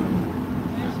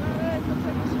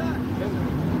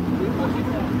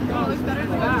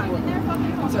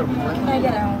 Can I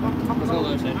get out?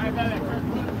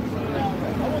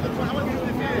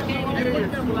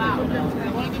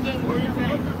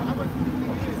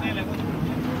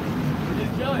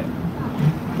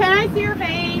 see your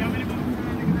face.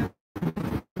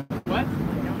 What?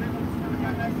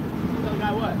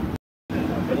 What?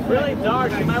 It's really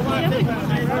dark. You might want to take a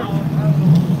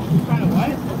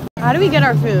What? How do we get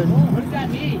our food? What does that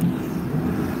mean?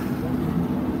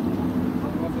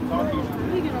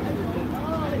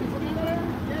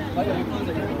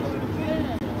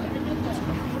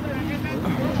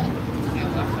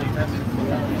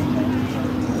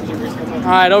 All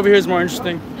right, over here is more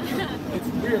interesting. It's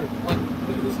weird. Like,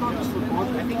 it's not just for fun.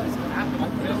 I think it's I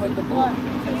like them both.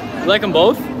 You like them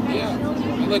both? Yeah.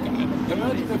 Like,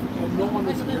 imagine if no one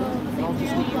was here. I'll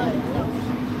just look like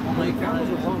my cameras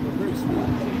are wrong. They're very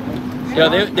smooth. Yeah,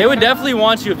 they would definitely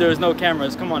want you if there was no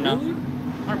cameras. Come on now. 100%.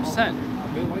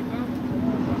 They like that?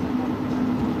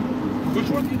 Which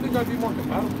one do you think I'd be more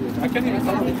compatible with? I can't even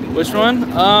tell. Which one?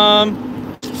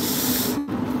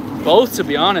 Both, to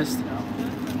be honest. I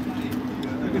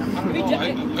don't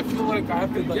know. I feel like I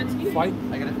have to like fight.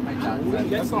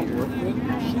 That's not worth it.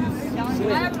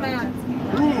 I have mad.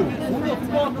 Who the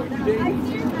fuck are you dating?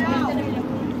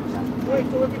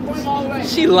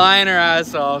 She lying her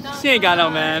ass off. She ain't got no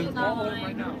man.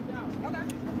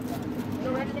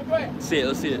 See it,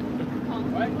 let's see it.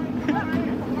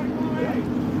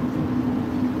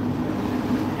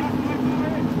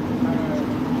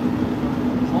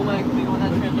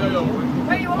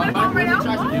 Wait, you want me to go right now?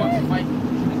 What?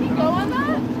 You go on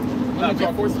that? No,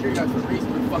 got 4 security guys for race.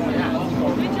 We're fucking ass.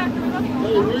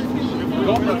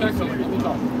 Don't protect somebody.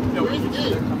 No, where's the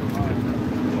kid?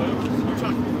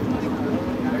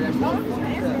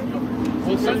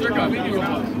 Well, send Zherka a video of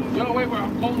us. Yo, wait,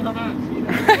 I'm calling her man.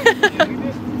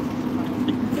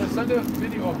 Send a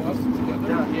video of us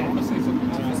together. I want to say something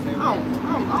to his name. I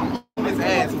don't his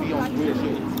ass be on weird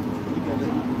shit.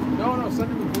 No, send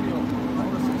him a video. I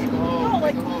want to say something. Oh,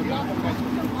 like, oh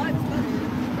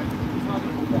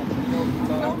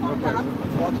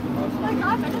my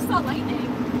gosh, I just saw lightning.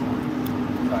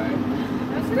 I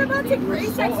was about to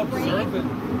Grace X rain.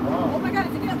 Oh my god,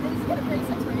 is it gonna Grace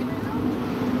X rain right now?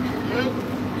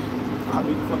 I'll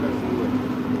be the fuck out of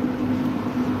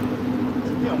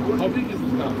How big is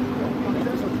this now?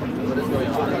 What is going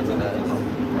on after that?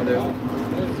 Are there...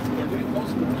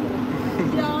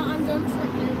 Yeah, I'm done for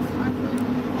kids.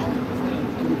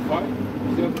 Five?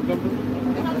 Is he have the number?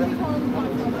 I have to call him.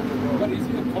 But is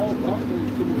he a tall block or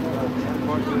is he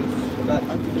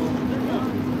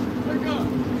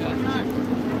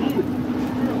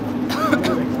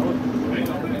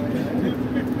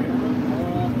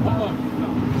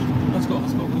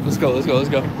Let's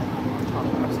go.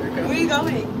 Where are you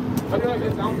going? How do I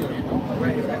get down there?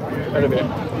 Right over here.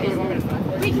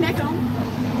 We connect home.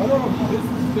 I don't know.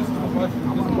 This is the question.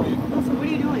 So what are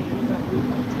you doing?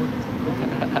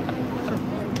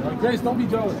 Grace, don't be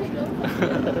jealous.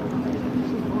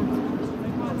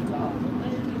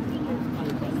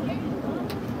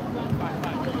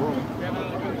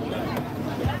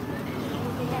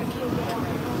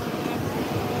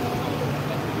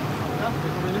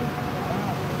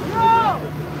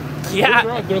 Yeah.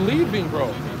 Bro, they're leaving,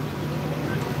 bro.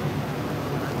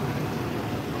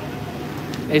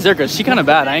 Hey, Zherka, she kind of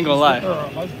bad. I ain't gonna lie.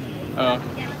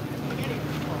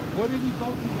 What did he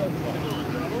talk to you guys about?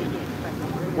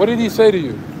 What did he say to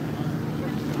you?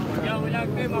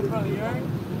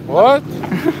 What?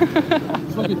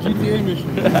 It's like a GTA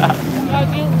mission.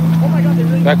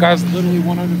 That guy's literally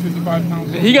 155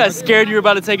 pounds. He got scared you were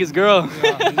about to take his girl.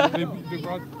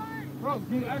 Bro,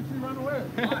 he actually ran away.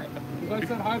 Why? Because I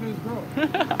said hi to his girl.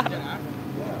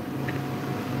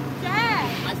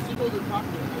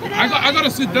 I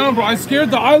gotta sit down, bro. I scared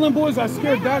the island boys. I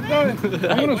scared that guy. What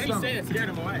did he say that scared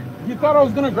him away? He thought I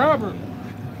was gonna grab her.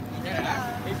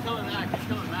 Yeah, he's coming back. He's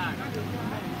coming back.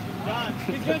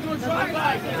 He's gonna do a try.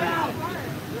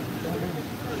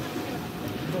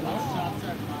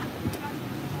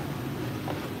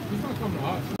 He's not coming to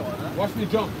us. Watch me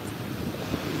jump.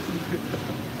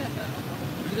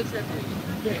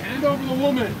 Okay, hand over the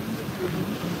woman.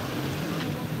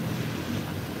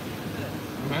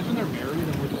 Imagine they're married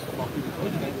and we're just fucking.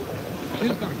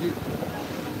 She's kind of cute.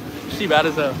 She bad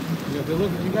as hell. Yeah, they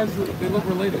look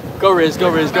related. Go Riz.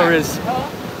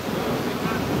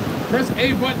 Press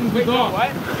A button to go.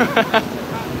 What?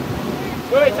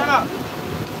 Wait, time out.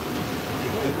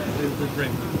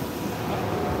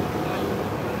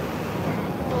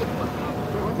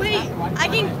 Wait, I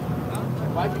can.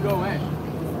 Why'd you go away?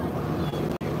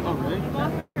 Oh, really?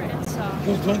 Insta.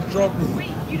 Well, don't drop me.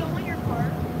 Wait, you don't want your car?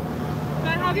 Can I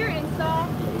have your Insta?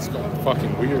 It's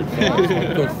fucking weird. What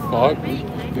the fuck?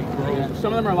 Big bro.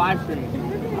 Some of them are live streaming.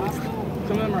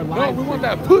 Some of them are live. No, we want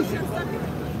that pussy.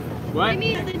 What? I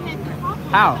mean,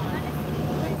 How?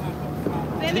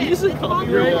 they music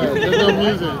copyright? Yeah, there's no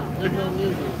music. There's no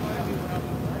music.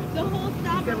 The whole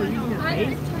stop. You're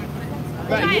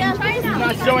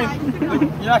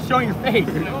not showing your face.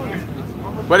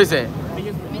 What is it?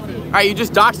 Alright, you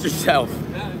just doxed yourself.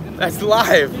 That's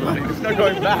live. There's no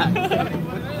going back. Okay,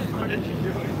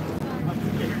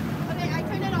 I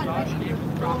turned it on.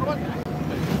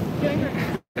 Ready?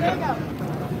 There you go.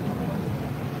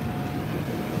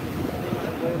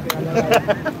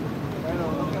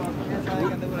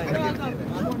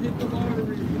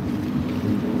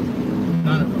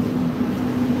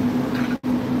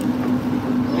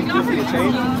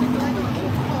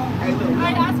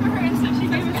 I asked for her and so she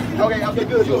gave it to me. Okay,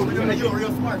 good. You're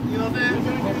real smart. You know what I'm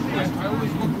saying? I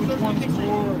always look which one's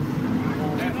more.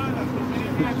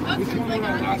 Which one will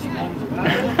last longer?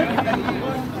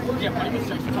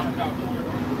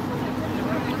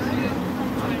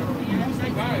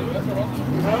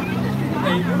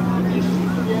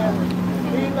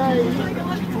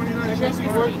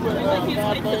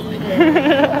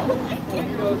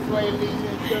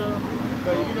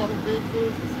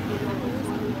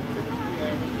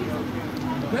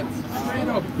 That's straight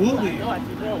up bully.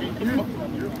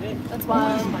 That's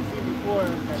wild.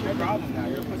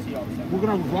 We're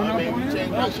gonna run up on him?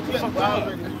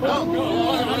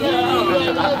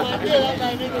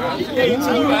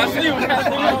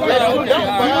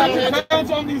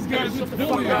 Hands on these guys. It's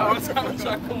bully.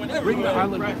 Bring the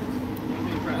island. I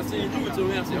see you do it to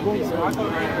me. I see you going.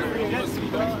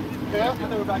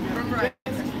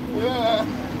 Yeah.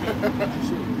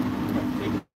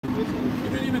 You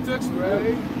didn't even text me,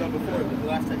 right? No, before the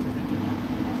last text.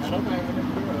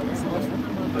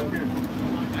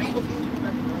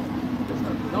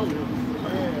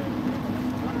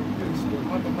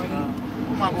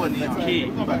 My boy needs key.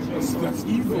 That's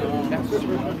evil.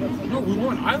 No, we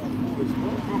want island boys, bro.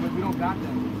 But we don't got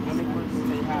them. How many persons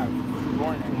they have?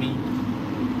 Born at me.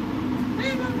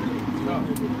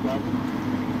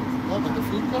 What, the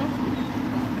food cup?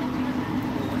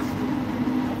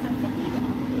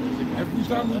 Every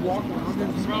time we walk around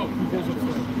him, he goes up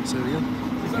there. Say it again?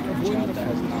 He's like avoiding the food.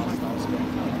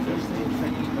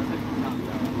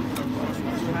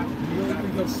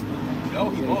 No,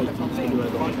 he won't. That's what I'm saying.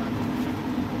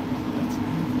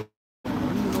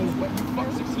 Fuck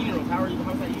 16-year-olds. How's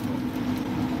that evil?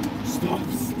 Stop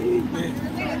sleeping.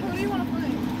 Who do you want to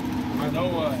play? I know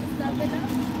what.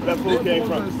 Where that pool came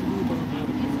from.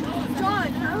 John,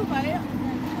 can I have a bite?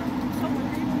 So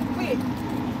hungry. Wait,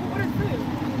 who ordered food?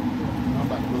 I'm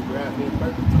about to go grab it.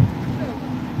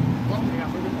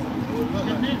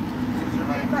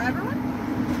 For everyone?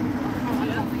 Oh,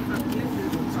 yeah.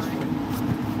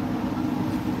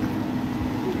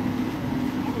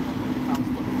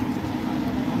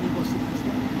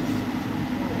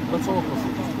 Let's all go.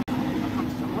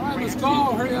 Alright, let's go.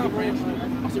 Hurry up, Ray.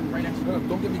 I'll sit right next to you.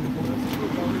 Don't give me the bullet.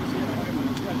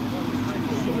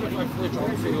 Even if I flinch,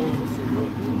 I'll say over.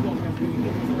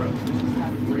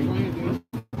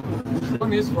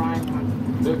 One is Ryan.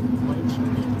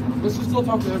 Let's just go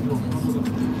talk to everyone.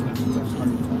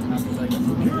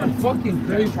 You're fucking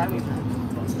crazy.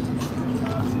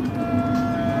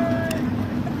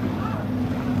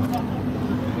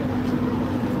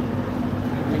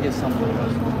 Get something.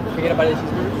 Forget about it.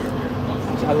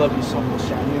 I love you so much,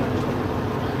 Shani.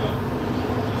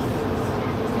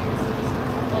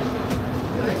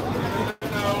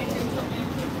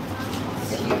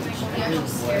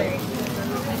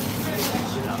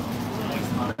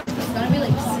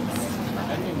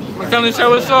 McKinley, say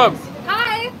what's up.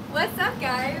 Hi, what's up,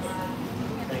 guys?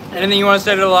 Anything you want to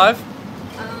say to the live?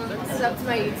 Sub to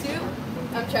my YouTube.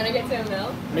 I'm trying to get to a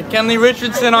mil. McKinley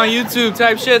Richardson on YouTube.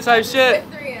 Type shit, type shit.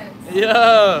 With 3 N's.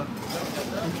 Yeah.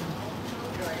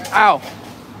 Ow.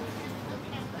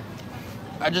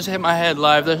 I just hit my head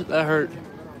live. That hurt.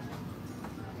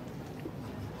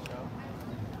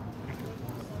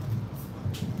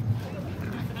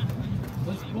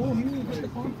 Let's go. You need to get the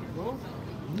concrete, bro.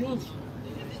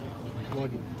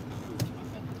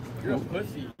 You're a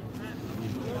pussy.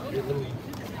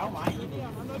 How am I eating?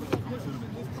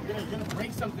 You're gonna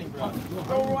break something, bro.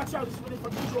 Bro, watch out. This is really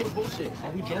fucking control the bullshit.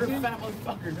 Are we you're a fat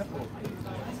motherfucker. No.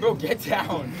 Bro, get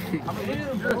down.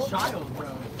 You're a child, bro.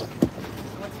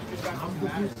 I'm the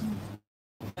pussy.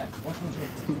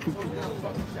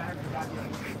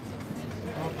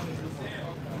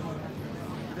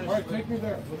 Alright, take me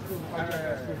there. Let's go.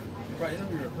 Bro, I didn't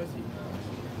know you were a pussy.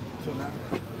 So now.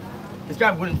 This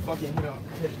guy wouldn't fucking,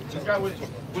 this guy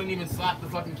wouldn't even slap the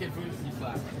fucking kid food he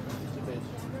slapped.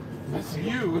 That's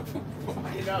you. I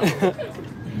know.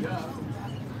 Yeah.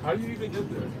 How do you even get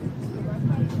there?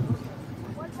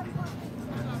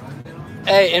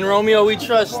 Hey, in Romeo we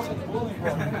trust.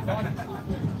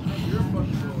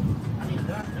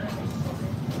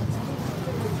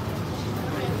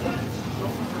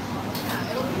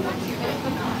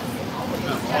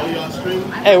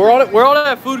 Hey, where all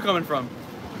that food coming from?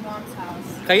 Mom's house.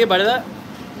 Can I get a bite of that?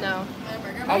 No.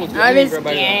 I was I'm just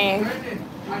kidding.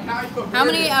 How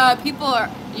many people are?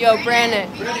 Yo, Brandon.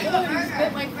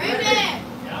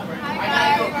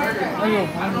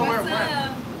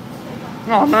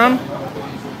 Oh man.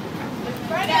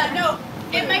 Yeah, no.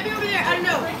 It might be over there. I don't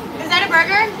know. Is that a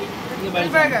burger? It's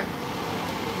a burger.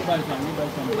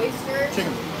 Oysters.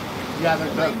 Chicken. Yeah,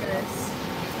 they're good.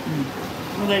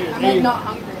 I'm like not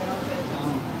hungry.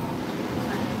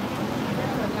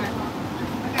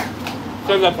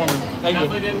 Serve that for me. Thank you.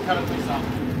 Definitely didn't cut it myself.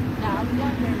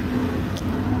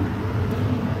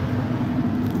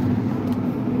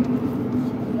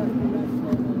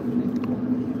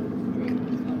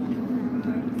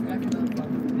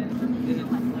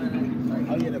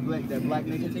 Oh yeah, that black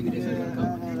nigga.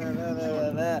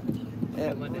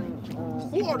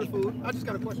 Who ordered food? I just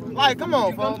got a question. Like, come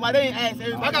on, folks. Like, they ain't asked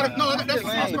everybody. I gotta, no, that's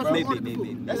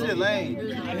lame. That shit lame.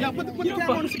 Yeah, put the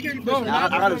camera on the security person. I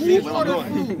gotta see what I'm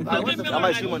doing. I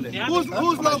might shoot one day. Who's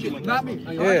Logan? Not me.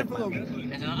 Yeah.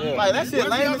 Like, that shit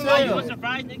lame as hell.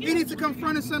 He needs to come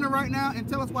front and center right now and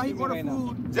tell us why he ordered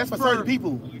food. Just for certain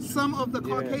people. Some of the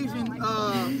Caucasian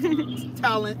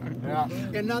talent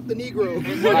and not the Negro.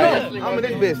 I'm in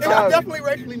this bitch. It was definitely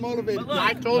racially motivated.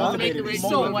 I told him to make it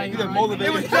racial. It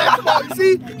was Jack's fault.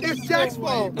 See, it's Jack's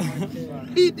fault.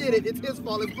 He did it. It's his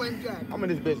fault. It's blame Jack. I'm in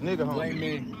this bitch, nigga. Blame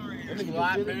me.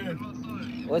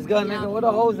 What's good, nigga? Where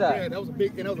the hoes at? Yeah, that was a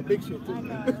big shit too.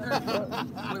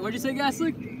 Wait, what'd you say,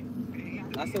 Gaslick?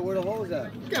 I said, where the hoes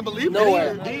at? You can't believe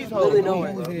Nowhere. These Really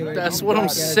nowhere. That's what I'm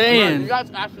saying. You guys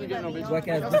actually get no bitches. Black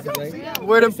ass bitches, right?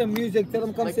 Where the some music, tell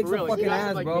them come like, shake some really, fucking you guys,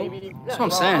 ass, like, bro. maybe- That's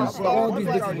what I'm saying. All these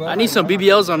bitches, bro. I need some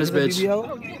BBLs on this bitch.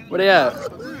 Where they at?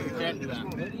 Can't do that.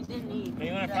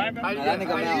 You want a fry, bro? That nigga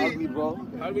now ugly, bro.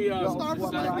 How do we I'm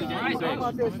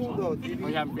out there food though.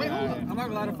 we have I'm not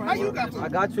gonna lie to How you got I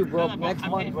got you, bro. Next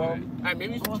month, bro. Alright,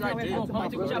 maybe we should try this.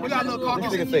 We got a little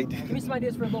Caucasian. Give me some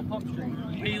ideas for a little pump stream.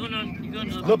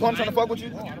 Lil Pump trying to fuck with you?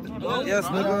 Yes,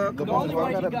 nigga. Come on,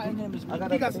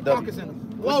 He got some caucus in him.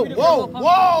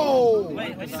 Whoa!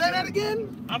 Say that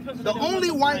again? The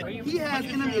only white he has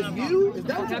in him is you? Is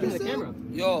that what you just said?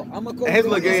 Yo, I'm a His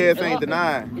little gay ass ain't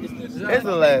denying. His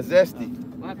little ass zesty.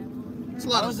 It's a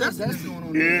lot of zestiness going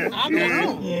on.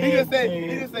 Yeah. He just said,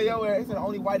 yo, he said the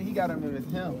only white he got on him is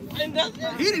him.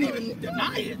 He didn't even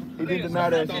deny it. He didn't deny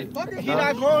that shit. He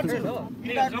not going to.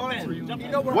 He not going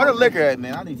to. What a liquor at,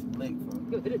 man? I need some liquor.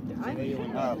 Yo, did it die?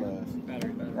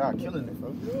 Y'all killing it,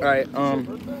 bro. Alright,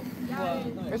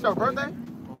 It's your birthday?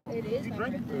 It is my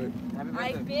birthday.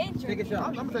 I've been Take a shot.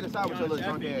 I'm gonna take a shot with your little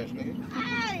drunk ass, nigga.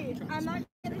 Hey, I'm not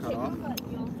gonna take one, but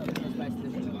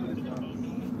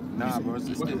Nah, bro. It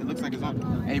looks like it's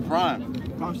on. Hey, Prime.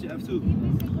 Prime shit F2.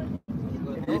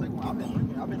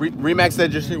 Remax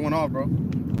said your shit went off, bro.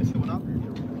 That shit went off.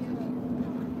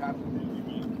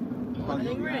 I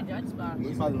think we're in a dead spot. Let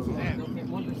me go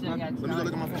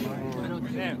look at my phone.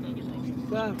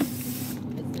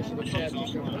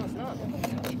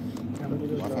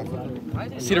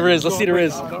 see the Riz. Let's see the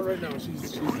Riz. Not right now.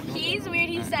 he's weird.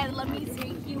 He said, "Let me see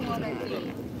if you want to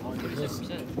date."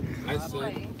 I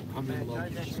said, I'm in love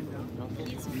with you.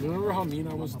 You remember how mean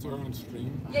I was to her on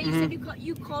stream? Yeah, you said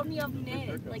you called me up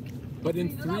Nick. Like, But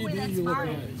in that way, 3D, that's you look fine.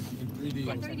 nice. In 3D.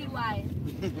 3D why?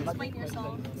 Explain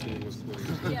yourself.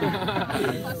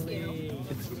 Yeah, fuck you.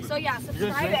 So yeah,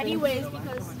 subscribe anyways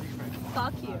because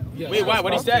fuck you. Yes. Wait, why?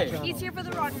 What'd he say? He's here for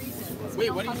the wrong reasons.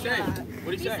 Wait, what did he say?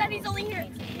 What did he He say? said he's only here.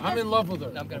 I'm in love with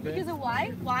her. Because of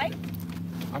why? Why?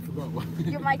 I forgot what.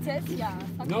 You're my tits? Yeah.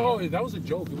 Fuck No, that was a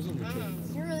joke. It wasn't your joke.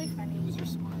 you. You're really funny. It was your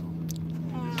smile.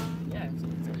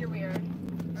 You're weird.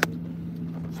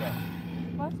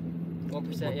 What?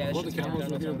 1%, yeah. Well, the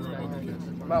cameras were here. We're about to kiss.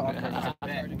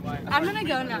 I'm gonna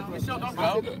go now. My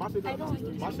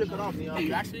shit cut off, Neon. Hey,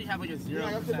 you actually have like a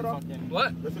 0% fucking...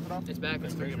 What? It's back.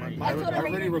 It's great. I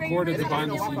already recorded the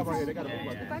behind the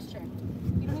scenes. Question.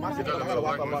 You don't even know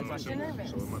how to You're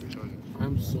nervous.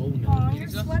 I'm so Aw,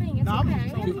 nervous. you're sweating. It's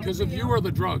okay. Because of you or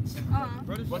the drugs.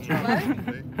 What?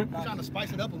 Trying to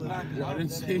spice it up a little bit. I didn't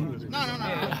say anything. No.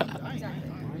 Why are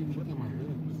you looking at my lips?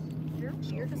 You're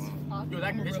weird as fuck. Yo,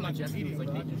 that bitch on Jesse is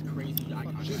like making crazy eye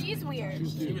contact. She's weird.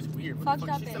 She was weird. What Fucked the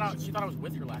fuck? up She bitch. thought I was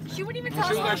with her last night. She wouldn't even tell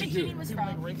us where the bikini was from.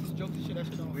 Racist jokes and shit, that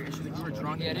shit don't Weird. She's like, we were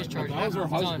drunk. Yeah, it is charged. That was her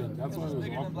husband. That's why it was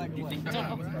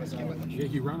awkward. Yeah,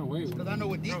 he ran away. Because I know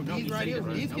what these right here,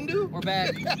 these can do. We're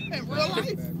back. In real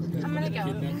life. I'm gonna go.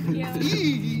 Thank you.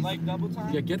 These Like double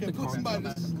time? Yeah, get the can put somebody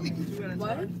to contact. sleep.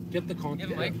 What? Get the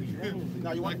content.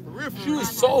 No, you want it for real? She was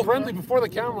so friendly before the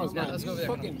cameras, man. These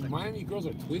fucking Miami girls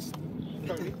are twisted.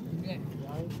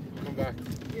 Come back.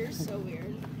 You're so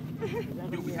weird.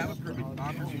 Dude, we have a perfect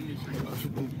opportunity.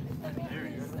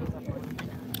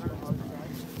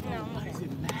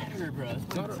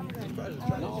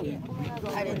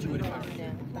 I didn't do it.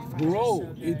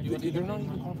 Bro, they're not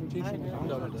even confrontational.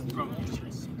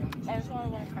 I just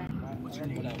want to friend. What's your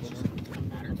name?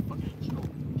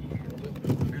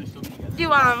 Do you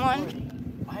want one?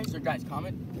 Why is there, guys,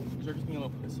 comment? Zherka's being a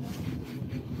little pussy.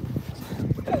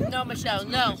 No, Michelle,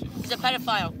 no. She's a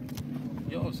pedophile.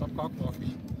 Yo, stop cock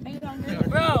blocking.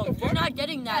 Bro, you're not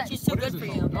getting that. She's too good for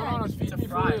you. No, it's feed me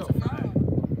for real.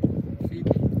 Feed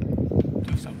me.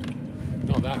 Do something.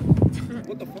 No, that.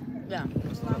 What the fuck? Yeah.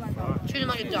 Treat him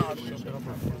like a dog.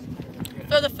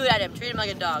 Throw the food at him. Treat him like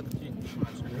a dog.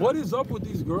 What is up with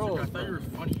these girls? I thought you were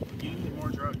funny. You need more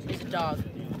drugs. He's a dog.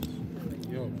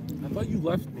 Yo, I thought you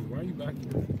left me. Why are you back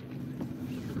here?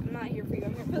 I'm not here for you.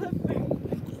 I'm here for the food.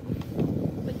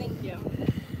 But thank you.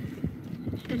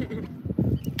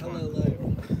 Hello.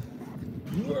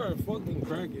 You are a fucking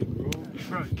crackhead, bro.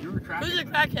 Bro, you were crackhead. Who's a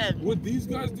crackhead? Would these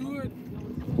guys do it?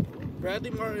 Bradley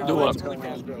Martin. Do what?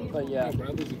 But yeah,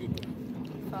 Bradley's a good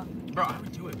guy. Bro, I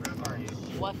would do it, bro. How are you?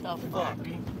 What the fuck?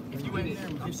 If you went in there,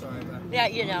 I'm sorry, bro. Yeah,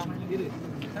 you know.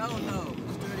 Hell no.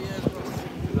 Sturdy ass bro.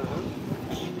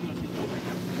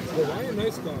 Well, why a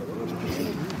nice guy?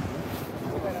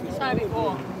 He's trying to be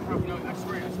cool. Bro, no, I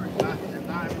swear.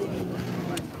 Not everyone.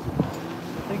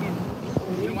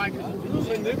 You know why? Because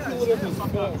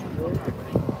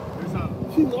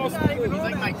He lost the he's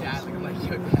like my dad. Like, I'm like,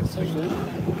 yo, that's so good.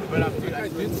 But dude, I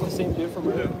did the same thing for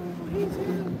me.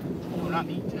 Well, not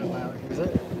me, too. Is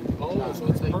it? Oh, so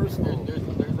it's like personal. There's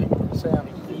like Sam.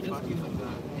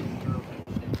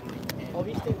 Oh,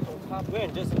 he stayed on top. We're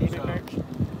in Justin Bieber merch.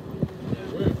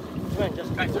 We're in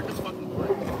Justin guys, they're just fucking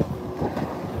boring.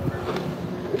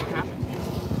 What happened?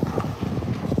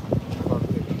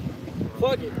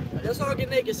 Fuck it. Let's all get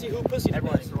naked and see who pussy the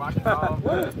most.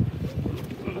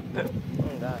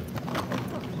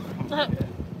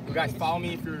 You guys follow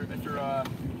me if you're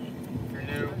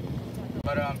new.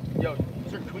 But yo,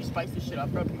 can we spice this shit up,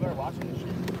 bro? People are watching this shit.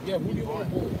 Yeah, who do you want?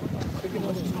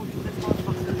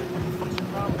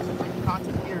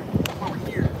 Content here. While we're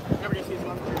here, never gonna see this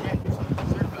motherfucker again. Do something for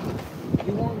Zherka.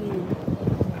 You want me to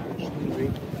actually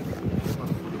rape you?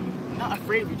 I'm not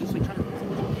afraid. We're just like trying to take a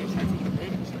picture.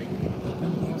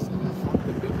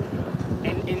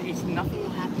 And it's nothing will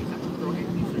happen. He's not gonna throw hands,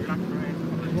 so you're not gonna throw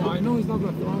hands. Well, I know he's not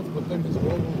gonna throw hands, but then his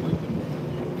girl won't like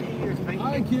him.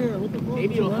 I care. What the fuck?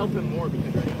 Maybe it'll help him more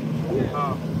because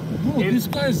this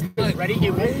guy's like ready.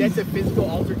 It won't get to physical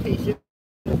altercation,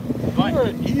 but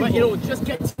it'll just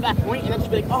get to that point, and then she'll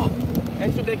be like, oh,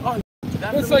 and she'll be like, oh.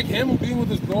 That's like him being with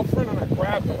his girlfriend and I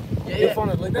grab him. Yeah. In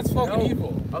front of, like, that's fucking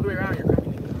evil. Other way around, you're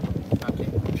grabbing it. Okay.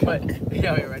 But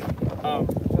yeah, you're ready.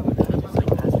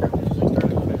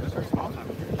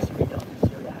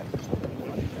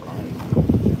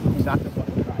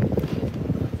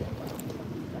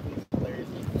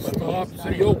 Stop. So,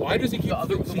 yo, why does he keep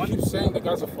saying the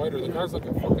guy's a fighter? The guy's like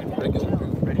a fucking regular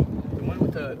dude. Ready? The one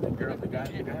with the girl, the guy,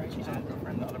 she's on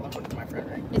girlfriend, the other motherfucker's my friend,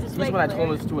 right? Is this He's the one I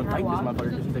told us to invite this motherfucker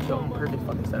because he's like, yo, perfect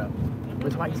fucking setup.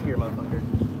 That's why he's here, motherfucker.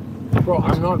 Bro,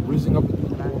 I'm not rizzing up with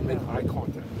people who make eye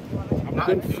contact. I've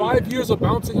been 5 years of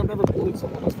bouncing, I've never bullied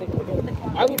someone.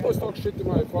 I look for talk shit to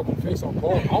my fucking face on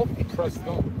call. I'll press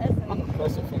them. I'm a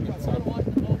press a fucking side.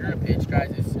 You're a bitch,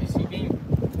 guys. Is he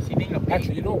being a bitch?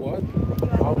 Actually, you know what?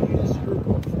 I'll use your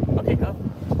girlfriend. Okay, go.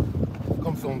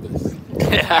 Come film this.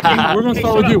 We're gonna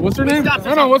start with you. What's her name?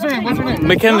 No, what's her name? What's her name?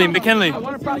 McKinley. I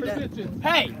want to practice this.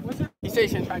 Hey! What's her name? He says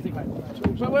she's trying to take my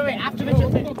phone. Wait, after this,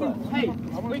 you'll take it. Hey!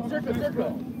 Wait, Zherka.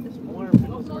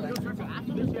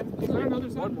 After this, you have to take another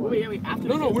side. Wait, after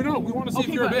this. No, we don't. We want to see if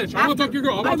you're a bitch. I'm gonna talk to your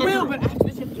girl. I will, but after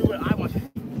this, you have to do what I want.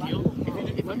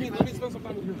 Let me spend some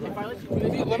time with your girl. If I let you do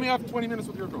this, Let me have 20 minutes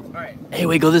with your girl. Alright. Hey,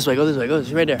 wait, go this way.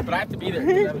 She's right there. But I have to be there.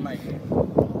 You have a mic.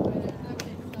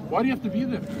 Why do you have to be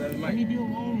there? Let me be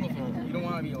alone with her. You don't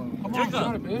want to be alone. Come on,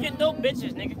 not a bitch. Get no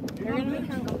bitches, nigga.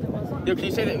 Yo, can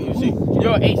you say that? You see?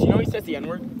 Yo, Ace, you know he says the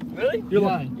N-word? Really? You're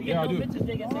lying. Yeah, I do. Bitches,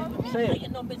 nigga. Say it. I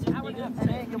get no bitches,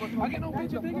 nigga. I get no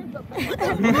bitches, nigga.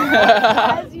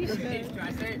 As you should. Can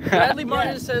I say it? Bradley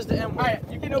Martin says the N-word. Alright,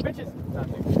 you get no bitches.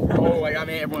 Oh, I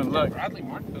made everyone look. Bradley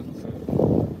Martin doesn't say it.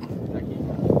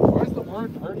 Why is the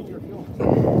word hurting your feelings?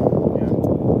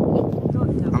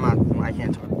 I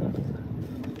can't talk.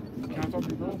 Can I talk to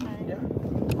your girl? Yeah.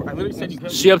 I literally said you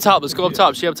could. She up top. Let's go up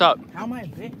top. She up top. How am I a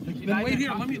bitch? Then wait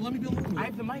here. Let me be alone with you. I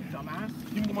have the mic, dumbass.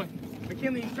 Give me the mic.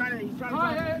 McKinley, he's trying to. No.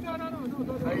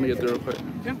 Let me get there real quick.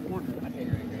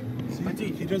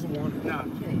 See, he doesn't want it. No.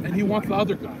 And he wants the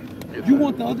other guy. You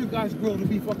want the other guy's girl to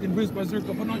be fucking rizzed by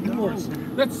Zherka, but not yours.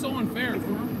 That's so unfair. It's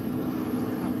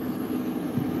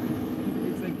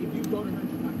like if you go to her.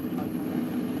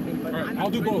 All right, I'll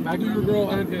do both. I'll do your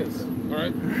girl and his. All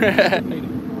right.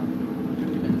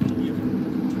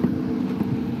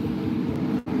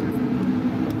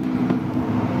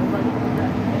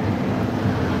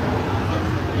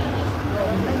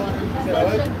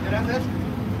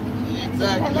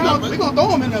 We're gonna throw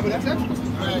him in there, but that's extra.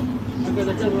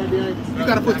 You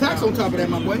gotta put tax on top of that,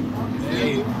 my boy.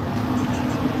 Hey. You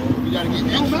gotta get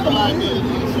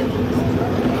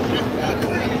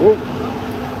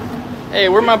Hey,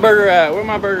 where my burger at? Where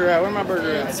my burger at? Where my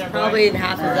burger at? It's probably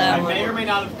half of that. I may or may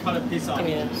not have cut a piece off.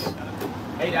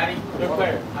 Hey, Daddy, look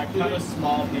there. I cut a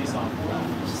small piece off.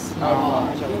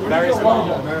 Very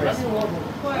small.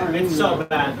 It's so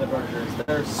bad, the burgers.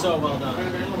 They're so well done.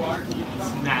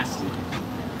 It's nasty.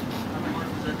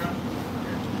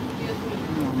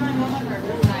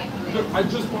 I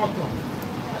just walked on.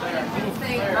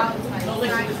 No,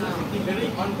 listen, he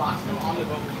literally unboxed them on the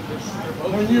boat.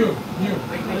 No, you.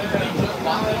 They just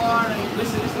bought them.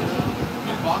 Listen.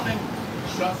 He bought them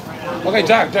just for Okay,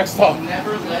 Jack, stop.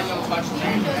 Never let them touch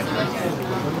them.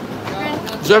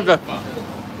 Zherka.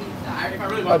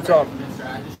 What's up?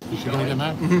 Is she gonna get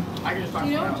mad? Do you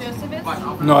know what Joseph is?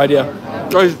 No idea. I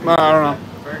don't know.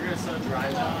 Burger is so dry.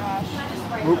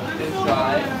 It's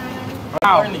dry.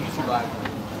 Wow. We're in the YouTube live.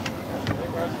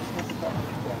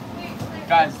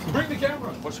 Guys, Bring the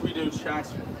camera. what should we do?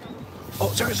 Shots? Oh,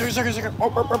 Zherka.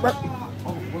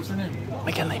 Oh, what's her name?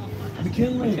 McKinley.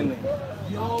 McKinley.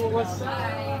 Yo, what's up?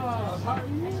 How are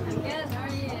you? Yes, how are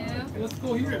you? Let's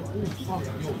go here. Oh, fuck.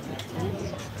 Yo,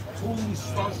 totally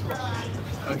starstruck.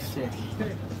 Oh shit.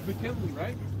 McKinley,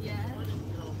 right? Yes.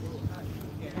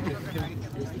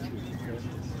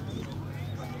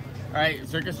 All right,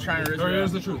 Zherka's trying to.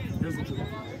 Here's the truth. Here's the truth.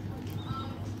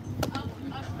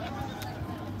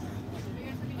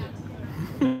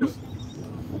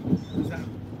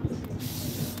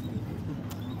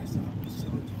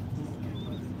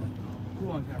 Who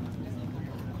on camera?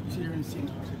 You said you're gonna see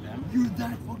them. You're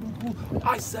that fucking cool.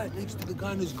 I sat next to the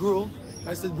guy and his girl.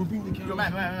 I said, we're bringing the camera. Yo,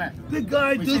 Matt. The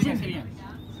guy Wait, say it doesn't. again.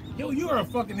 Yo, you are a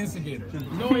fucking instigator.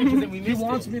 No way, because we He missed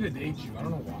wants it. me to date you. I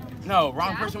don't know why. No,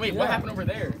 wrong person. Wait, what happened over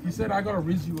there? He said I gotta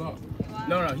rizz you up.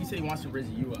 No, he said he wants to rizz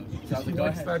you up. So I was He like, go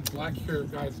likes ahead. that black hair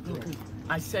guy's girl.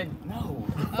 I said no.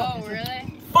 Oh,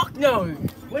 really? Fuck no.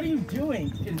 What are you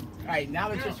doing? All right, now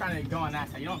they're just trying to go on that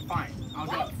side. You know, fine. I'll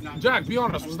go. No, Jack, be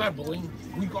honest. Was that bullying?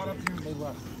 We got up here and they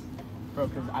left. bro,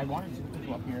 because I wanted to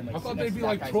go up here and like. I thought sit they'd next be to that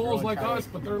like guy's trolls girl and like try to, us,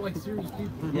 but they're like serious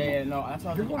people. Yeah, no, that's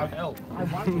what I You're was going to hell. I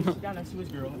wanted to sit down next to his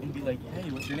girl and be like, hey,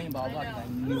 what's your name, blah, blah, because I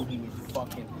knew he was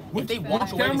fucking. If they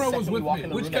walk away, camera the was second we with walk me? in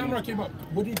the Which room, that camera means- came up?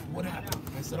 What happened?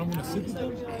 I said I'm gonna sit with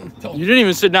them. Tell You didn't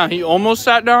even sit down. He almost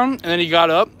sat down, and then he got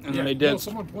up, and then they No, did.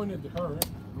 someone pointed to her,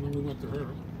 and then we went to her.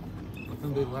 But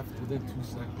then they left within 2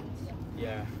 seconds.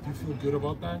 Yeah. Do you feel good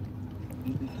about that?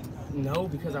 No,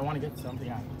 because I want to get something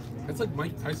out. That's like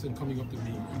Mike Tyson coming up to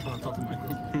me and trying to talk to my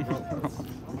girl.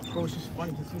 Bro, it's just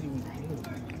funny because he didn't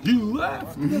even You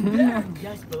left.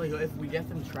 Yes, but like if we get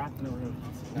them trapped in a room.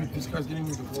 Dude, this guy's getting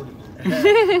me deported.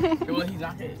 Well, he's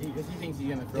not gonna, because he thinks he's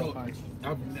gonna throw a punch.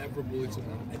 I've never bullied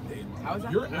someone a day in my How is life.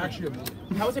 that You're bullying? actually a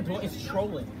bully. How is it bullying? It's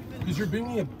trolling. Because you're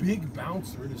being a big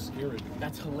bouncer to scare it.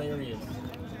 That's hilarious.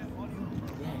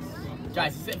 Yes.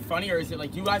 Guys, is it funny or is it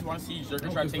like, do you guys want to see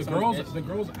Zherka try to take the someone's girls, the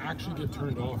girls actually get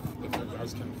turned off if the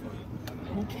guys can't fight.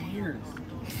 Who cares?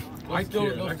 I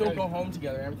care. They'll still go home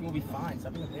together. Everything will be fine.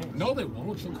 Stop being a bitch. No, they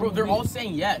won't. She'll Bro, come they're with me. all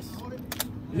saying yes.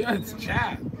 Yeah, it's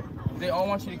Chad. They all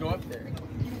want you to go up there.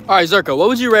 All right, Zherka, what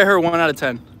would you rate her 1 out of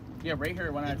 10? Yeah, rate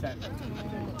her 1 out of 10.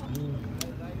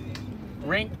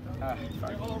 Rank.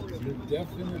 You're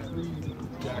definitely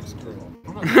Jack's girl.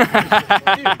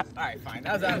 Alright, fine.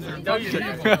 That was honestly. Don't use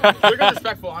Zherka's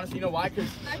respectful, honestly. You know why? Because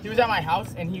he was at my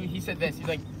house and he said this. He's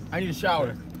like, I need a shower.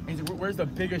 And he's like, where's the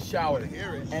biggest shower?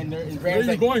 And Where are Brandon's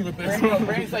you like, going with this?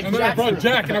 Brandon's like, And then I brought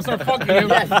Jack and I started fucking him.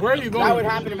 Yes. Where are you going? That would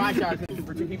happen in my shower because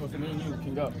for 2 people, so me and you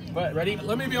can go. But ready?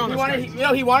 Let me be honest.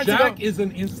 He wanted Jack to go. is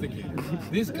an instigator.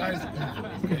 This guy's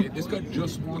okay. This guy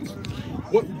just wants.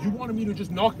 What you wanted me to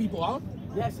just knock people out?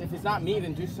 Yes, if it's not me,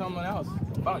 then do someone else.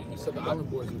 Fine. You said the Island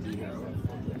Boys would be here.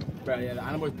 Bro, yeah, the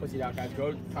Island Boys pussied out, guys.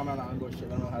 Go comment on the Island Boys shit.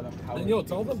 I don't know how And yo,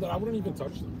 tell them that I wouldn't even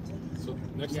touch them. So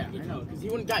next yeah, time. I know, because he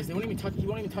wouldn't, guys, they wouldn't even touch, he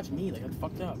won't even touch me, like, that's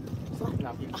fucked up.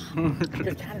 Not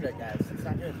because Canada, guys, it's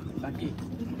not good, it's not key.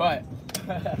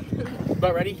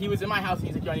 But ready, he was in my house, and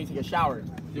he's like, yo, I need to take a shower.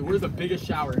 Dude, where's the biggest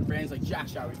shower? And Brandon's like, Jack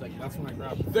shower. He's like, That's when I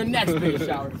grabbed. the next biggest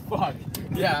shower. Fuck.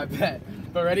 Yeah, I bet.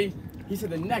 But ready? He said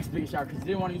the next biggest shower because he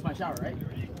didn't want to use my shower, right?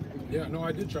 Yeah, no,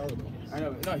 I did shower though. I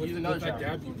know. No, he used another shower.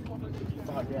 Gabby.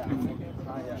 Fuck, yeah.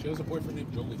 Yeah. She has a boyfriend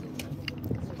named Joey though.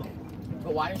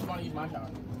 But why didn't you want to use my shower?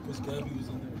 Because Gabby was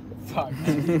in there. Fuck.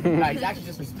 Nah, he's actually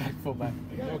disrespectful, but.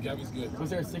 No, Gabby's good. Was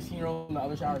there a 16-year-old in the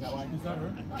other shower? Is that why? Is that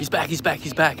her? He's back. He's back.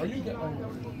 He's back. Are you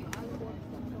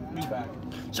Who's back?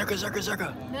 Zherka, Zherka,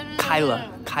 Zherka. No. Kyla.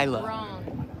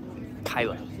 Wrong.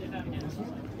 Kyla.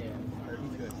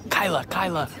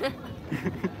 Kyla.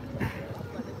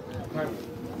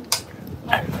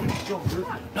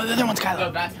 No, the other one's Kyla.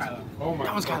 No, that's Kyla. Oh my.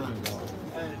 That one's Kyla.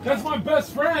 That's my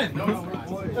best friend. No,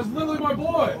 That's literally my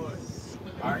boy.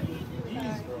 Alright.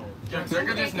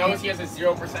 Zherka just knows he has a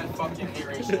 0% fucking hit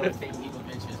ratio of fake evil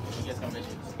bitches. He gets no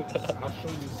bitches. I'll show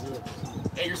you 0%.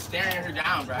 Hey, you're staring her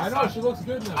down, bro. I know, she looks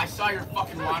good now. I saw your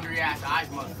fucking wandery ass eyes,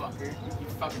 motherfucker. You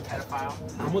fucking pedophile.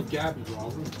 I'm with Gabby, bro.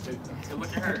 I'll really take that. So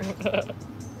look at her.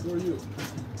 Who are you?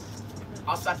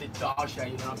 I'll slap the dog shit,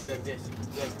 you know, like this.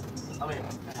 Like, I mean,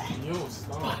 Yo,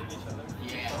 stop.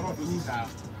 yeah, this is how.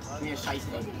 Me and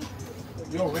Shiesty.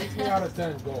 Yo, rate me out of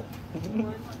 10, go.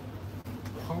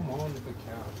 Come on with the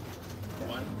couch.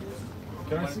 One.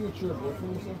 Can I see what your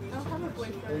boyfriend was like? I don't have a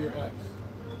boyfriend. Or your ex?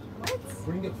 What?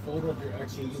 Bring a photo of your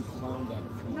ex so you can clown that.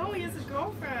 No, he has a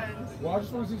girlfriend. Well, I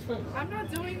just want to see his face. I'm not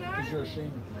doing that. Because you're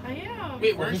ashamed. I am.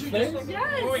 Wait, weren't His you face? just...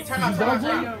 Yes. Wait, time out.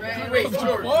 Wait, George. I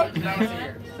don't want to sit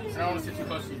here. I don't want to sit too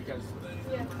close to you because...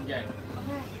 Yeah.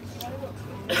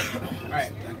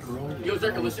 Alright. Yo,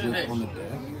 Zherka, listen to this. On the deck.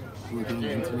 We were getting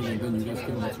into me, and then you guys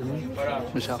came into me.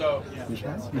 Michelle. So,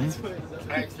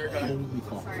 alright, Zherka.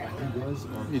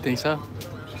 You think so?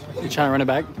 You trying to run it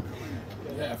back?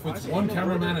 Yeah, if it's one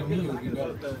cameraman and me, it would be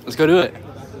better. Let's go do it.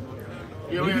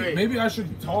 Maybe I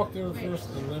should talk there first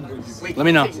and then bring you. Wait, let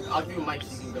me know. I'll give you a mic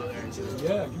so you can go there and do it.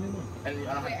 Yeah, give me a mic. And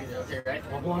I don't have to do that, okay, right?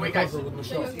 I'll go on Wait, the guys. cover with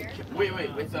Michelle. Wait,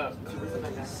 what's up?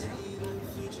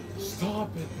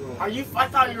 Stop it, bro. Are you? I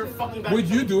thought you were fucking about Would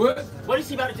to you do it? What is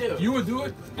he about to do? You would do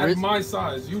it? At my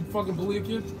size. You'd fucking bully a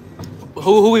kid?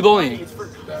 Who we bullying?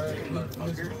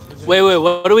 Wait,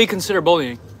 what do we consider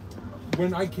bullying?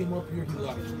 When I came up here, he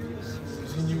left.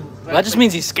 Well, that just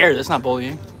means he's scared. That's not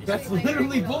bullying. That's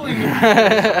literally bullying.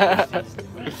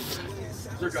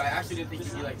 Zherka, I actually didn't think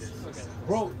you'd be like this.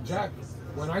 Bro, Jack,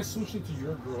 when I switched it to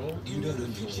your girl, you didn't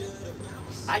enjoy it.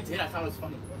 I did. I thought it was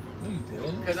funny. No, you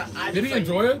didn't. Did he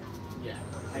enjoy it? Yeah.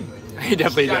 He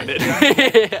definitely enjoyed it.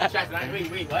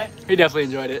 Wait, what? He definitely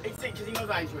enjoyed it. It's because he knows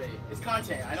I enjoy it. It's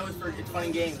content. I know it's fun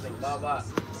and games, like blah blah.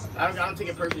 I don't take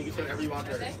it personally. You can say whatever you want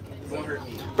to. It won't hurt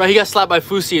me. Bro, he got slapped by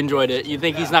Fusi, enjoyed it. You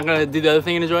think he's not gonna do the other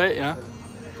thing and enjoy it? Yeah.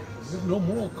 There's no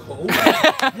moral code.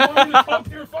 You want me to talk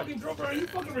to your fucking girlfriend? Are you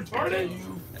fucking retarded?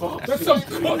 That's some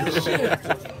cook shit.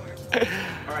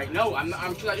 Alright, no, I'm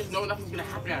because I just know nothing's gonna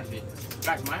happen out of it.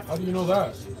 Back my How do you know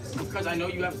that? Because I know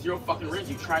you have 0 fucking rings.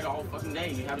 You tried all fucking day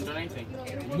and you haven't done anything.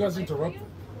 You guys interrupted.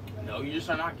 No, you just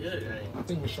are not good at it. I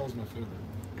think Michelle's my favorite.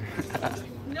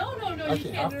 No.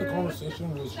 Actually, half the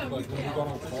conversation was like when you got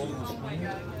on call in the screen. Like,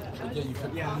 yeah, you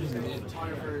kept calling me mid. I was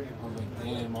like,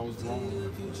 damn, I was wrong.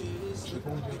 She told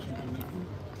me that she didn't leave me.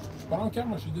 But on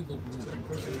camera, she did look weird.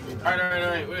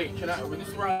 Alright, wait. This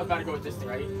is where I was about to go with this thing,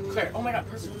 right? Claire, oh my god,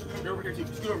 person, you're over here too.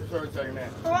 Scoot over to tell your man.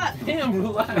 For what? Damn,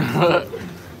 relax.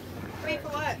 Wait, for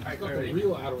what? Alright, Claire, ready?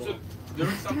 Real Adderall. So, there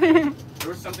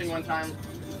was something one time.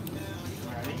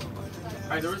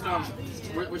 Alright, there was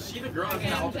was she the girl that was in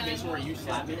that altercation where you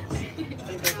slapped me?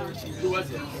 Who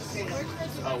was it?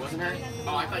 Oh, wasn't her?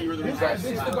 Oh, I thought you were the reason.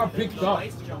 They still got picked up.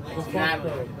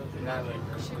 Natalie.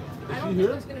 Is she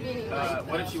here?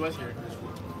 What if she was here?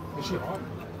 Is she hot?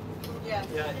 Yeah.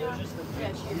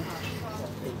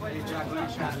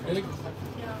 She's big?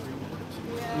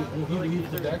 Will he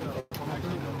leave the deck?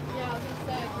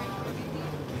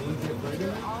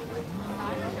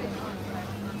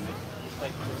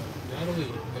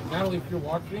 Natalie, if you're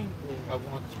watching, I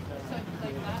want you.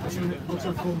 What's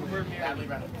her full name?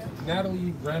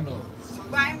 Natalie Reynolds.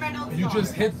 Ryan Reynolds. You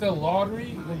just hit the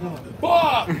lottery.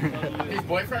 Fuck! Her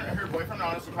boyfriend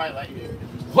honestly probably let you.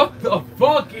 What the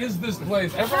fuck is this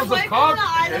place? Everyone's a cop?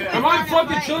 Am I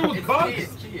fucking chilling with cops? Wait,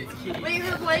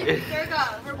 her boyfriend and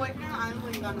I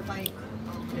was on the bike.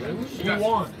 Who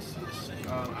won?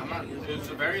 I'm not. It's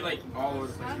a very like all over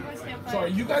the place. So are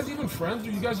you guys even friends,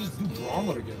 or you guys just do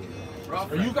drama together?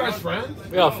 Are you guys friends?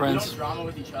 We're all friends. We don't drama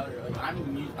with each other. Like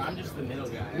I'm just the middle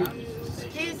guy.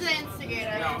 He's the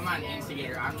instigator. No, I'm not an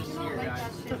instigator. I'm just here,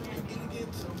 guys.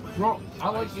 Bro, I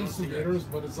like instigators,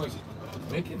 but it's like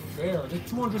Make it fair. They're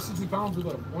 260 pounds with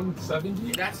a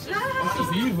 170. That's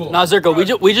just evil. Nah, Zherka,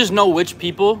 we just know which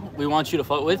people we want you to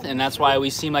fuck with, and that's why we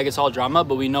seem like it's all drama,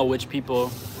 but we know which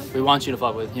people we want you to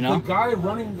fuck with, you know? The guy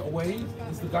running away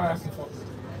is the guy I have to fuck with.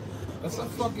 That's a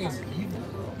fucking evil,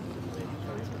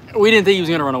 bro. We didn't think he was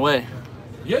gonna run away.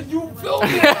 Yeah, you filmed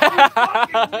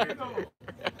it.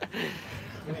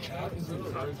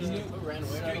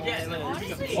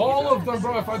 All of them,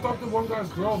 bro. If I talk to one guy's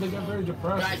girl, they get very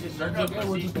depressed. They're like, yeah,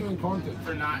 we're just doing content.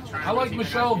 I like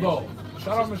Michelle though.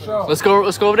 Shout out Michelle. Let's go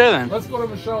over there then. Let's go to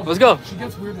Michelle. Let's go. She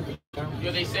gets weird with me.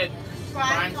 Yo, they said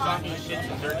Prime's talking shit to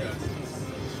Zherka.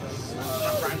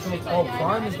 Oh,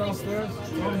 Prime is downstairs.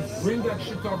 Bring that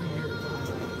shit talking here.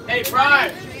 Hey,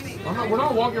 Prime. We're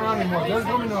not walking around anymore. They're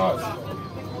coming to us.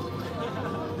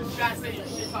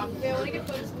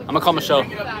 I'm gonna call Michelle. Do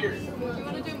you want to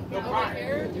do over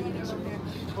here? Do you want to do over here?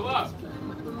 Pull up.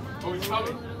 Oh, you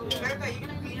coming?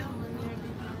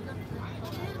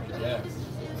 Yes.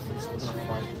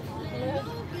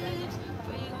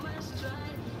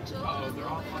 Uh-oh, they're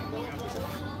all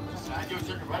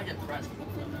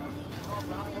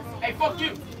hey, fuck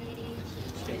you!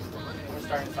 We're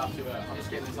starting this off to I'm just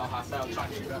getting this all hostile. I'm trying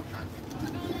to get it up. I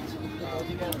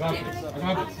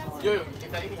got this. Yo,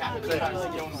 if anything happens, you don't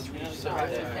want to sit right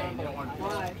there. You don't want to.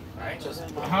 Alright?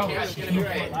 Just. How? I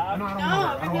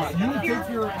don't want. You take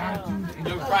your attitude.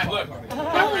 Yo, Prime, look.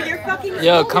 Oh, you're fucking.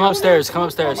 Yo, come upstairs. Come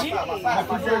upstairs.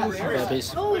 Yeah,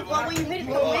 peace. Oh, but when you hit it,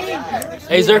 go in.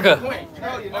 Hey, Zherka.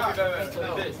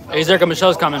 Hey, Zherka,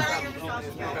 Michelle's coming.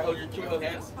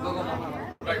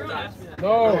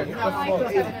 No.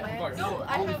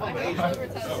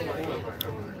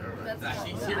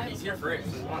 He's here for it.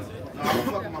 He wants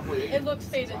it. It looks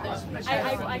faded though.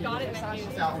 I got it.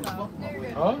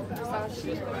 Huh?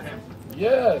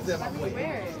 Yes.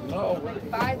 Where? No.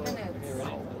 5 minutes.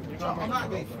 I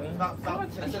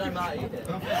said I'm not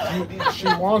eating. She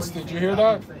wants it. Did you hear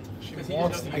that? She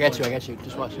wants it. I got you.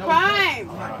 Just watch. Prime!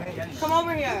 Come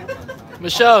over here.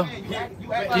 Michelle, do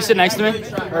you sit next to me?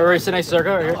 Or sit next to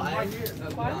Zherka? Or here?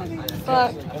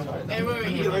 Fuck. Hey,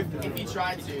 wait. If you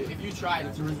tried to,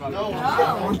 No.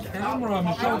 On camera,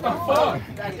 Michelle, what the fuck?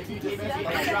 If you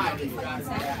tried.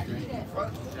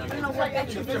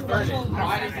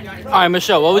 All right,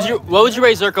 Michelle, what would you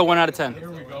rate Zherka 1 out of 10? Here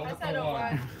we go.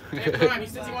 Hey, Prime, he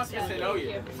says he wants to get to know you.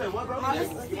 He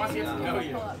wants to get to know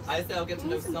you. I said I'll get to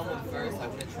know someone first. I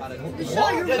wouldn't try to.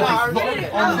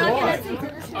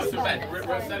 Oh, so bad. We're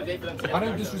set a date for them to I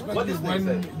didn't disrespect you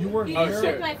when you weren't Oh, here.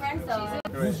 shit. My friends though.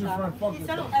 Who's your friend? Fuck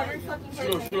yourself. Every fucking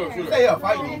person. Hey,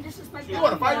 fight me. You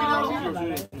want to fight me now?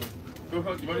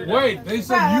 Wait, they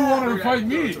said you wanted to fight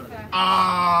me.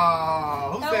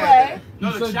 Ah, who said that?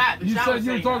 No, the chat. You said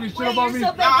you were talking shit about me.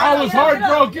 so bad. I was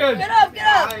heartbroken. Get up.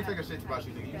 I ain't taking shit about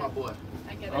you, nigga. You my boy.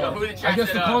 Yo, who the I chat guess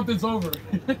said, the content's over.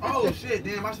 Oh shit,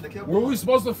 damn! I should have kept. Were we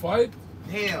supposed to fight?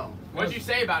 Damn. What'd you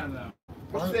say about him, though?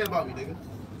 What you say about me, nigga?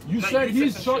 You No, said you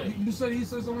he's said shot. some shit. You said he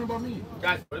said something about me.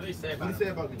 Guys, what did they say about What him? you say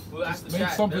about me? Well, ask the Make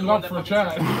chat. something They're up the for one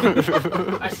chat.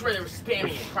 that I swear they were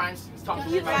spamming it. Prime's talking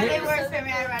shit about They it. were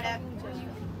spamming. I read it.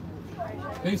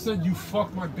 They said you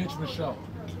fucked my bitch Michelle.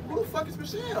 Who the fuck is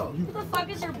Michelle? Who the fuck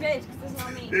is your bitch? Cause this is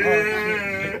not me.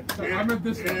 I meant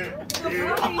this guy.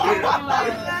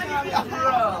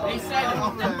 They said,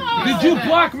 Did you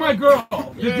block my girl?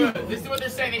 Did you? this is what they're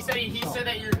saying. They said he said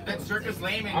that that Zherka's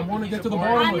lame. And I want to get to the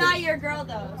boring. bottom I'm of not it. your girl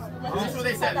though. This is what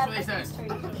they said. This is what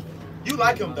they said. You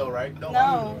like him though, right?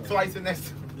 No. So I sit next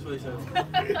to him. This is what they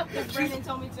said. Because Brandon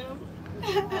told me to.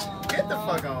 Get the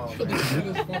fuck on.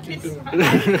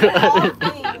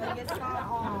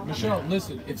 Michelle,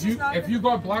 listen. If you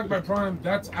got blocked by Prime,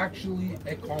 that's actually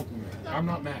a compliment. I'm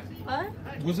not mad.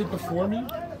 What? Was it before me?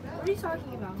 What are you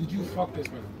talking about? Did you fuck this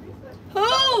man?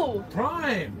 Who?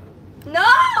 Prime.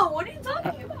 No. What are you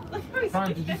talking about?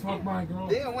 Prime, did you fuck my girl?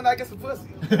 Damn, when I get some pussy.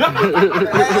 You know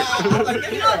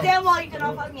damn well you did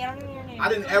not fuck me. I don't even know your name. I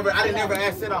didn't ever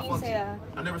ask said I You fucked say you. that.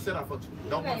 I never said I fucked you.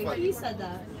 Don't Okay, fuck you you. said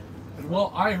that.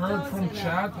 Well, I heard from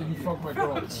chat that you fucked my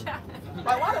girl.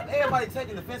 Like, why does everybody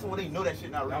taking offense when they know that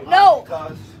shit not real? No.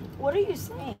 Because What are you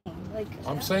saying? Like.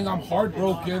 I'm saying I'm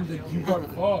heartbroken that you got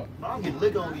fucked. I'm getting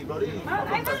lick on me, bro. I've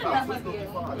had enough of you.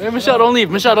 Hey, Michelle, don't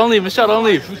leave. Michelle, don't leave. Michelle, don't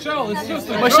leave. Michelle, it's just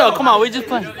a Michelle, joke. come on. We just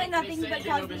playing. You say nothing but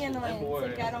cause me annoyance.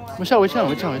 Like I don't want. Michelle, we're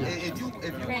chilling. If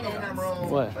you camera on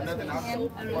What? or nothing, I'll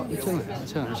We're chilling.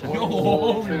 Yo,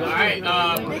 All right.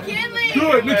 McKinley.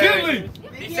 do it, McKinley.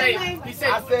 He said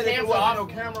I said if there wasn't no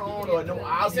camera on or no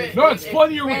obvious. No, it's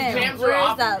funnier with cams camera. are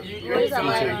off. Where is that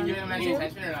light on? You giving him any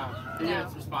attention or not? You're gonna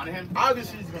respond to him?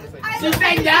 Obviously, she's gonna say. She's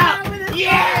saying now.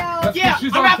 Yeah. That's Yeah.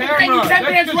 she's I'm on about to train you camera. 10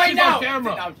 minutes That's right she's now. on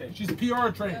camera. No, I'm kidding. She's PR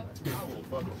trained.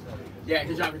 Yeah.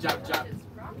 Good job. Good job. Good job.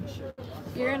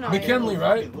 You're not. McKinley,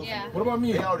 right? Yeah. What about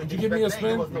me? Did you give me a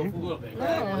spin? A little bit.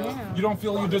 You don't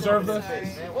feel you deserve this?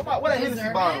 What a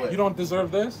Hennessy bottle with? You don't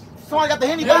deserve this? Someone got the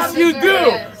Henny Yes, bottle? you do.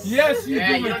 Yes. Yes, you Yeah,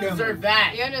 do, you don't McKinley. deserve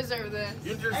that. You deserve this.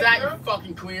 You deserve that, you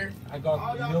fucking queer. I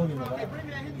got a million of that.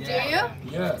 Do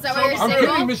you? Yeah. Is that why you're I'm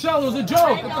single? kidding, Michelle. It was a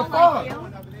joke. What the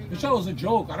fuck? Michelle, it was a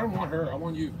joke. I don't want her. I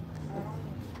want you.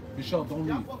 Michelle, don't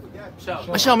leave.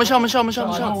 Michelle.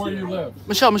 I know where you live.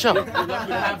 Michelle.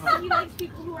 He likes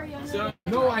people who are younger.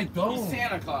 No, I don't. He's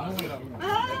Santa Claus.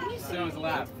 Someone's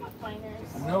laugh.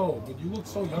 No, but you look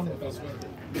so young with that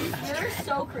sweater. You're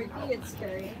so creepy. It's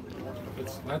scary.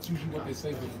 That's usually what they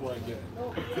say before I get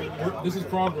it. This is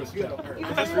progress, Joe.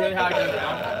 Is this really how I get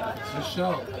around?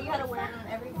 Michelle. You gotta wear it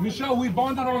on everything. Michelle, we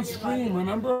bonded on stream,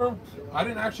 remember? I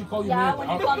didn't actually call you Yeah, mid. when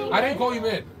you called me I didn't mid. call you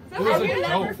mid. It was I a will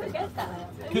never joke. forget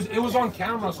that. Because it was on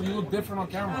camera, so you look different on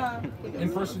camera.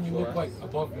 In person, you look like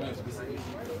above me.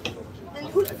 And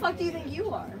who the fuck do you think you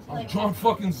are? I'm John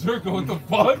fucking Zherka, what the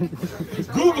fuck?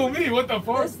 Google me, what the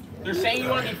fuck? They're saying you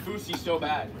want to be Fousey so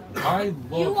bad. I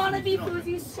love You want to be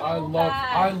Fousey so I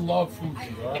bad. love Fuji,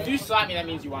 If alright? you slap me, that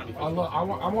means you want to be Fousey. I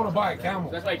want to buy a camel.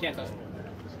 That's why you can't touch me.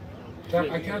 Jack,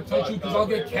 I can't touch you because I'll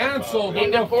get canceled. What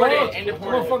And the deported, fuck? and I'm a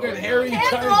deported. fucking hairy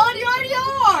Cancel, child. you already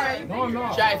are. No, I'm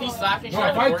not. Chad, if he slaps me, No,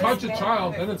 if I touch a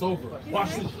child, then it's over.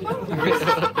 Watch this shit.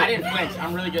 I didn't flinch.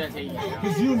 I'm really good at taking it.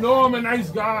 Because you know I'm a nice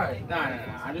guy. No.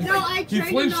 I'm just No, like, I He trained you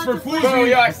flinched not for to Fuzi. Bro,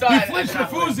 yeah, I saw He it. flinched for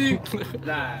Fuzi.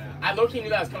 nah. I low-key knew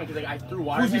that was coming because like, I threw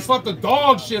water. Fuzi slapped the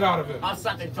dog shit out of him. I'll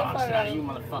slap the dog shit out of you,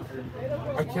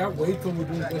 motherfucker. I can't wait till we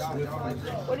do this with him.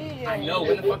 What are you doing? I know.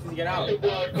 When the fuck does he get out?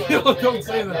 Yo, don't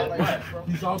say that.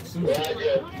 He's out soon. When do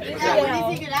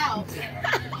you think it out?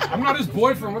 I'm not his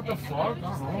boyfriend. What the fuck?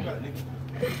 I don't know.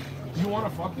 You want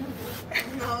to fuck him?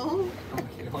 No.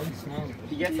 Okay, why are you smiling?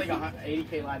 He gets like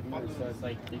 80K live viewers, so it's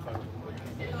like 3,000.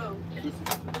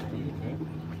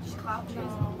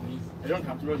 I don't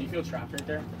comfortable. Do you feel trapped right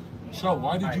there? Michelle,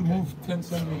 why did you move 10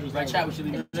 centimeters Right, out? chat, we should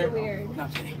leave it there. Weird. No,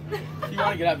 I'm kidding. If you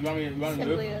want to get up, you want me to move?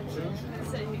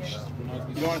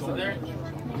 You want to sit there?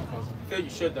 I feel like you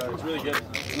should though. It's really good.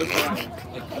 Look around.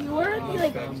 You were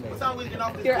like,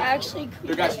 you're actually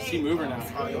Your guys should see mover now.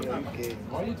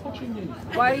 Why are you touching me?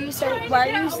 Why are you telling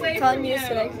me to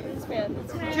sit next to this man?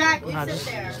 Jack, you sit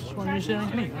there.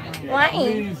 Why?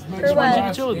 Please, For make what?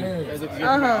 my scared.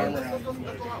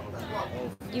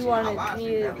 You wanted me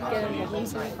to get him a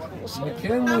reason.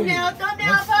 McKinley. Calm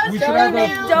down, We should have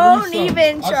a Don't threesome.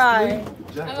 even Us try.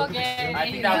 three,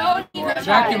 I think that Don't even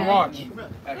Jack try. and watch.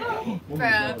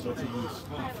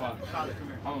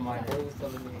 I'm a minor.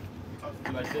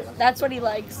 You like this? That's what he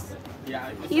likes. Yeah.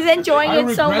 He's enjoying I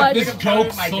it so regret much. this I'm coming joke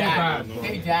with my so dad. bad.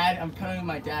 Hey dad, I'm coming with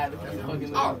my dad. Look at the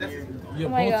fucking little beard. Yeah, Oh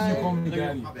my both of you God. call me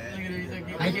daddy. Look at her, he's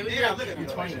like, you're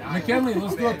 29. McKinley,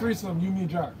 let's do a threesome. You, me,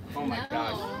 Jack. Oh my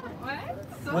gosh.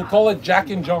 We'll call it Jack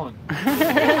and John. He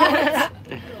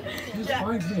just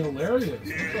finds me hilarious. What the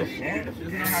fuck? She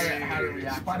doesn't know how to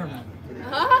react. Spider-Man.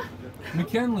 Huh?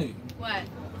 McKinley, What?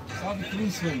 let's have a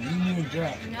threesome. You, me, and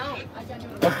Jack. No.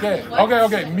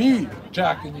 Okay. Me,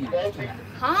 Jack, and you.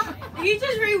 Huh? You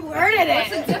just reworded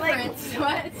it. What's the difference?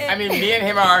 What? I mean, me and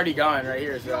him are already gone right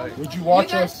here, so. Would you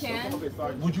watch You guys us?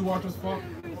 can. Would you watch us fuck?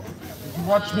 Would you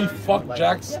watch me fuck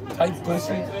Jack's tight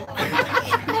pussy?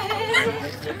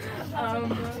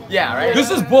 Yeah, right? This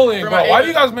is bullying, For bro. my Why age- do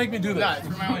you guys make me do No, this? it's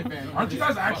for my only fan. Aren't you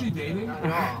guys actually dating?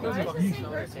 No.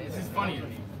 This is funny to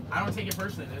me. I don't take it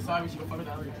personally. That's why we should go fuck with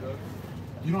that other girl.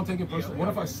 You don't take it personally. What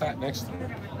if I sat next to you?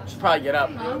 Should probably get up,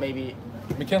 maybe.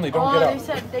 McKinley, don't get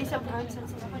up. They said Prime said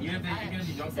something. Even if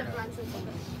you don't get up.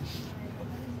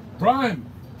 Prime,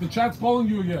 the chat's calling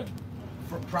you again.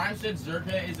 Prime said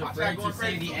Zherka is afraid to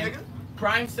say the N.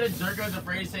 Prime said Zherka is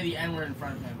afraid to say the N word in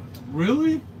front of him.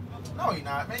 Really? No, you're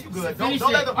not, man. You good. Finish Don't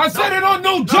it. let them. I said it on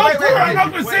No Jumper. I'm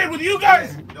not gonna say it with you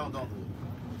guys. Don't do it.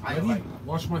 I ain't Ready? like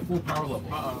Watch my full power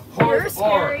level. You're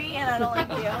scary and I don't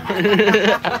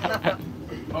like you.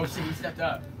 Oh shit, he stepped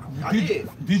up. I did.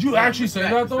 Did you actually say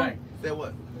that though? Respect. Say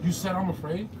what? You said I'm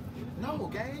afraid? No,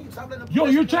 gang. Stop letting them. Yo,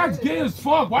 your chat's gay as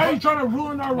fuck. Why are you trying to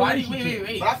ruin our Why do you relationship?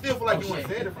 wait? But I still feel like you want to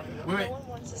say it in front of them. Wait.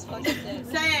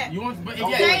 Say it. You want? But,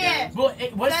 Don't yeah, say it.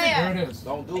 But what's Say the? Here it is.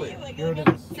 Don't do it. Here it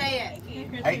is. Say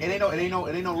it. Hey, it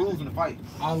ain't no rules in the fight.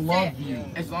 I love you.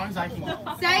 As long as I can.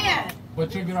 Say it. But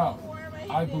check it out.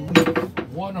 I believe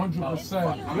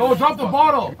 100%. Yo, drop the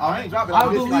bottle. I ain't dropping.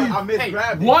 I believe I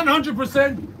misgrabbed it.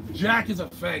 100% Jack is a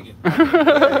faggot. You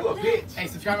a bitch. Hey,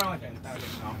 subscribe on LinkedIn.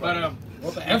 But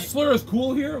what the F slur is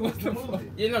cool here? What the fuck?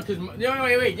 You know, cause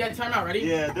wait. Yeah, time out. Ready?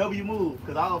 Yeah, W move.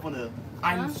 Cause I was on the.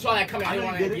 I saw that coming. I didn't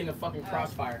want to be in the fucking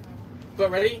crossfire.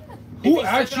 But ready? Who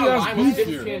actually has beef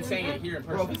here?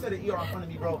 Bro, he said the ER in front of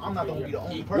me, bro. I'm not gonna be the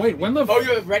only person. Wait, when the? Oh,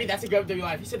 you're ready? That's a good W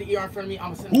line. If he said the ER in front of me,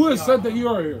 I'm gonna send. Who has said the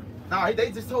ER here? Nah,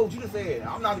 they just told you to say it.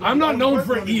 I'm not known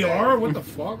for ER. What the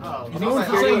fuck? You're known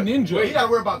for saying ninja. Wait, you gotta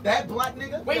worry about that black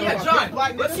nigga. Wait, yeah, John.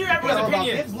 Let's hear everyone's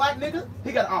opinion. This black nigga.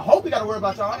 I hope he gotta worry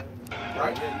about y'all.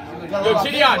 Right? Yo,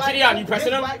 Gideon, you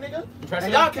pressing him? You pressing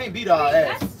him? Y'all can't beat our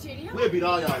ass. We'll beat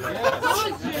all y'all.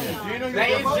 That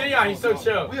is Gideon. He's so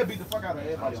chill. We'll beat the fuck out of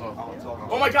everybody.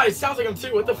 Oh my god, it sounds like him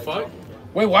too. What the fuck?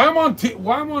 Wait, why am I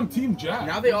on Team Jack?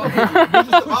 Now they all.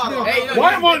 Hey,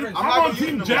 why am I'm on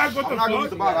Team Jack? What the fuck? I'm not gonna use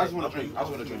the bottle. I just want to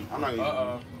drink. I'm not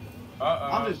gonna use it.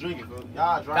 I'm just drinking, bro.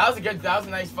 Y'all drink. That was a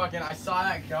nice fucking. I saw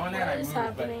that going there and I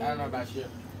moved, but I don't know about you.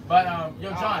 But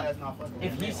yo, John,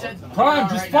 if he said Prime,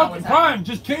 just fucking Prime,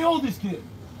 just KO this kid.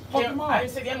 Fuck him up. I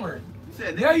didn't say the N-word.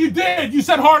 Yeah, you did. You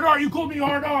said hard R. You called me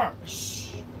hard R. Shh.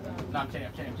 No, I'm kidding.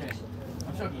 I'm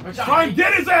joking. But John, Prime,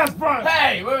 get his ass, Prime.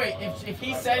 Hey, wait. If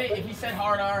he said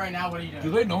hard R right now, what are you doing?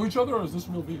 Do they know each other or is this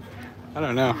real beef? I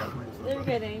don't know. They're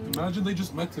kidding. Imagine they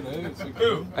just met today. Like,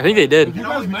 who? I think they did. You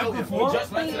guys met before? We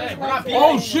just met today. We're not beefing.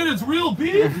 Oh shit, it's real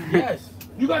beef? Yes.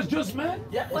 You guys just met?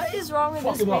 Yeah. What is wrong with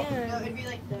this man?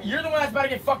 You're the one that's about to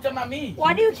get fucked up, not me.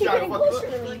 Why do you keep getting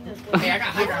closer to me? Hey, I got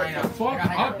high ground right now.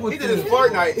 Fuck up with He did his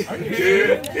Fortnite.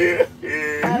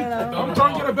 I'm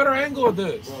trying to get a better angle of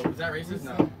this. Is that racist?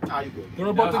 No. Nah, you good. They're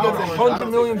about to get 100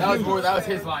 million views. That was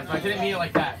his line, but I didn't mean it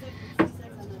like that.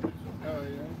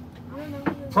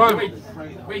 Prime.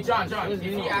 Wait, John, if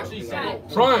he actually said it.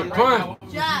 Prime. Oh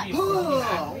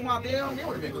my damn, that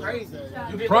would have been crazy.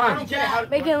 Prime. I don't get how.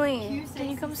 Make it lean. Can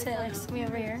you come sit next to me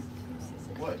over here?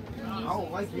 What? I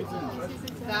don't like you too.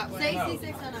 Say 6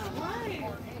 and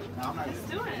Why?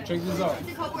 Check this out.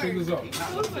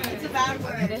 It's a bad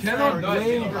word. You cannot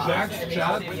blame Jack's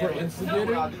chat for instigating.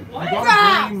 You gotta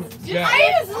blame Jack. Are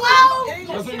you slow?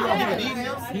 That's what you gotta do.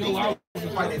 He allows us to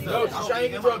fight his No, she's trying to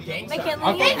get into a gang Make sign. it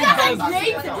lean.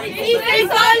 He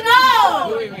thinks I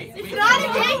know. Wait. It's not a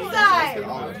gang sign.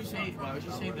 Why would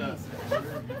you say the?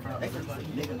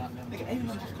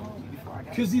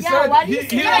 Because he Yeah, said why do you he's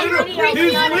say that?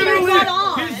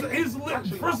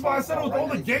 first of all, I said it with all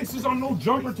the gangsters on No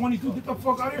Jumper 22. Get the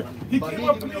fuck out of here. He came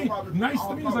up to me, nice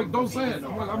to me. He's like, don't say it.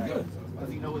 I'm like, I'm good.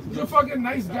 You're a fucking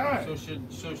nice guy. So should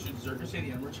Zherka say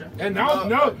the N-word check? And now,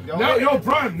 yo,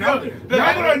 Prime, now that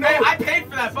I know, I paid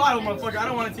for that bottle, motherfucker. I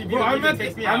don't want to see you. Bro, I met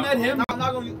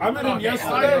him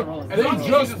yesterday. They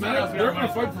just met. They're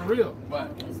gonna fight for real. What?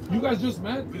 You guys just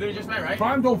met? They just met, right?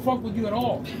 Prime don't fuck with you at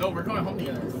all. No, we're going home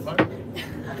together.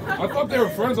 I thought they were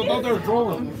friends. I thought they were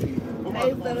trolling. I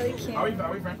literally can't.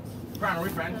 Are we friends? Prime, are we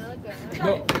friends?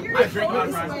 No. I drink my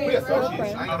friends. We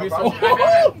associates.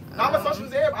 I'm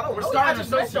associates there. I don't. We're starting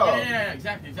associates. Yeah,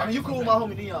 exactly. I mean, you cool with my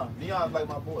homie Neon. Neon's like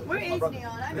my boy. Where is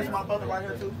Neon? This is my brother right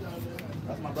here too.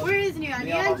 That's my brother. Where is Neon?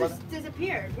 Neon just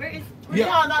disappeared. Where is?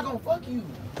 Neon not gonna fuck you.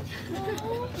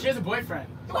 She has a boyfriend.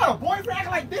 You got a boyfriend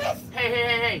acting like this?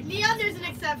 Hey. Neon, there's an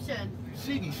exception.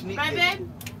 She be sneaky. Right, babe?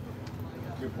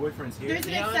 Your boyfriend's here. There's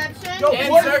an exception. Yo,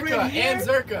 And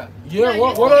Zherka. Yeah,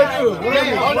 what do I do?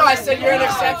 Oh no, I said you're an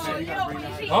exception.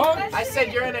 Huh? I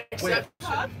said you're an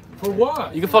exception. For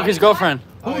what? You can fuck his girlfriend.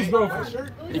 Whose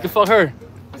girlfriend? You can fuck her.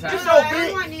 This your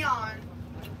I want bitch. Neon.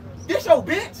 This your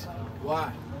bitch.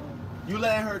 Why? You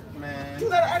let her, man. You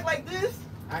let her act like this?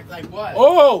 Act like what?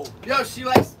 Oh! Yo, she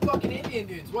likes fucking Indian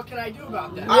dudes. What can I do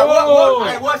about that?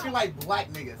 I watch you like black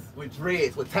niggas with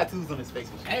dreads, with tattoos on his face.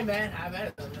 Hey man, I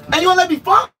bet. And you wanna let me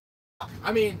fuck?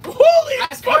 I mean, holy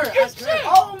ask her.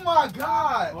 Oh my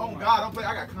god. Oh god, don't play.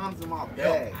 I got condoms in my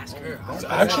bag. Ask her.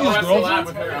 Actually, his girlfriend?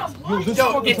 Yo, this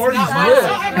fucking party's lit.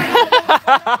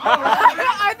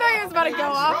 I thought he was about to go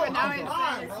off, and now he's.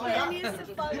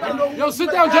 Yo,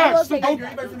 sit down, Jack.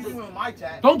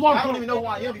 Don't block. I don't even know who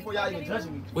I am before y'all even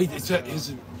judging me. Wait, is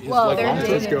Whoa, like they're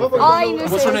long-term dating. All I need to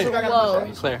What's her say name? is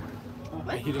whoa. Claire.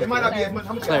 It might not be as much.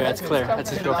 Claire, that's Claire. That's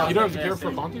his girlfriend. You don't have to care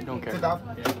for Conti? Don't care.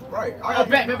 Right. Oh,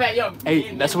 bet, yo.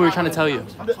 Hey, that's what we were trying to tell you.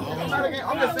 I'm just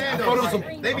saying though.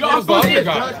 Yo, Yo, I'm supposed to get.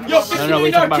 Yo, $50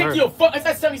 million kick you. It's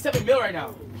at 77 mil right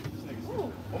now.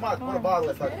 What bottle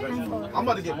is like? I'm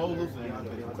about to get more loose.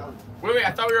 Wait,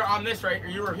 I thought we were on this, right? Or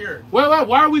you were here? Wait,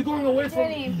 why are we going away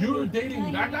from you're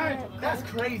dating that guy? That's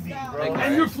crazy, bro.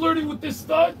 And you're flirting with this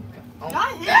stud?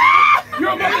 Not him. You're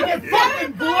about to get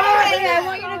fucking blood. Hey, I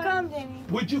want you to come, Danny.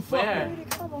 Would you fuck her?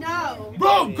 No.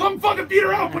 Bro, come fucking beat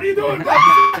her up. What are you doing, bro? Go.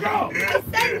 I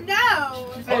said no.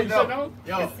 Oh, you said no?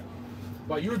 Yo.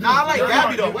 But you were Nah, I like doing-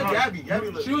 Gabby though. What Gabby?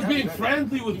 She was being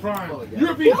friendly with Prime. You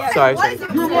were being Sorry.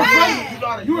 You were more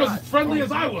friendly. You were as friendly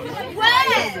as I was.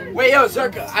 When? Wait, yo,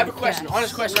 Zherka, I have a question.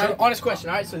 Honest question. Honest question.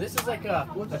 All right, so this is like a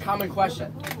common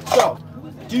question. So,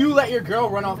 do you let your girl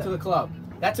run off to the club?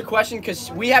 That's a question because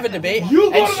we have a debate.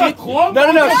 You go and to the club?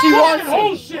 No, That's she wants fucking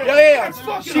whole to. shit. Yeah. That's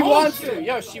fucking She whole wants shit. to.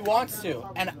 Yo, she wants to.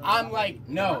 And I'm like,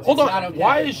 no. Hold it's on. not okay.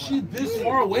 Why is she this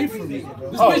far away from me?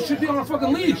 This Oh. bitch should be on a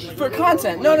fucking leash. For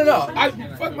content. No.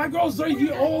 Fuck, my girl's right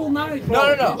here all night,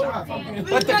 bro. No.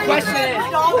 But the question is,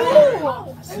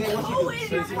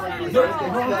 You're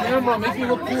on camera, make me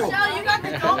look cool. Michelle, you got the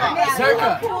dumper.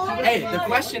 Zherka, hey, the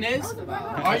question is,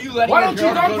 are you letting Why your don't you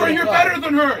girl dump go her? to the You're club? better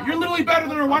than her. You're literally better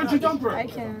than her. Why don't you dump her? I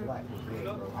can't.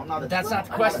 But that's not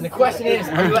the question. The question is,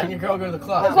 are you letting your girl go to the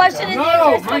club? The question is,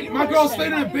 No, my girl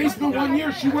stayed in a basement 1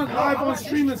 year. She went live on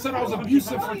stream and said I was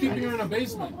abusive for keeping her in a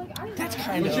basement. That's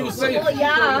kind What of. she was saying. well,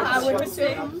 yeah, I would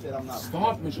say.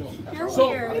 Stop, Michelle.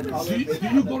 So, do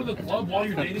you go to the club while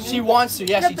you're dating her? She wants to.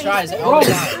 Yeah, she tries. Bro,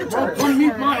 come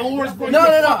meet my whores, bro. No.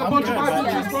 A I'm bunch good, of my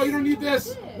bro. bitches, bro. You don't need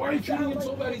this. Why are you treating him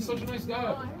so bad? He's such a nice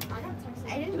guy.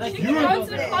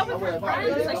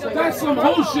 That's some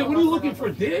whole shit. What are you looking for,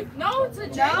 dick? No, it's a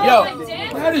joke. Yo.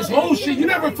 That is whole shit. You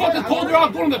never fucking called her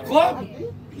out going to the club?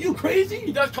 You crazy?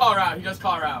 He does call her out.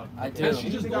 I do. And she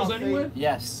just goes anywhere?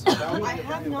 Yes.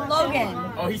 Logan.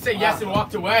 Oh, he said yes and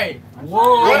walked away.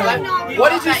 Whoa. What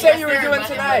did you say you were doing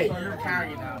tonight? You're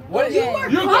carrying it now. What did you?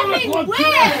 You're going to the club too?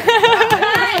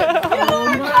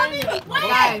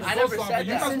 I never said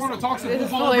You guys that. want to talk some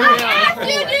football? Do you want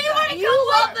to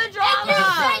love the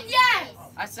drama? Yes.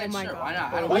 I said sure. Why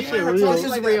not? I don't Why care. you real? This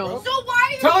is real. So why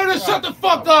are you? Tell her to shut the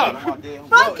fuck up.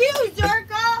 Fuck you,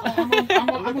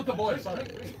 Zherka. I'm with the boys.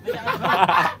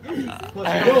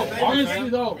 Honestly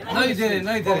though. No, you didn't.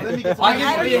 I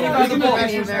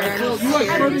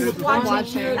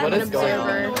What is going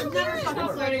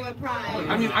on? Flirting with Prime.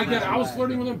 I mean, I get it. I was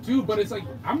flirting with him too, but it's like,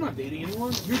 I'm not dating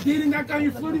anyone. You're dating that guy,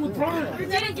 you're flirting with Prime. You're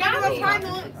dating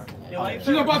Prime. She's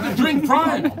about to drink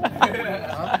Prime.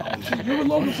 You're with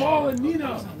Logan Paul and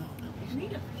Nina.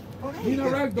 Nina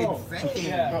Ragdoll.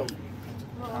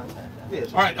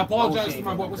 Alright, apologize to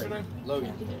my boy. What's her name?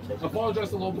 Logan. Apologize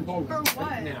to Logan Paul For what?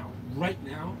 right now. Right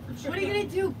now. What are you gonna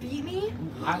do? Beat me?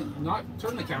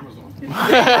 Turn the cameras on.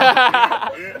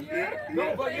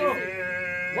 No, but yo,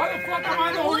 why the fuck am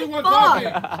I the only one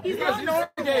talking? You guys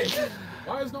instigate.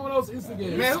 Why is no one else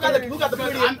instigating? Man, who got the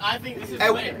prettiest? I think this is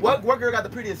Hey, lit. what girl got the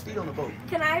prettiest feet on the boat?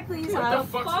 Can I please What have?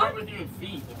 the fuck's wrong with you and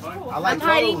feet? The fuck? I like I'm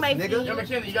hiding toes, my nigga. feet. Yo,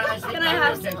 McKinley, you got nice feet. Can I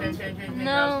have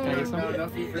No. No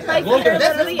feet. Like, Like, Logan, they're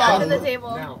that's literally just under the fine. table.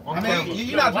 Now, I mean,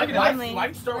 you're not drinking that. Why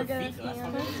you start with feet?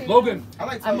 That's Logan, I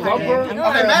like I'm toes. hiding. Logan. No,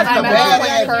 Okay, Matt's I'm the hiding. bad Look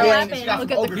ass at She got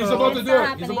the some curl. he's about to do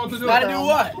it. He's about to do gotta it. do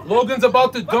what? Logan's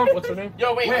about to dump. What's her name?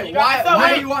 Yo, wait.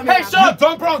 Why do you want me? Hey, You shut up.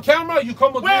 dump her on camera, you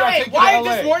come with me, I'll Wait. take you to Why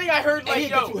LA. this morning I heard like,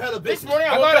 yo, this morning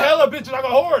I got a hella bitches, I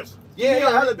got whores. Yeah, yeah,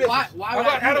 hella bitch. Why I would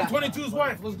got I do Adam that? 22's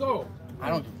wife. Let's go. I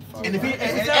don't. And if he,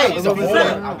 hey, it's a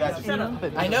whore. I got you.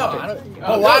 I know. I don't.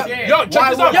 But why? Yo, check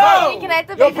this out. Yo, Can I have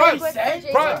the Yo, vape Prime,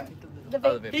 quick? Prime. The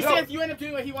vape. he said if you end up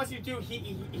doing what he wants you to do,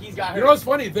 he's got her. You know what's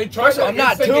funny? They tried to I'm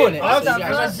not instigate doing it. us, This and is-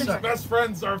 us his best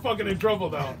friends are fucking in trouble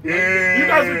now. You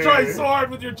guys are trying so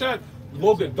hard with your chat.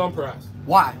 Logan, dump her ass.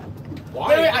 Why? Why?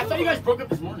 Wait, I thought you guys broke up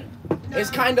this morning. It's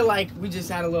kind of like we just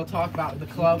had a little talk about the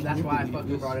club. That's why I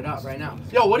fucking brought it up right now.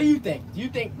 Yo, what do you think?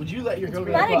 Would you let your girl go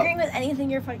to the Not club? agreeing with anything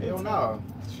you're fucking Hell saying. no.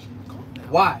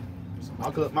 Why? My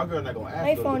girl not gonna ask. My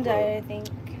to go to phone the club. died, I think.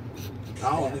 I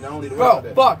don't need to worry Bro, about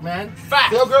that. fuck, man.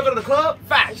 Fact. Your girl go to the club?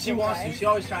 Fact. She wants to. She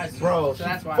always tries to. Bro, so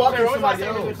that's why. fuck When was the last somebody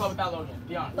time you went to the else. club without Logan?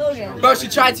 Be honest. Logan. Bro, she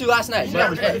tried to last night. She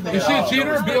never did. Is she a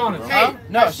cheater? Be honest. Hey,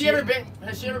 Huh? has she ever been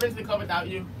to the club without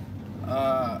you?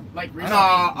 Like recently?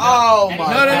 Oh my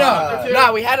God.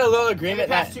 No, we had a little agreement In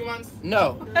the past that 2 months?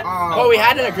 No. Oh, But we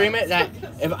had an agreement that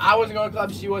if I wasn't going to the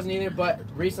club, she wasn't either. But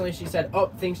recently she said, "Oh,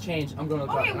 things changed. I'm going to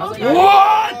the club." And I was like,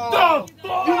 What the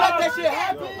fuck? You let that shit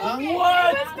happen?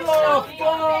 What the fuck?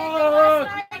 No,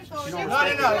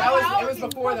 it was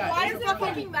before that. Why does it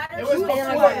fucking matter? It was before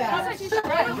that.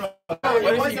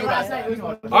 It wasn't last night. It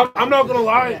was I'm not gonna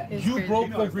lie. You broke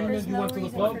the agreement. You went to the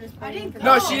club.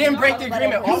 No, she didn't break the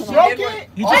agreement. All You she broke did was- it?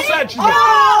 You just said she broke.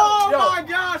 Oh Yo, my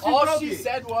gosh, you all broke she it.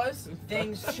 said was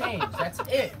things changed. That's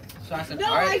it. So I said, No,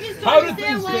 all I right. just How don't did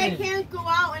understand things why I change? can't go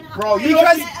out and Bro, you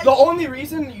Because know the only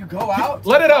reason you go out,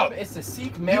 Let it out. is to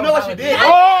seek male. You know what she did? validation.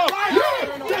 Oh,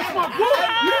 yeah, that's my boy.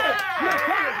 Yeah,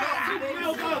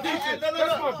 yeah.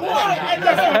 That's my boy.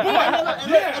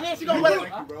 And then she gonna wear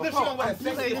it. She gonna wear it.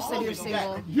 You just said you're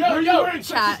single. Yeah, you're wearing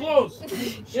Chat. sexy clothes.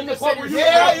 In the club where you're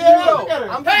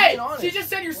Hey, she just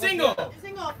said you're single.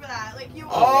 Single for that. Like you.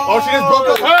 Oh, she just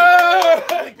broke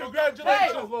up. Hey,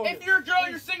 congratulations, Hey, if you're a girl,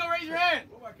 you're single, raise your hand.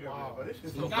 Wow, but this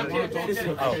is so I'm good.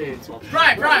 kidding.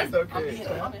 Prime.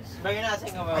 But you're not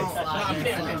single about I'm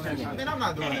kidding. I mean, I'm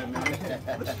not doing that, man.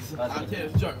 I'm kidding.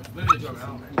 It's a joke. Literally a joke.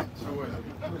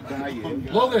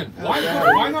 Logan,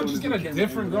 why not just get a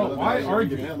different girl? Why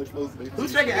argue?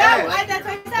 Who's shaking Yeah, ass? that's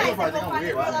what I said. I said, go find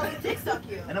a girl that would dick suck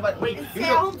you. And nobody, wait, And stay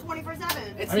at home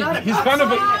 24/7. I mean, he's kind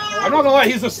of a, I'm not gonna lie,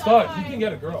 he's a stud. He can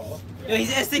get a girl. Yo,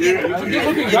 he's instigating. He's a good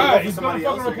looking guy. He's gonna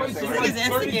fucking replace him in like He's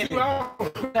instigating. 32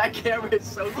 hours. That camera is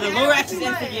so The Lorax is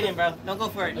instigating, bro. Don't go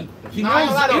for it. He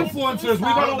knows influencers. We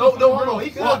gotta no, hold on.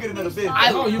 He can get another bitch.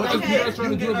 I know, you guys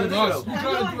trying to do it with us. You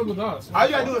trying to do it with us. All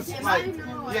you gotta do is, like,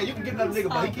 yeah, you can get another nigga,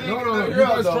 but he can't No, get no, another you girl,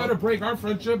 guys though. try to break our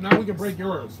friendship, now we can break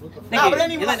yours. What the fuck? Nah, but then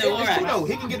he You're was like the it's true, Lorax. though.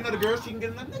 He can get another girl, she can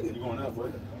get another nigga. You going up,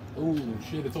 boy? Oh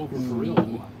shit, it's over for real.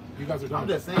 Dude. You guys are done. I'm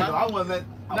just saying, though, I want to let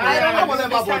No, my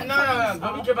boy. no.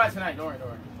 Let me get by tonight. Don't worry.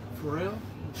 For real?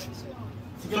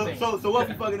 It's a good thing. So what if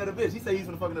he fucking another bitch? He said he's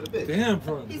gonna fuck another bitch. Damn,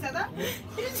 bro. He said that?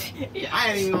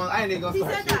 I ain't even gonna He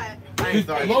start said shit. that. I ain't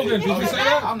starting Logan, shit. did you say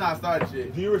that? I'm not starting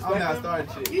shit. Do you respect I'm not him? starting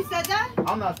shit. You said that?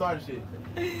 I'm not starting shit.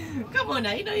 Come on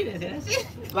now, you know you didn't say that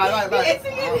shit. Like, I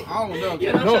don't know.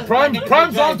 You don't No, trust Prime's black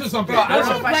niggas onto something. I don't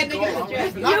know if I should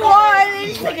go. You are an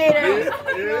instigator.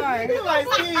 You are. He like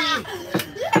me.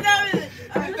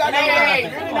 Hey,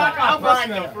 really knock on Prime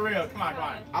though, for real. Come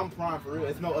on. I'm prime for real.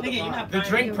 It's no other Nigga, you're prime. not The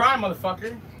drink Prime,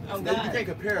 motherfucker. Oh, You God. can't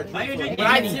compare a Why you drink. drinking? When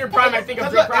I hear Prime, I think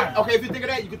of drink Prime. Okay, if you think of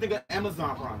that, you can think of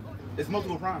Amazon Prime. It's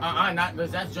multiple Prime. Not.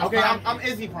 That's just Okay, Prime. I'm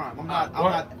Izzy Prime. I'm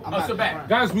not. so bad.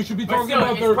 Guys, we should be But talking still,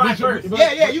 about it's their. Prime first.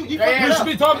 Yeah, you We should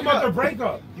be talking about their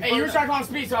breakup. Hey, you were trying to call him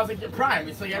Speed, so I was like, you're Prime.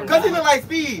 It's like Because he look like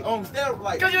Speed on steroids.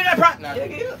 Like, because you're not Prime. No.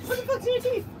 What the fuck's in your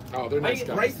teeth? Oh, they're nice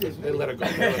guys. racist. They let it go.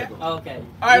 They let it go. Oh, okay.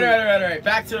 All right.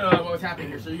 Back to what was happening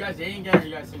here. So you guys dating again or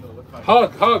you guys single? What the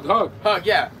fuck? Hug. Hug,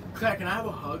 yeah. Claire, can I have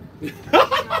a hug?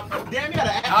 Damn, you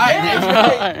gotta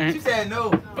ask. Alright. She said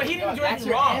no. But he didn't do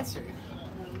anything wrong.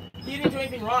 He didn't do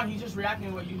anything wrong. He's just reacting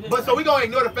to what you did. But so we gonna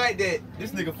ignore the fact that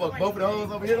this nigga fucked both of the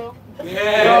hoes over here though?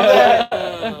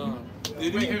 Yeah.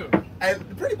 Wait, who? And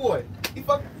the pretty boy, he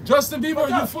fucked. Justin Bieber,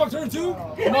 you fucked her too?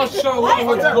 Mashallah,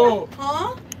 let's go.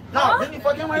 Huh? No, didn't he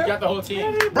fuck him You right? got the whole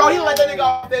team. Bro, he let that nigga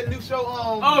off that new show.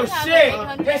 Oh shit!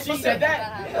 Yeah, she said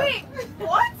that. Wait,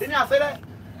 what? Didn't y'all say that?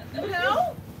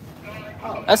 No?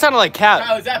 That sounded like Cap.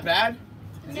 Kyle, is that bad?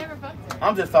 Never fucked her.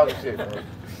 I'm just talking shit, bro.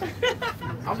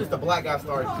 I'm just a black guy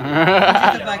starting. He's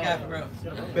a black guy, bro.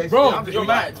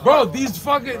 Bro, these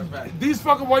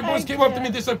fucking white boys came up to me.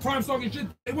 They said Prime's talking shit.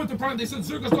 They went to Prime. They said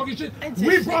Zherka's talking shit.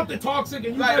 We brought the toxic,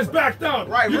 and you guys backed out.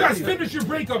 Right, you guys right. finish your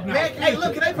breakup now. Man, hey,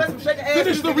 look, can they play some shaking ass?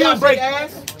 Finish the Y'all real shake break.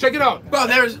 ass? Check it out. Bro,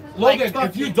 there's Logan,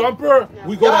 if you dump her,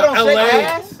 we go Y'all to don't shake LA.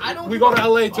 ass? We go to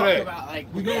LA today.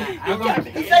 We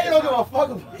He said you don't give a fuck.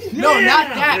 No, not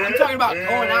that. I'm talking about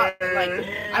going out. Like,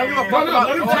 I don't give a fuck about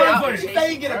let him going out. translate. She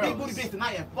say he get a big booty bitch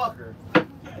tonight and fuck her.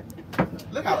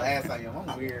 Look how ass I am.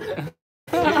 I'm weird.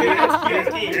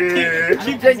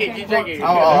 Keep drinking. Oh,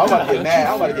 I'm about to get mad.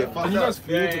 I'm about to get fucked You up. guys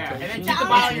feel the And tension. then keep the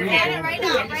bottle in your hand. Right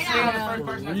now, right now. The first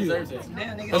person that deserves it.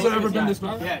 Has it ever been this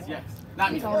bad? Yes.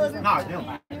 Not me. Nah, him.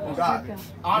 Oh, God. When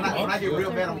I get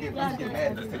real bad, I'm gonna get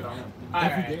mad. Just take it on him.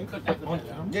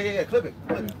 Alright. Yeah, clip it.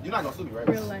 You're not gonna sue me, right?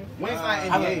 Real life. We ain't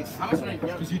signed NDAs. How much money?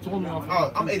 Because he told me off.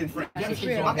 Oh, I'm Aiden's friend. I'm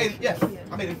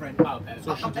Aiden's friend. Oh, okay.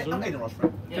 So she I'm deserves it? Aiden Ross'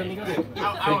 friend. Yeah, you go. I Thank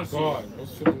want to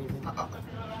see. God.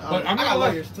 But I'm I got not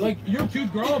lawyers, like, too. like you're a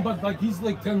cute girl, but like he's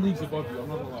like 10 leagues above you. I'm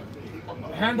not gonna lie.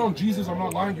 Hand on Jesus, I'm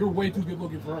not lying. You're way too good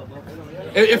looking for her, bro.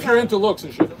 If you're into looks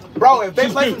and shit. Bro, if they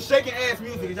She's play cute. some shaking ass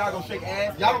music and y'all gonna shake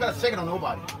ass, y'all don't gotta shake it on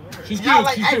nobody. She's Y'all cute,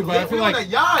 like, she's hey, cute, but I we feel on a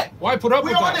like yacht. why put up We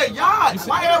with on that? a yacht. You see-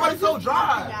 Why everybody so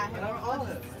dry? All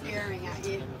staring at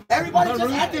you. Everybody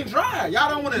just acting dry. Y'all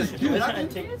don't want to do nothing.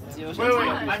 Wait.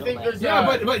 I think there's Yeah,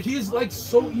 but he's like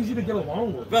so easy to get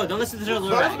along with. Bro, don't listen to the So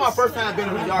this is my first time being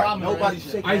in a yacht. Nobody's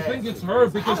shaking I ass. think it's her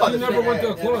because I'm she about to never say went to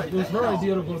a that. club. It was her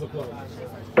idea to go to the club.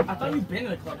 I thought you've been to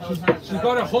the club. She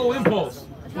got a whole impulse.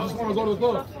 She just want to go to the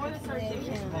club.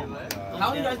 How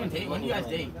long you guys been dating? When do you guys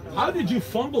date? How did you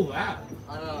fumble that?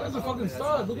 That's a fucking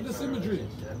stud. Look at this imagery.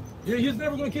 Yeah, he's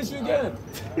never gonna kiss you again.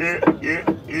 Nah.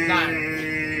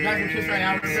 You guys can kiss right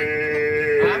now.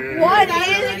 What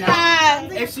is that?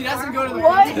 If she doesn't go to the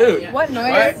What? club, Dude. What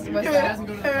noise was if she that? doesn't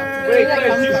go to the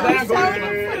club,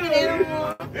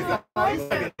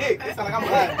 Dick. It sound like I'm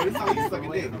laughing. It sound like you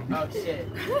sucking dick. oh shit.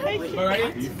 But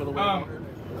ready?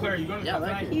 Claire, you going to the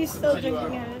club? He's still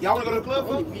drinking it. Y'all want to go to the club,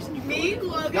 folks? Me? Y'all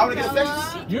want to get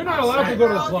sections? You're not allowed to go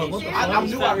to the club. What the fuck? I'm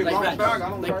new out here, bro. I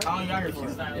don't Like, how long you out here for?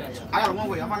 I got a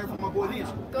one-way. I'm out here for my boy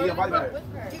Neon. He a bodyguard.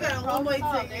 You got a one-way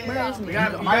ticket.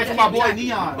 I'm out here for my boy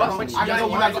Neon. I go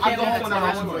when I go home when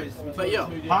I'm on one. But yo,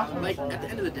 Huh? like at the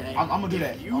end of the day, I'm gonna do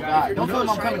that. Oh, God. Don't tell him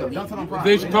I'm coming up. Don't tell him I'm coming.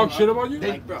 They should talk shit about you?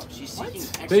 like bro, she's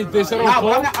seeking They said Nah, on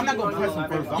but club? I'm not gonna press him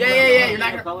first. Yeah, you're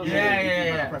not gonna.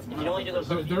 Yeah. You don't want to do those.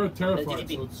 They're terrified,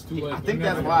 so it's too late. I think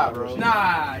that's why, bro. Nah.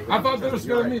 I thought they were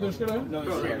scared of me. They're scared of him?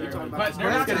 But they're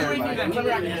not gonna do anything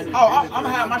then. Oh, I'm gonna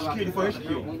have my security for his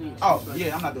security. Oh,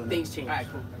 yeah, I'm not doing that. Things change. Alright,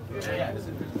 cool. Yeah.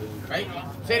 Right?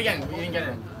 Say it again. You didn't get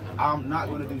it. I'm not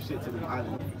gonna do shit to them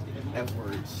island. F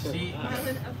words. See?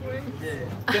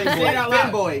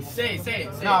 Fanboys. Say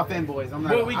it. Nah, fanboys. I'm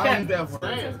not. Well, we I can. don't use F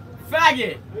words.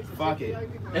 Faggot. Fuck it.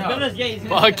 Brother's gay. Fuck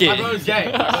My brother's it.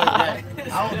 gay. I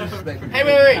don't disrespect. Hey,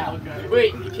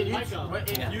 wait. Can you? What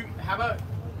if you? How about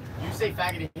you say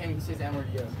faggot to him? He says the N-word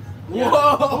to you. Whoa!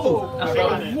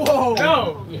 Whoa!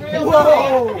 No.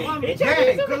 Whoa!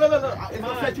 Dang! Look. It's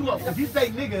gonna set you up. If you say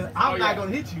nigga, I'm not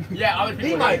gonna hit you. Yeah, other people.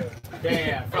 He might.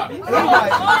 Yeah. Fuck. He might.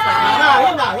 Nah,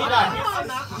 he not.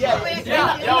 Yeah.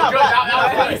 Yo, good.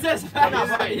 That was He says he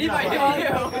might hit you.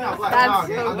 That's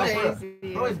so crazy.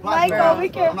 Michael, we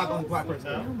can. I'm not going to black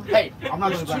person. Hey, I'm not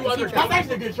there's going to two other. That's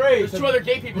actually a good trade. There's two other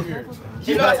gay people here.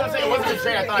 You know what I'm saying? It wasn't a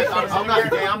trade. I thought I'm not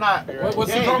gay. I'm not.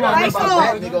 What's the gay. drama? I'm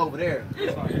about that nigga over there.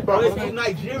 Bro, it's these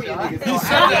Nigerian niggas. He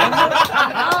said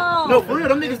that. No, for real,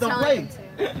 them niggas don't play.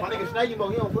 My nigga Snaggy he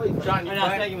don't play. John, you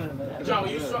play? John,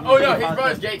 will you? Oh no, his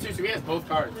brother's gay too, so he has both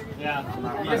cards. Yeah.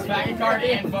 He has faggot card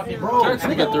and fucking. Bro, Let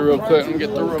me get through real quick. Let me get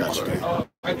through real quick.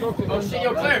 Oh shit,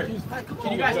 yo, Claire.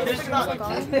 Can you guys kiss him?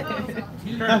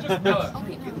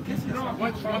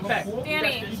 One peck.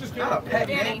 Danny. not a pet,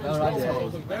 Danny. man.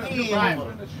 Ryan,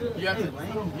 you have to say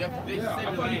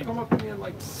the name. Come up to me and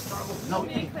like, No,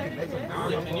 Can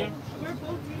you? We're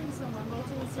both doing some. I'm both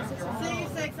doing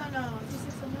 6 unknowns.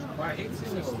 I hate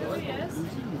seeing this.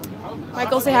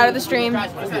 Michael, say hi to the stream.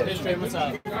 What's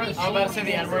up? I'm about to say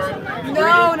the N-word.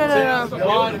 No.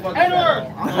 N-word!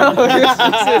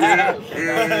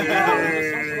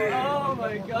 Oh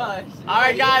my gosh.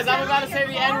 Alright guys, I'm about to say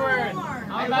the N-word.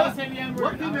 I'm about to say the N-word.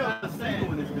 What female is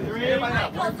saying this bitch?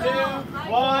 3,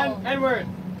 2, 1, N-word.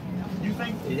 You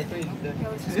think? Really good.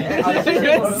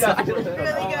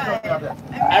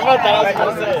 Everyone thought I was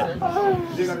going to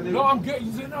say it. No, I'm good.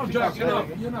 You said no, Jack.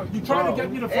 You trying to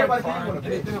get me to fight Prime, and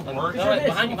it didn't work.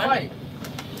 Behind you, fight.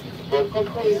 No,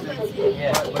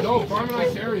 Prime and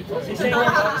I carry. She's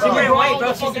wearing white,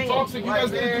 bro. She's fucking toxic. You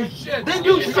guys didn't do shit. Then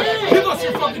do shit. Give us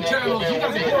your fucking channels. You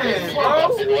guys are boring as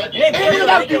fuck. And you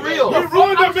gotta be real. You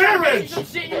ruined the marriage. Shit,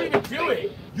 you didn't even do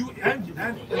it. You and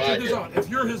check this out. If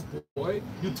you're his boy,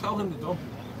 you tell him to dump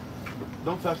you.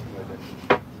 Don't touch me like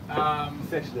that.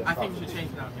 I think we should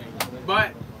change it now, okay?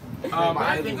 But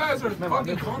I You think guys are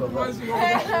fucking compromising over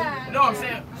that. no, I'm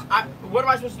saying, what am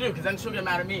I supposed to do? Because then she'll get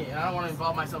mad at me, and I don't want to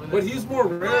involve myself in this. But he's more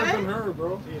rare than her,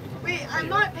 bro. Wait, I'm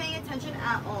not paying attention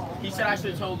at all. He said I should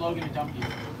have told Logan to dump you.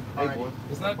 Hey, boy.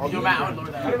 It's not. You're mad. I would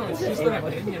lower that. I don't know. It's just an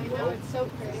opinion, bro. It's so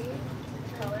pretty.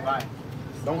 Bye.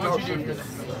 Don't What'd talk you to do? me.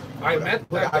 I met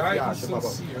that guy. Yeah, He's yeah,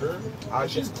 sincere. I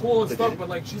She's cool and stuff, but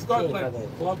like she's got like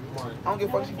club mind. I don't give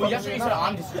a fuck. She Well, yesterday you said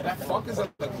I'm disrespectful. Fuck is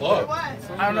at the club. I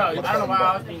don't know. I don't know why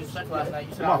I was being disrespectful last night.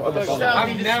 You said Come on, I was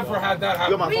I've never had that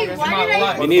happen my Wait, in why my did I?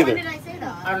 life. Me neither. When did I say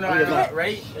that? I don't know.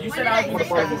 Ready? You said I was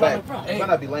motherfucker back. You might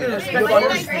not be lame. Wait, when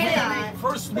did I say that?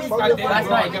 First week I did, bro. Last I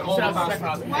night. get You all said I the was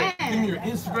disrespectful. passwords. Give me your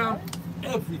Instagram,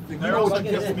 everything. You know what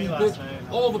you get from me, bitch.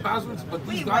 All the passwords, but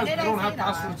these Wait, guys, when did they I don't say have that?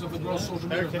 passwords of the girl's social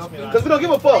media. Nothing. Because we don't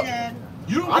give a fuck.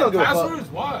 You I don't don't give a get fuck. passwords?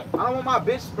 Why? I don't want my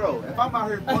bitch, bro. If I'm out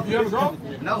here fucking. You have a girl?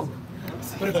 No.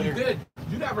 But if you did,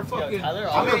 you'd never fucking. I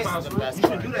mean, you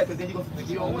should do that because then you go think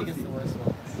you don't want to see.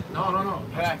 No.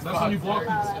 That's when you block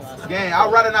people. Gang,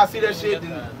 I'd rather not see that shit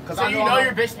than. Because So I you know know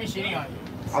your bitch be cheating on you.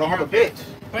 I don't have a bitch.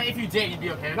 But if you did, you'd be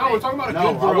okay. No, we're talking about a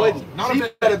No, good I girl. wouldn't. Not a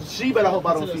She better hope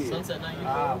I don't see it.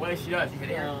 What if she does? You could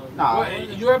hear. Nah.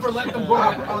 What, you ever let them go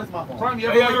Oh, that's my to phone. Prime? You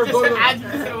ever let her go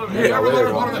to You you ever let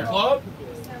her go to the club?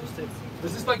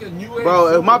 Is this like a new age?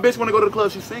 Bro, if my bitch want to go to the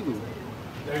club, she's single.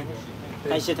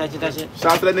 Touch it. Shout out to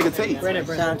that nigga Tate. Shout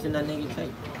out to that nigga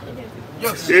Tate.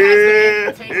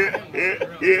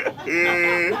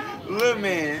 Little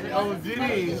man. Oh,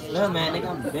 geez. Little man, nigga,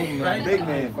 I'm big man. Big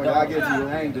man. Fuck, I'll get to you.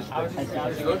 I ain't disrespectful.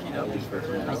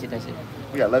 Touch it.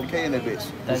 We got 11K in that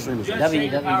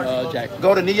bitch. Jack.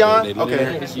 Go to Neon?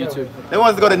 Okay. It's YouTube. They want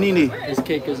us to go to Nini. His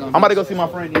cake is on. I'm about to go see my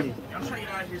friend Nini. I'm trying to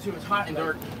get out of here too. It's hot and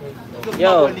dark.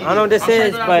 Yo, I don't know what this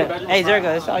is, but hey, Zherka,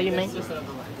 that's all you make.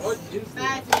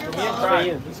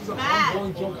 This is an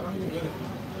ongoing joke. I don't even get it.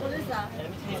 What is that?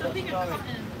 Something in common.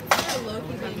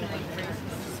 Low-key being like racist.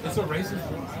 It's a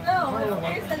racist. No,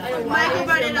 Michael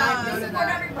brought it up.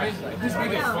 Just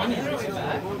make it funny. Racist.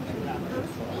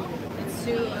 It's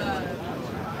too,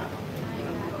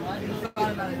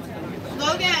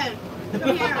 Logan!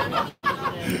 Come here.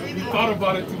 He thought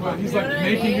about it too much. He's like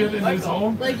making it in his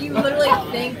home. Like you literally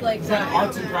think like that.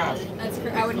 Arts and crafts. That's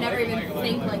I would never even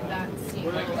think like that.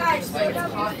 Guys, slow down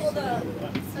before the.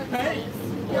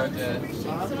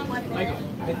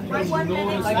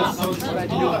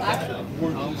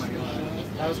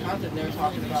 That was content they were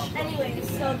talking about. Anyway,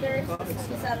 so there's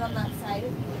set on that side.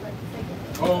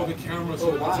 Oh, the camera.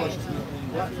 So that's why she's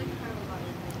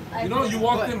You know, you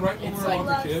walked in right when we were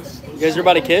about to kiss. You guys are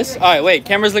about to kiss? All right, wait.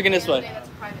 Camera's looking this way.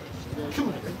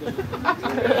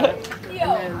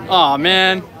 Oh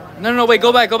man. No, wait.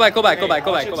 Go back. Michelle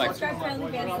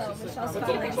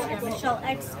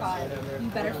X Scott. You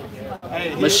better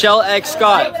forget. Michelle X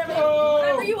Scott.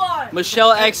 Whatever you want.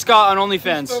 Michelle X Scott on He's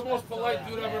OnlyFans. the most polite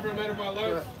dude I've ever met in my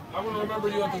life. I'm gonna remember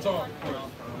you at the top.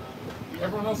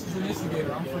 Everyone else is an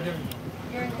instigator. I'm forgiving you.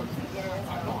 You're an instigator.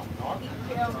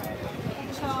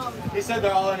 He said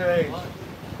they're all underage.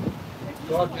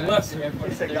 God bless him.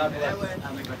 He said God bless.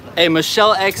 Hey,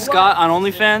 Michelle X Scott on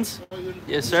OnlyFans.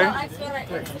 Yes, sir.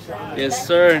 Yes,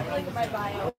 sir.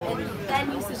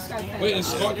 Wait, is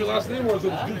Scott your last name or is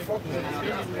it a dude fucking name?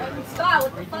 Scott,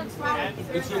 what the fuck's wrong?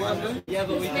 It's your last name? Yeah,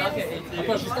 but we talk it. I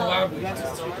thought she's collaborating.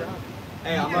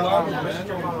 Hey, I'm collaborating, man.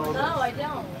 No, I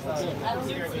don't.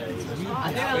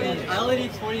 I only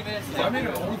need 20 minutes. If I made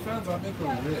an OnlyFans, I'd make her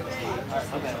rich.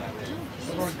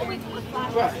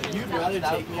 You'd rather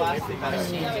take me away from that.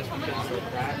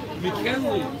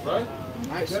 McKinley, right?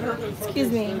 Excuse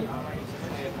me.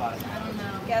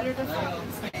 Get her to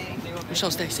stay.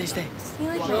 Michelle, stay.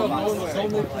 Michelle,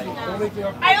 don't make me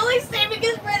up. I only say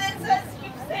because Brennan says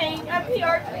keep saying I'm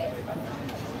PR trained.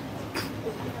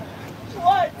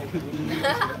 What?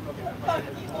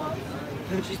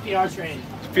 She's PR trained.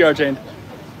 PR chain.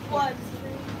 What?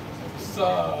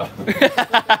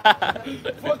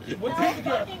 Fuck you. What's up with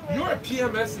your? You're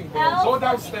PMSing, bro. Go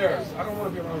downstairs. I don't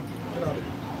want to be around you. Get out of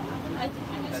here. I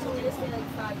think you just told me to say like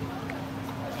 5.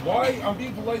 Why? I'm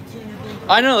being polite too. You're being.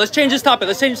 I know. Let's change this topic.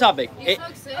 Hey,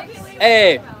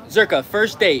 Zherka,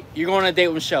 first date. You're going on a date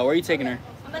with Michelle. Where are you taking her?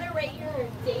 I'm gonna rate your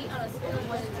date on a scale of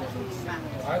 1 to 10.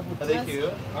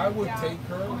 I would take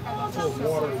her to a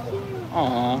waterfall.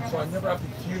 Aww. So I never have to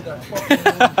hear that fucking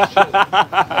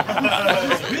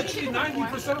shit. Bitchy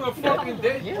 90% of the fucking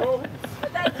date, bro.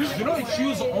 You know, she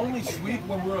was only sweet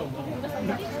when we're alone.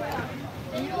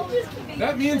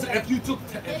 That means if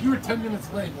you were 10 minutes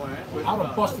late, I would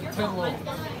have busted 10 loads.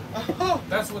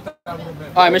 That's what that would have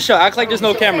meant. All right, Michelle, act like there's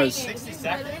no cameras. 60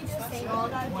 seconds. Saying all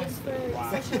that just for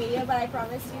social media, but I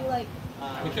promise you, like.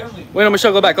 Wait, no,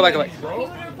 Michelle, go back. He would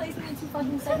replace me in 2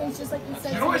 fucking seconds, just like you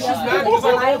said. You know why she's mad? Because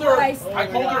I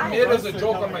called her mid as a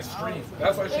joke on my stream.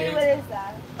 That's why she hates What it. is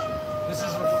that? This is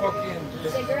her fucking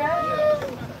Cigarette?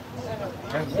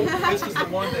 I hope this is the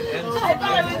one that ends. I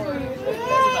thought it was weird.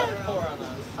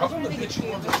 How come the bitchy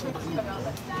ones are so cool?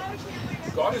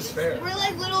 God is fair. We're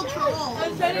like little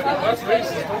trolls. That's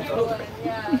racist. Don't kill them.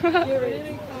 Yeah. You're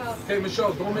really Hey,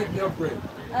 Michelle, don't make me upgrade.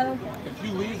 I don't care. If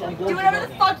you leave, I'm going Do whatever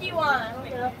the fuck you want. I don't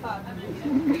give a fuck.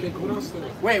 Okay, what else do?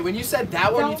 Wait, when you said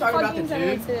that one, you talking about the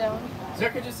fucking dude? tell me to.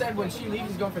 Zherka just said when she leaves,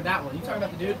 he's going for that one. You talking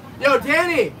about the dude? Yo,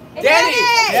 Danny! Hey, Danny!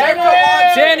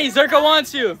 Danny! Zherka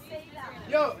wants you.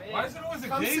 Yo, why is it always a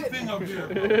gay thing up here?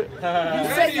 you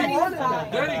said you wanted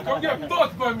that. Danny, come get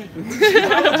fucked by me. Is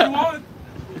that what you want?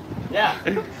 Yeah.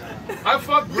 I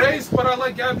fuck Grace, but I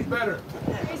like Gabby better.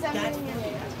 That's That's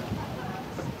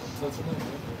her name,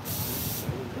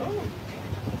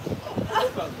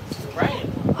 Right.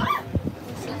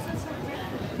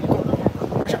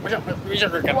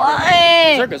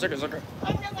 Why? Zherka.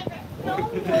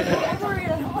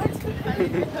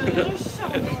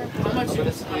 How much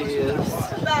this is?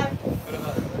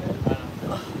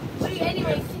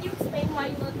 Anyway, can you explain why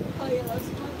you love your love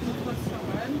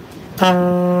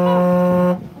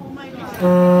Oh my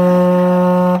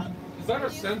god. Is that a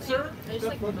sensor?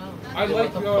 I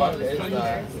like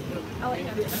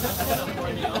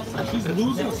she's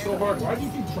losing so hard. Why do you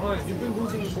keep trying? You've been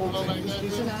losing this whole thing.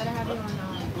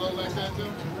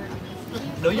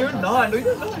 No, you're not. No,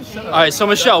 you're not. Shut up. All right, so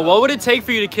Michelle, what would it take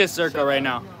for you to kiss Zherka right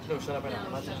now? No, shut up right now.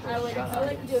 I would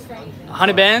do it for you.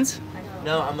 100 bands?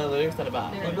 No, I'm literally upset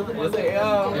about it. I'd rather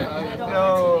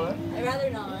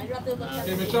not. I'd rather look at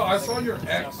Hey, Michelle, I saw your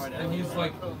ex, and he's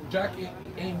like, Jack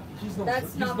ain't, he's no,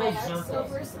 That's he's not no my ex, so Zherka.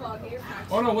 first of all, get your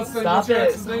facts. Oh no, what's Stop your it.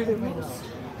 ex's name? I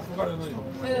forgot his name.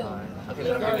 Who? Okay,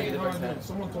 then I'm giving you the first hand.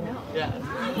 Someone told me. Yeah.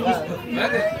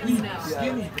 Pathetic. Weak,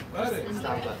 skinny, pathetic.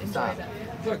 Stop.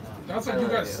 That's like you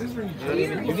guys scissoring each other. You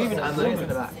didn't even. I'm literally in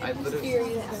the back. I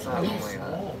literally. Stop.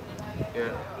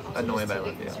 You're annoying by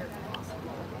Olivia.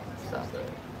 Stop it.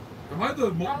 Am I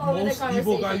the most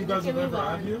evil guy you guys have ever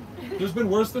had here? There's been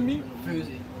worse than me? He's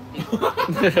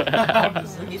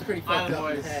pretty fucked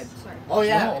up in the head. Oh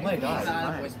yeah. Oh my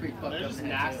god. He's pretty fucked up in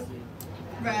the head.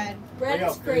 Red. Red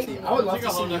is crazy. I would love to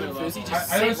see you and Fuzzy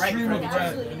just I had a sit right stream in with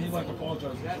front of Red, and he like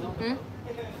apologized.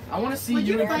 I want to see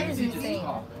you and Fuzzy just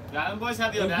talk. Yeah, them boys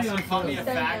have the audacity to call me a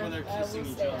fag when they're kissing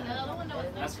each other.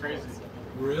 That's crazy.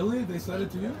 Really? They said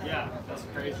it to you? Yeah, that's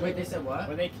crazy. Wait, they said what?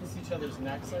 When they kiss each other's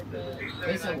necks like that.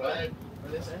 They said what?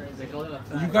 They call it a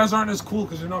fag. You guys aren't as cool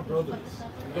because you're not brothers.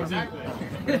 Exactly.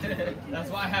 That's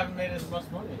why I haven't made as much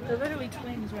money. They're literally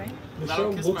twins, right?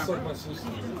 Michelle looks like my sister.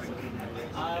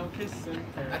 I'm kissing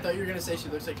her. I thought you were gonna say she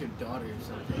looks like your daughter or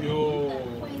something. Yo.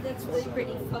 Wait, that's really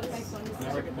pretty. Fuck my phone.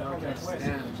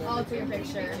 I'll take a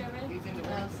picture. I'll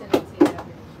send it to you.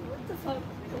 What the fuck?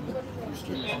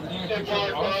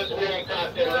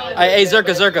 Hey,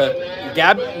 Zherka.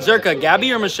 Zherka,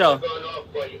 Gabby or Michelle?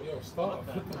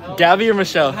 Gabby or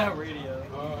Michelle? I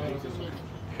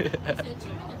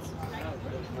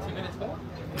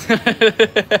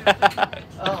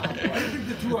think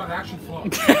the two are actually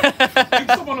flopped. I think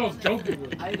someone else joking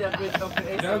with.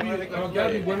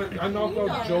 Gabby, when I knock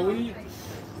out Joey,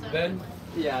 then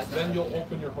you'll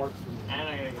open your heart to me. And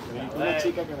I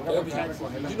gotta get the Gabby,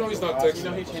 you know he's not texting. You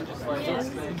know he changes flags.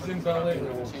 He's in ballet.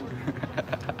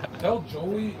 Tell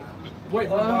Joey. Wait,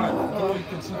 we're live. Joey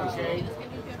can see this.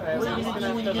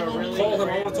 Call him.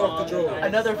 I want to talk to Joey.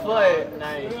 Another flight.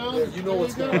 Nice. Yeah, you know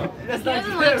what's going on. That's He not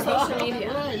doesn't good. like social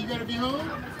media. You gotta be home?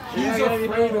 He's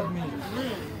afraid of me.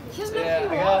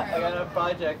 Yeah, I got a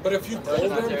project. But if you called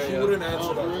him, he wouldn't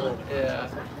answer that call. Yeah.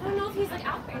 I don't know if he's like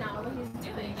out right now, what he's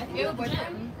doing. I think you have a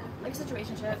boyfriend. Like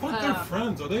situationship. I thought they're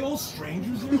friends. Are they all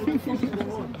strangers here? What the fuck is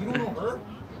going on? You don't know her?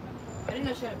 I didn't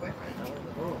know she had a boyfriend.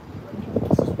 Oh.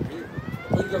 This is weird.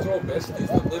 I thought you guys are all besties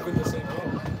that live in the same house.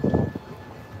 Well,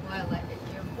 I like it.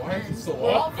 Why is it so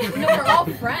We're all, awkward? no, we're all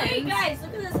friends. Hey guys,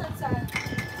 look at this sunset.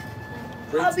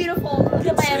 Great. How beautiful. Look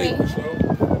at Miami. Show.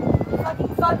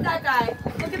 Fuck that guy.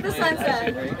 Look at the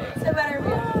sunset. It's a better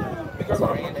view. I think I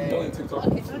got a million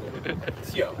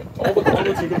TikToks. All the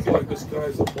comments are gonna be like, this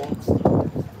guy's a monster.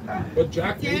 But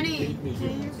Jack made me.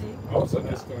 I was a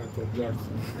nice guy until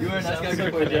Jackson. You were a nice guy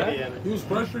before Jack? He was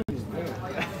pressuring me.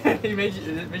 He made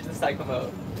the stack come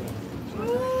out.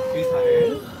 He's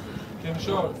tired. Kim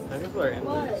Shaw,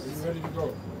 What? you ready to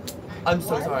go? I'm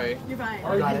so sorry. You're fine.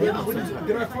 Are you ready?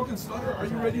 Did I fucking stutter? Are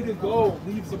you ready to go?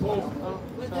 Leave the boat.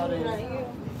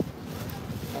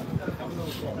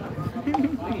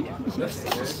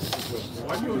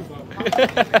 Why do you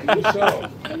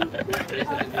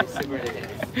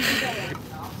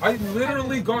I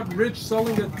literally got rich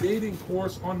selling a dating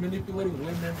course on manipulating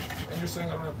women, and you're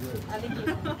saying I don't have rich.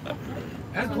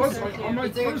 And plus, on my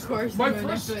first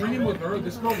stream with her,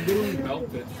 this girl literally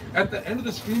melted. At the end of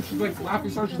the stream, she's like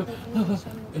laughing, she's like,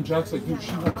 and Jack's like, dude,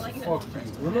 she wants to fuck you.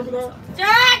 Remember that?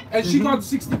 Jack! And she got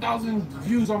 60,000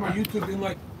 views on my YouTube in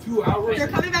like 2 hours. They're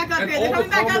coming back up and here. They're all the coming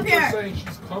back up comments are here. saying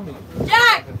she's coming.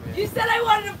 Jack! You said I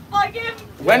wanted to fuck him.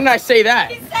 When did I say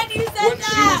that? He said you said When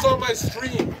that. she was on my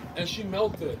stream and she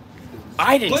melted.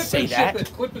 I didn't Clip say and ship that.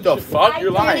 it, clip and The ship it. fuck?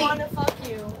 You're I lying. want to fuck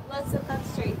you. Let's set that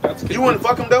straight. That's You want to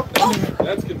fuck him though?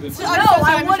 That's convincing. No,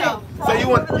 I wouldn't. So you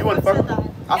want to fuck him?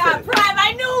 I Yeah, said, Prime,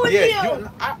 I knew it was you.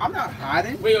 I'm not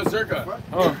hiding. Wait, yo, Zherka.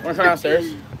 Oh, want to come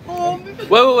downstairs? Wait, I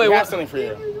got what? something for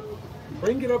you.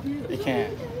 Bring it up here. You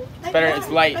can't. It's better. It's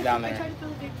light down there.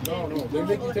 No, they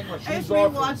make me take my I shoes just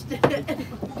off. rewatched it.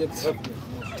 It's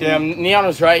Damn, Neon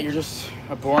was right. You're just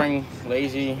a boring,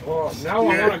 lazy. oh, now I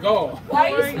want to go.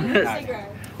 Why are you smoking a cigarette?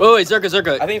 Wait,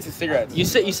 Zherka. I think it's a cigarette. You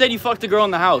said you fucked a girl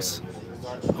in the house.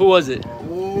 Who was it?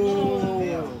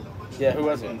 Yeah, who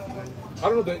was it? I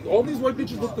don't know. All these white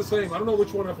bitches look the same. I don't know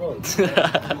which one I fucked.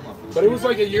 But it was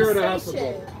like a year and a half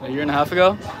ago. A year and a half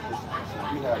ago?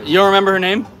 You don't remember her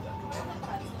name?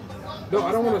 No,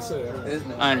 I don't want to say it.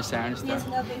 I understand. There's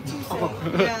nothing to say.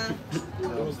 Yeah.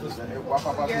 It was this. Hey!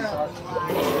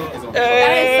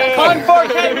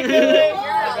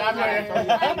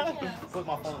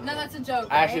 No, that's a joke.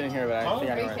 I actually didn't hear it, but I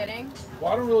think I Are you know it. kidding?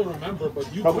 Well, I don't really remember,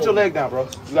 but you. Bro, put your leg down, bro.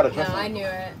 You gotta No, dress I it. knew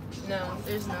it. No,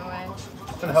 there's no way. I'm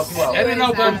trying to help you out. Edit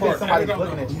out that part. Somebody's Edit out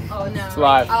looking that at you. Oh no. It's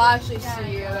live. I'll actually sue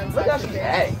you. That's Look how actually she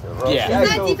acts, bro. Yeah. She acts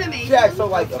That's so, defamation. she acts so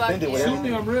like Fuck offended you. with Sue me,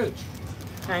 everything. I'm rich.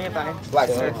 Hang it back. Black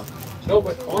sir. No,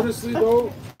 but honestly though,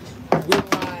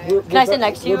 Why? Can I sit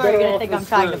next to you, or are you gonna think I'm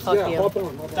trying to fuck you? Hop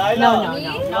on. No.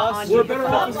 We're better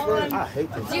off as friends. I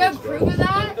hate this. Do you have proof of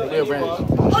that?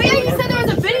 Oh yeah, you said there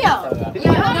was a video.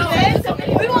 Yeah, no, there's a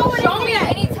video. We won't show me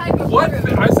any type of What?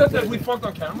 proof. I said that we fucked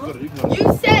on camera? You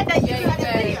said that you had a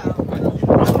video.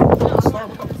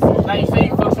 Now you said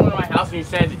you fucked someone in my house and you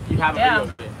said you have a video of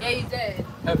it. Yeah, you did.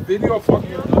 A video of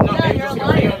fucking. No, maybe just a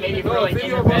video, maybe for like in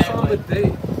video your of us bed. on the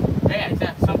date. Yeah,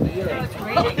 exactly. Something.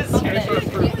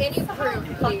 Any proof,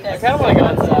 please. I kind of want to go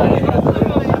outside.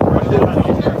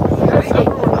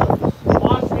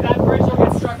 Watch me, that bridge will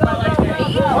get struck by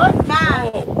lightning. What? Man.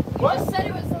 You just said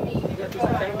it was me.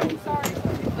 Sorry.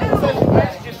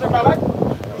 Get struck by lightning?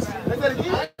 Say that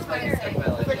again?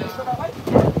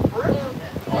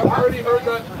 I already heard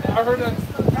that. I heard that.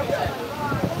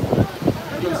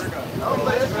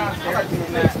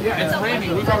 Yeah, it's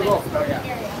raining. We gotta go.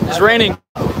 It's raining.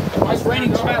 It's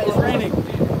raining, chat. It's raining.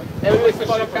 Hey, we the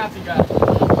fucking Patsy guy.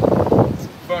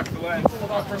 Fuck the lens.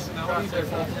 Fuck personality.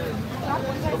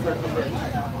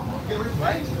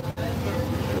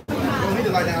 Don't need to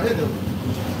lie down here, though.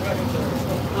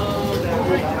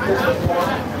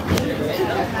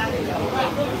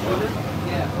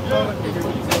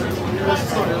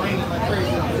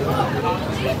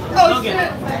 Oh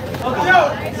shit!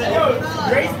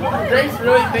 Grace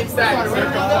really thinks that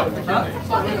Zherka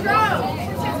Fucking gross.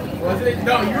 wasn't it?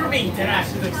 No, you were being dead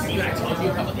ass. She's like, see what I told you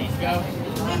a couple days ago?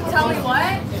 Tell me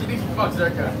what? She thinks you fucked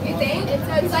Zherka. You think?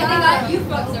 Because I think you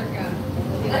fucked Zherka.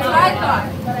 That's what I thought.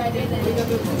 But I didn't.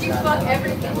 Did you fuck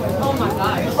everything? Oh my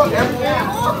god. Fuck everything.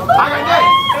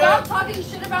 Stop talking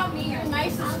shit about me. You're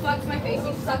nice as fuck to my face.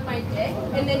 You suck my dick.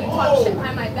 And then you talk shit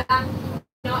behind my back.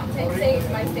 Not say it to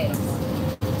my face.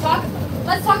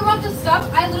 Let's talk about the stuff.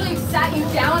 I literally sat you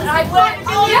down and I went.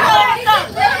 Oh yeah!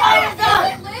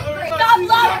 Stop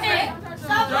laughing!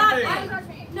 Stop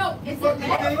laughing! No, it's what the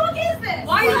fuck is this?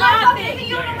 Why are you laughing?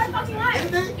 You don't know my fucking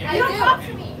life. You don't talk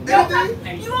to me.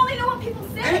 You only know what people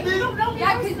say. You don't know.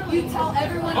 Yeah, because you tell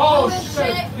everyone all this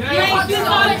shit. You talk so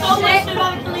much shit. You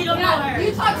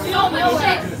talk so much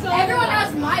shit. Everyone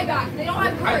has my back. They don't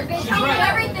have yours. They tell me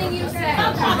everything you say.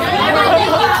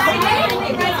 Everything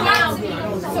you say.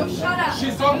 So shut up.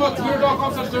 She's talking about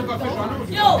Twitter.com/Zherka fish.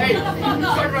 Yo, shut the fuck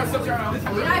up.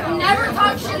 I've never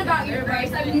talked shit about you,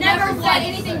 Grace. I've never said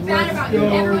anything bad about you.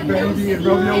 Everyone knows it. And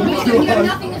you have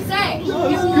nothing to say. You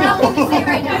have nothing to say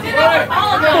right now.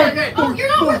 Oh, you're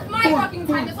not worth my fucking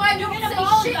time. That's why I don't say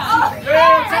shit. I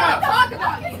don't talk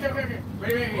about you.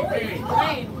 Wait.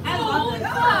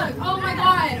 Oh my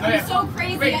god. I'm so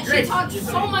crazy that she talks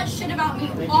so much shit about me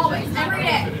always, every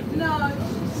day. No.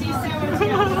 I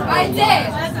did. I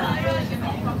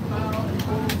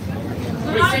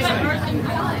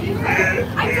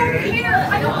don't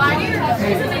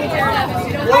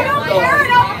care.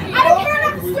 I don't care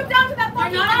enough to stoop down to that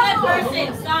fucking level. You're not a good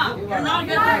person. Stop. You're not a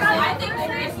good person. I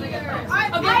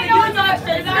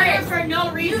think for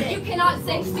no reason. You cannot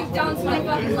say stoop down to my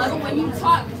fucking level when you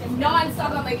talk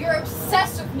non-stop about me. You're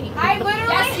obsessed with me. I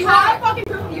literally have fucking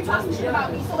proof that you're talking shit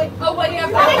about me. So like, oh, what do you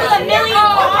have? That is a million.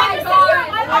 Oh my god.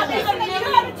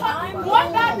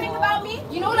 One bad thing about me.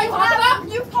 You know what I talk about?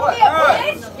 You call me a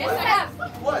bitch. Yes, I have.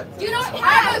 What? You don't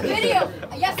have a video.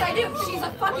 Yes, I do. She's a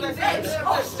fucking bitch.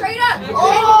 Oh, straight up.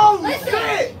 Oh, listen.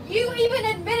 shit. You even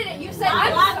admitted it. You said,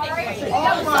 I'm sorry.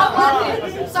 Oh, Stop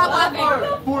laughing. Stop laughing.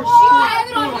 She had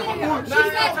it on video. She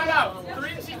said, Time out. The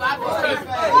reason she's laughing is because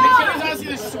McKinley's honestly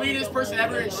the sweetest person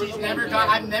ever, and she's never got.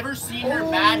 I've never seen her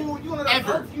mad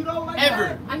ever.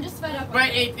 Ever. I'm just fed up. But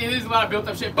it is a lot of built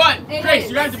up shit. But Grace,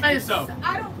 you gotta defend yourself.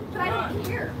 I don't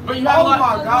care. But you have a lot.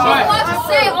 She has a lot to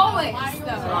say always,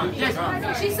 though. Yes.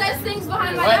 She says things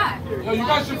behind my back. Yo, you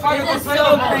guys should fight This is this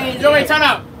so crazy. Yo, wait, time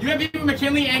out. You have beef with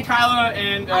McKinley and Kyla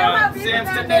and Sam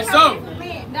sitting there. So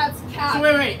that's cap. So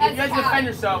wait. You guys defend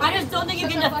yourself. I just don't think you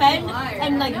can defend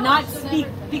and like not speak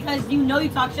because you know you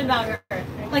talk shit about her.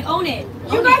 Like own it.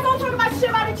 You guys don't talk about shit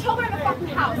about each other in the fucking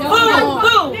house. Who?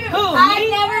 I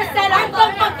never said I'm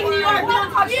from fucking New York. We don't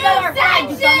talk shit about our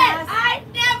friends. I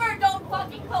never don't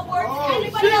fucking put words in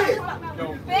anybody else's mouth.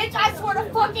 Bitch, I swear to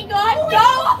fucking God,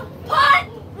 don't put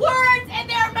words in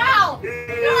their mouth.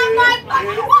 You're my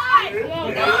fucking wife.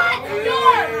 Not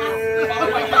yours.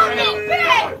 Fucking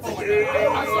bitch.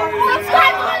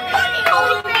 Subscribe to my fucking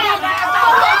OnlyFans.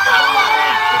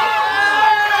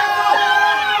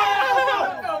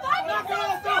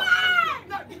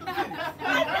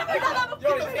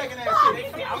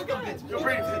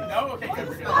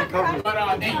 But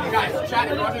hey, you guys, chat,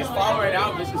 if you want to just follow right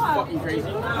now, this is fucking crazy. This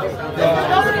is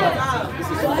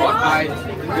fucking guys.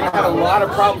 I had a lot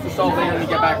of problems to solve later when we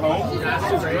get back home.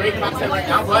 She's great content right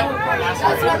now, but that's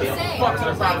what I'm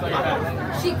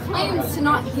saying. She claims to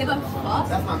not give a fuck,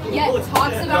 yet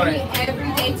talks about me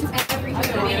every day to every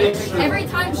human being. Every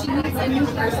time she meets a new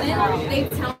person, they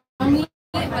tell me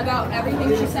about everything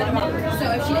she said about her. So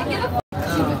if she didn't give a fuck,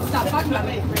 she would stop talking about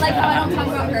me. Like how I don't talk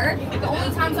about her. The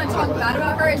only times I talk bad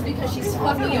about her is because she's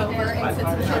fucked me over and said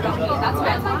some shit about me. That's what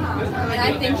I talk about. And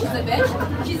I think she's a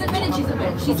bitch. She's admitted she's a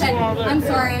bitch. She said, I'm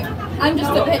sorry, I'm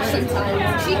just a bitch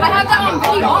sometimes. I have that on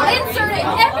video. I'll insert it.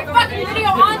 Every fucking video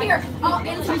on here. I'll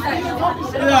insert that.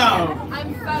 No.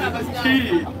 I'm fed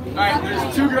up. Alright,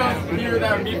 there's 2 girls here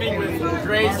that are meeting with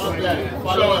Grace.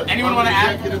 So anyone want to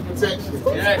add?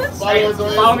 Yes.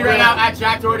 Follow me right now at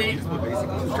Jack Doherty.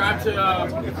 Subscribe to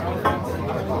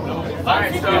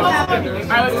Alright, so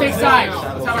let's take sides.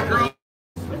 Let's have a girl.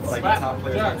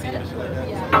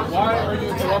 Why are you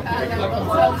interrupting?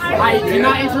 I did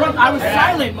not interrupt. I was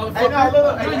silent,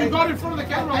 motherfucker. You got in front of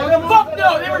the camera. Fuck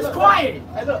no, they were quiet.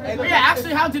 Yeah,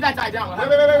 actually, how did that die down? Wait.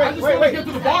 I just want to get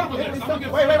to the bottom of this.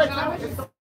 Wait.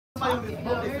 I'm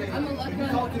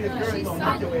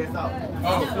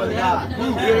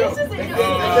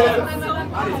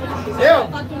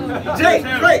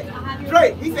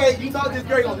Drake, he said you thought this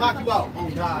girl gonna knock you out. Oh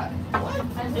God.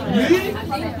 Me?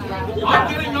 I'm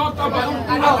getting knocked out. I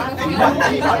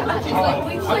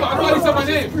thought he said my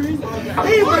name.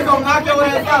 He was gonna knock your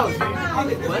ass out.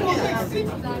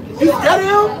 You scared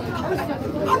him?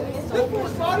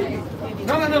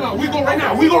 No. We go right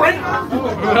now.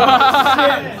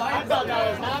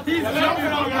 He's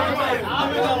jumping on me.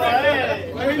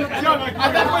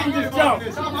 At that point, you just jump.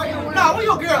 Nah, where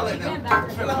your girl at now?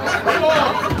 Where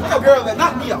your girl at?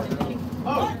 Knock me out.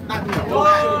 Knock me out.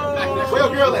 Where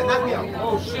your girl at? Knock me out.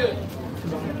 Oh shit.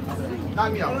 Knock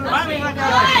me out. Brian!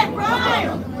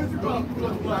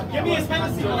 Give me his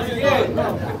fantasy. Don't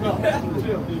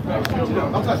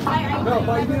touch me. No,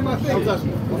 why you in my face? Don't touch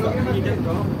me.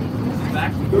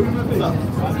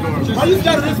 Why you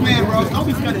scared of this man, bro? Don't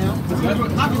be scared of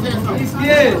him. Knock his ass out. He's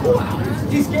scared.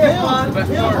 He's scared, man.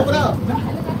 Open up.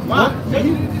 What?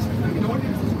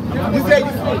 You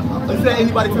said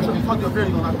anybody touch him, you talk to your girl,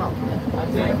 you gonna knock him out.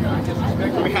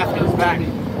 We have to get his back.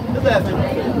 His ass ain't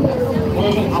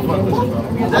I'm fucking with you, bro.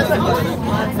 That's it. No.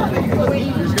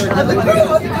 Let me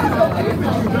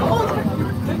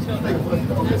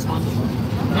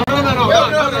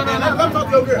talk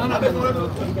to your girl.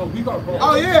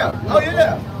 Oh yeah.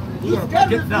 You scared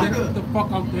Get the fuck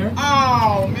out there.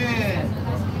 Oh man.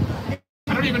 I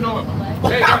don't even know him.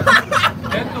 Hey,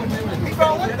 Bro,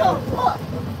 what the fuck?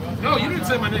 no, you didn't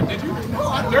say my name, did you?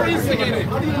 They're instigating.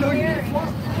 How do you know you?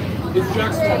 It's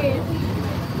Jackson.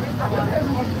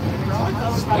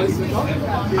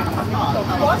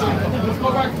 Let's go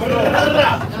back.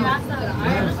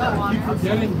 Keep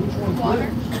forgetting which one's good.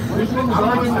 Which one was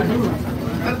arguing with who?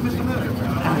 That's Mr. Miller.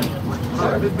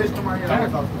 This bitch come out here.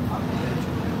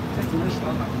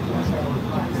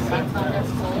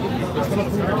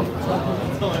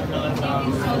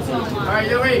 Alright,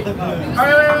 wait. Wait.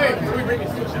 Let me bring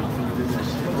this.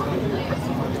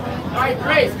 Alright,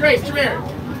 Grace, come here.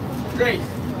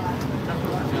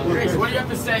 Grace, what do you have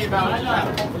to say about it?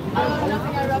 Nothing.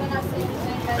 I'd rather not say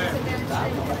anything than sit there and try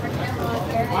to get my camera on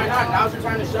here. Why not? Now's your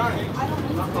time to shine.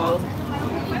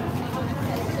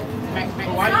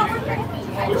 Why do you?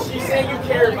 Was she saying you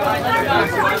care about it?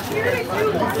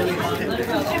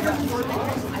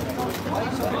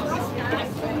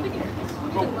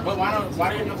 But why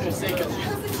do you have nothing to say? Because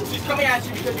she's coming at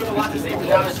you because you have a lot to say for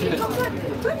now. She just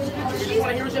want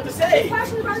to hear what you have to say.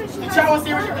 The child wants to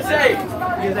hear what you have to say.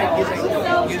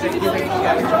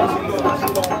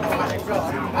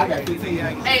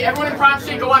 Hey, everyone in Prime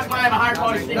Street, go watch mine. I have a higher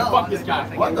quality stream. Fuck this guy.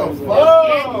 What the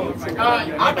fuck?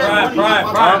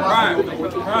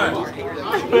 Prime.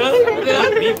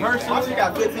 Me personally? She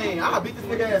got 15. I'll beat this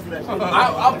nigga ass today.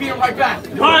 I'll beat him right back.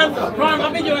 Prime,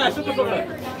 I'll beat your ass. Shut the fuck up.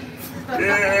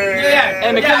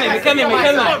 Hey,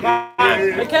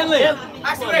 McKinley.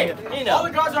 Actually, wait. All the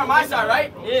guards are on my side,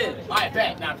 right? Yeah. Alright,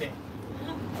 bet. Now, bet.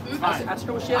 Fine. Ask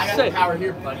her what she I has to got say. the power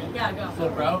here, buddy. Yeah, go. So,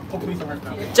 bro. Please don't hurt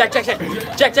me. Check. Jack,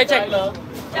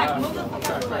 move the fuck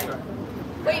out of the way.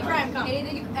 Wait, Prime,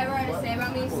 anything you've ever had to say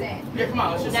about me, say it. Yeah, come on.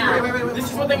 Let's just Nah. wait. This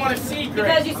is what they want to see, Grace.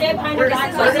 Because you say it behind her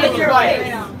back, so say it to her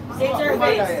face. Say it to her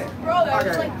face. Bro, that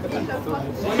was like, what the fuck?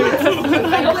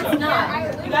 No, it's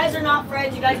not. You guys are not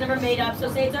friends. You guys never made up, so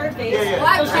say it to her face.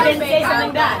 Yeah. So she can say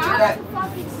something back.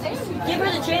 Fucking say it. Give her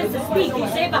the chance to speak. You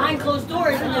say it behind closed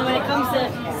doors, and then when it comes to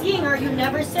seeing her, you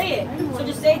never say it. So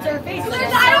just say it to her face.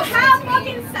 I don't have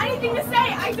fucking anything to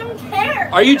say. I don't care.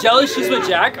 Are you jealous she's with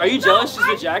Jack? Me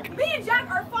and Jack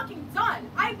are fucking done.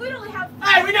 literally have.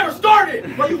 Hey, we never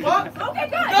started. What, you fucked? Okay,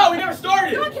 good. No, we never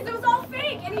started. No, because it was all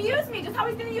fake, and he used me just how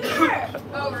he's gonna use her.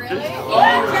 Oh, really?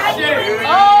 Oh, shit.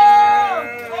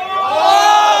 Oh!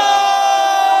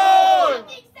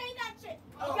 Say that shit.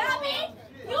 Gabby,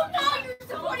 you know you're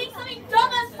supporting something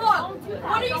dumb as fuck.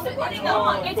 What are you supporting them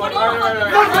on? It's what fuck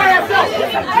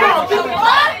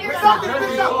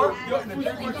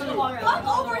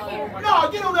over here. No,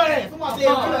 get on that ass. Come on, Dave.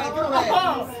 Get on that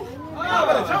ass. Oh,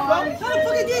 better jump up. How the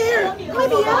fuck you get here? Who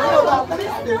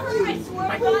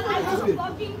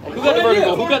got the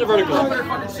vertical? Who got the vertical? Put her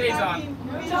fucking shades on.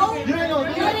 You ain't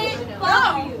gonna do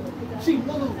it. She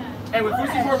moved. Hey, when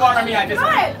Fusi's more water on me, I just.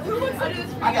 Who wants to do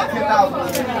this? I got 10,000. I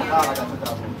got 10,000.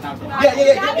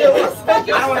 Yeah. I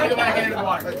don't want to do my hand in the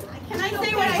water. Can I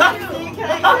say what I do? Can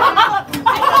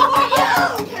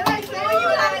I say what you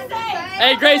gotta say?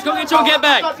 Hey, Grace, go get your get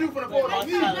back.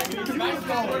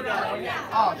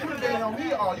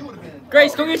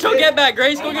 Grace, go get your get back.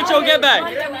 Grace, go get your get back. No,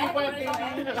 I want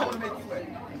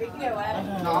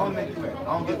to make you wet. I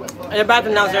don't get wet. In the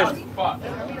bathroom downstairs.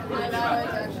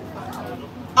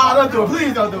 Don't do it.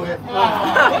 Please don't do it.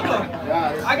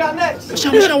 I got next.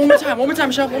 Michelle, one more time,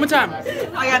 Michelle, one more time.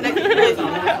 I got next.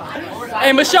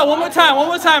 Hey, Michelle, one more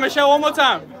time, Michelle, one more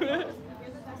time.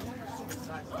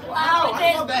 Wow,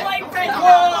 his boyfriend.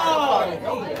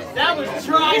 Whoa! That was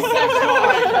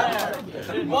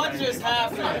trisexual. What just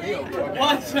happened?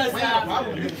 What just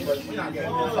happened?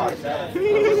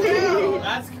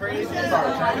 That's crazy.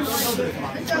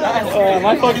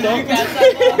 My fucking thing.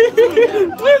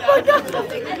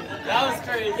 That was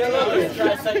crazy. That was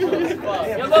trisexual as fuck.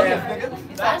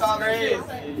 That's crazy.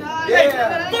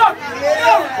 Yeah. Fuck!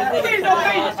 No! Please,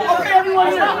 okay,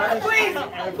 everyone here.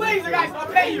 Please, guys, I'll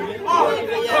pay you.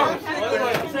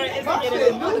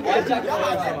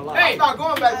 Hey, I'm not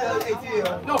going back to the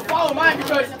ATL. no, follow mine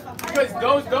because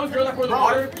those girls are for the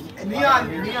water.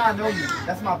 Neon know you.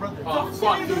 That's my brother. Oh,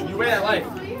 fuck, dude, you wear that life.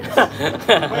 Wait,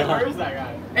 where is that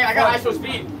guy? Hey, I got ISO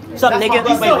speed. What's up, nigga?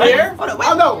 You still here?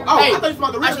 Oh no! Oh, Hey, I thought you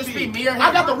about the real ISO speed. speed, me or him?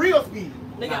 I got the real speed.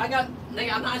 Nigga,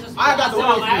 I'm not just. I got the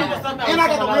real speed. And I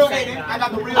got the real Aiden. I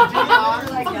got the real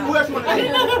Genion. Who else you want to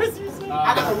name? I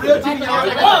got the real Genion. I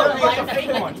got the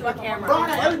fake one. Bro, I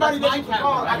got everybody that you can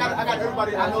call. I got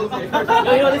everybody I know. You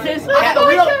know what this is? I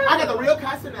got the real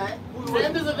Castanet.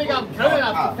 Sam doesn't think I'm good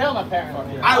enough to tell my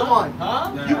parents. I won.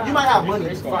 Huh? You might have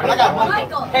money, but I got money.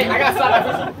 Hey, I got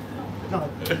side. No.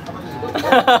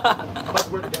 Let's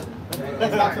work together.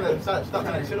 Stop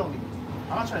trying to shit on me.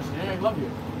 I'm not trying to shit. I love you.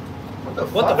 What the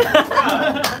fuck?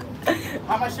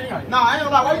 How am I shitting on you? No, I ain't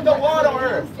gonna lie. Why you throw water on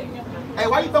her? Hey,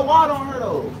 why you throw water on her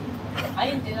though? I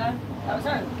didn't do that. That was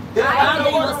her. I don't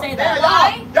think you'll say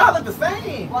that. Y'all look the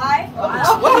same. Why? What the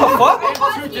fuck?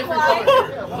 Why he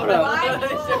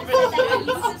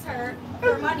uses her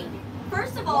for money?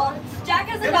 First of all, Jack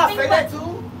has Did I nothing say but... that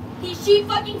too? She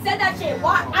fucking said that shit.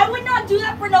 Why? I would not do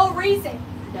that for no reason.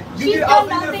 You did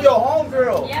obviously your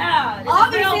homegirl. Yeah.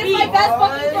 Obviously, it's my best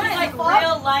fucking It's friend. like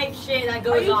real life shit that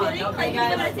goes Are you on. kidding? Okay, Like, you're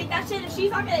guys. gonna take that shit and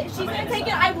she's not gonna. If she's gonna take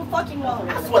it, I will fucking know.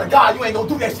 I swear to God, you ain't gonna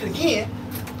do that shit again.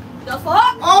 The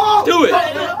fuck? Oh! Do it. Oh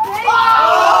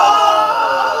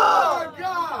my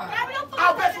God!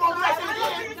 I'll bet you won't do that shit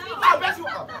again. I'll bet you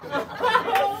won't.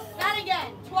 Not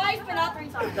again. Twice, but not 3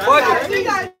 times. Fuck it.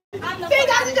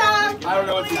 I don't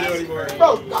know what to do anymore.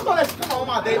 Bro, I thought that shit come on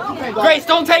my day. You can't go. Grace,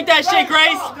 don't take that shit,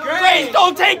 Grace. Grace,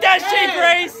 don't take that shit,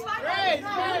 Grace.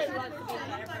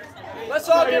 Let's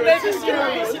all get baby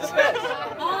serious. She's the best.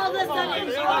 All of a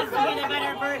sudden, she wants to be the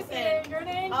better person.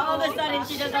 All of a sudden,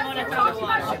 she doesn't want to throw the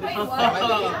water.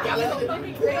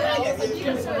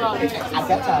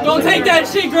 Don't take that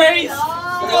shit, Grace.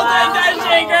 Don't take that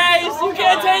shit, Grace. You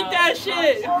can't take that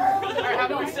shit. Alright, how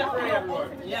about we separate everyone?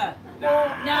 Yeah.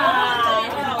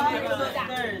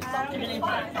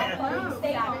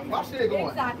 My shit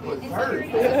going.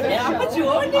 Yeah, I put you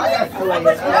on. I got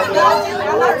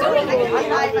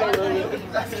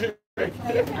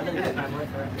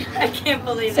I can't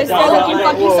believe So it. still looking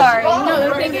fucking sorry. No,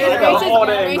 the thing is, Grace is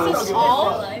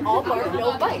all bark,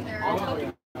 no bite.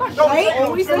 Right?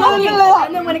 Always looking.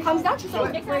 And then when it comes down, she's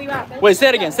like, where are you at? Wait, say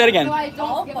it again. Say it again.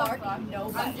 All bark, no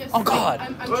bite. Oh God.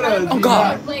 Oh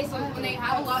God.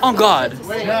 Oh God.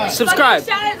 Subscribe.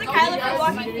 Shout out to Kyla for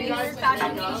walking me through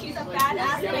fashion week. She's a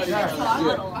badass and she's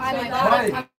little.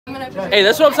 Hey,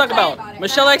 that's what I'm talking about.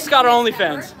 Michelle X Scott on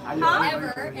OnlyFans.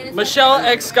 Michelle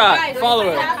X Scott.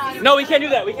 Follow her. No, we can't do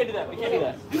that. We can't do that. We can't do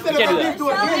that. We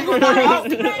can't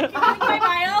do that. My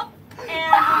bio.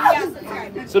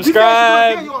 And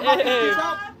Subscribe. Hey.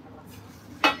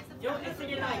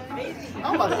 I'm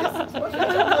I'm about to.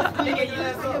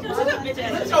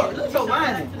 Let's go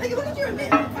lying. Nigga, look at your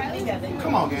man.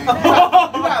 Come on, gang. You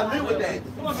gotta live with that.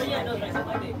 Come on, yeah, no,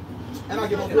 and I'll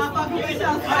give him this.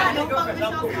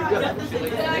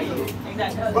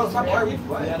 Bro, stop arguing.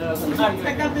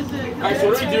 Alright, so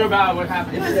what do we do about what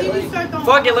happened?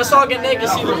 Fuck it, let's all get naked,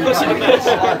 see the pussy the best.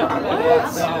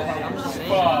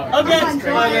 Okay.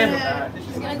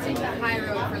 She's gonna take the high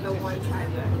road for the one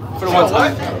time. For the one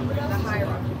time? The high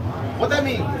road. What that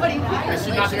mean? What do you mean? She's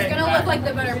gonna look like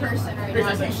the better person right now.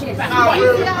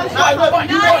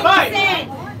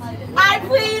 I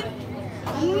plead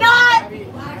not.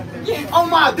 Oh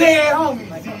my dead homie.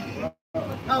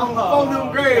 I'm on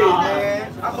them grades,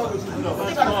 man. I thought it was you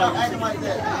gotta stop acting like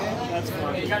that, man. That's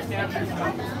funny. You gotta stand up here.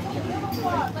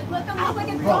 Let them look like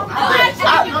it's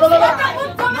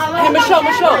Hey, Michelle,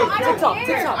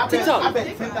 TikTok. I bet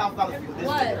 $10,000 for this.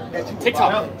 What?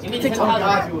 TikTok. You need TikTok.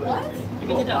 What?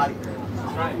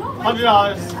 $100.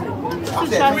 I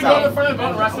said Can we go to the front of the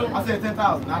boat, Russell? I said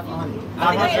 10,000, not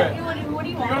 100. What do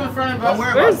you want? You go to the front of the boat.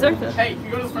 Where's Zherka? Hey, you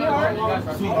go to the front of the boat. You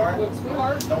guys,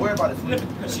 Sweetheart. Don't worry about it,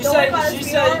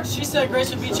 sweetheart. She said Grace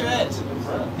would beat your ass.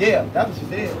 Yeah, that's what she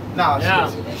said. Nah,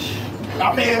 Yeah.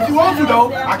 I mean, if you want to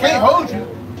though, I can't hold you.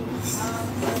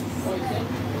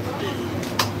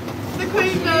 The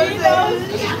queen knows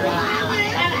it.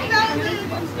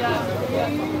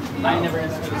 I never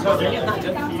answered this.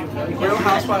 Real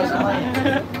Housewives of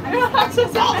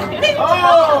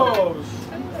Oh!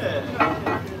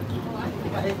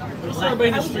 For everybody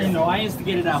in the stream, though, I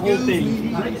instigated that whole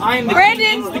thing. I am the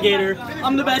instigator.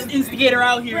 I'm the best instigator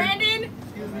out here. Brandon.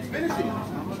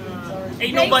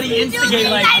 Ain't nobody instigate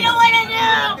like I me. know what to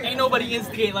do. Ain't nobody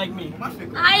instigate like me.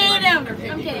 I hate him.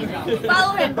 I'm kidding.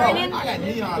 Follow him, Brandon. I got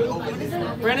neon over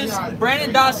here.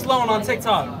 Brandon Dot Sloan on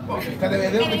TikTok. Because if that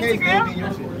was the case, they'd be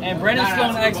your shit. And Brandon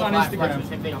Sloan X on Instagram.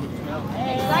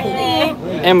 Exactly.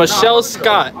 And Michelle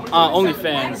Scott on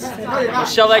OnlyFans.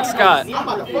 Michelle X Scott. I'm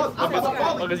about to fuck. I'm about to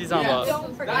fuck. What is he talking about?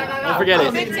 Don't forget. Don't forget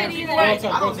it. Big titties. I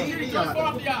don't need neon.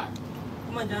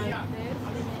 Come on, John.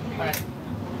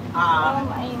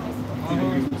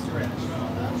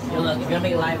 Yo, look, if you're gonna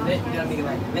make it live lit, you gotta make it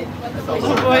live lit.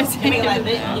 Boys, Make it live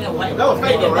lit, you know what? That was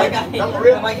fake though, right? That was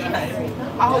real.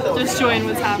 just join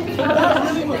what's happening.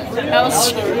 That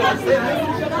was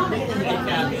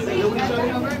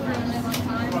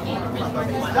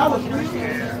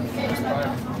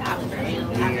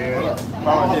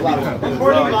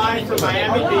Reporting live from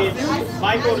Miami Beach,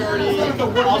 Michael Doherty,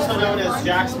 also known as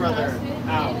Jack's brother,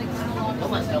 out.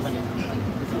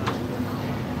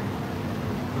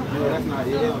 That's not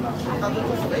it.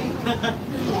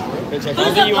 Bitch, I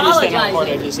don't think you understand how hard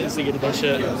I just instigated that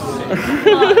shit.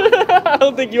 I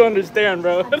don't think you understand,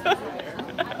 bro.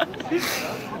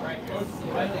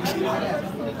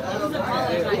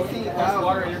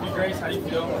 Water interview, Grace. How do you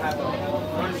feel?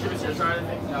 Want to give us your side of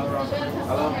things? No, we're all good.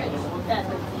 Hello?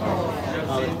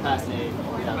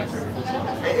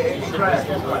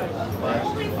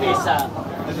 Peace out.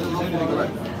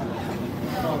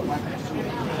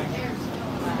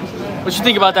 What you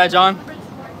think about that, John?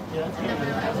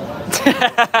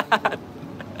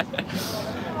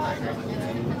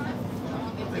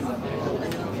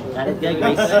 That is good,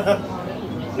 Grace.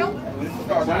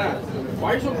 Why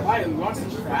are you so quiet? We want some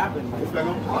shit to happen. It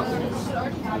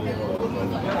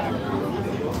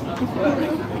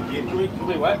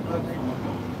What?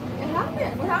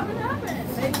 happened. What happened?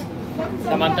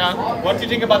 Samantha, what do you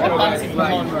think about the fancy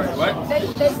phone? What?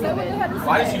 They said what they had to say.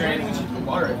 Why does she do anything when she can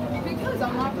water it? Because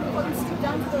I'm not going to fucking stoop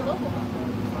down to their level.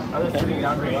 How are they putting it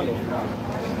down to your level?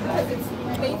 Because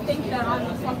they think that I'm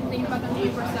fucking thinking about them 24/7.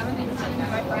 They pretend to be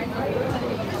my friend. They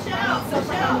pretend to be my friend. So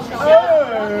for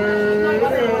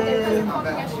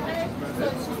yesterday. So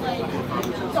it's just like,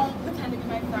 don't pretend to be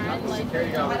my friend. Like, I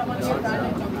don't want to be your friend.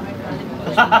 Don't be my friend.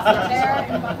 Sit there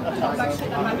and fucking talk about shit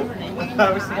about her name. They don't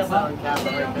know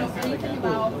anything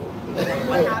about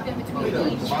what happened between me and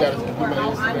you or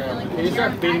how I'm feeling. Can you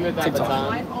start beating with that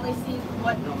baton? All they see is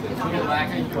what is on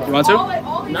You want to?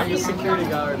 Not the security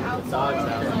guard. Dogs out.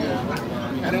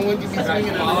 I don't want you to be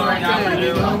swinging on the right time.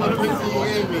 You don't want to be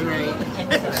swinging me, right?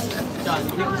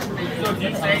 So do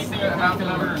you say anything about the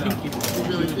lover or no?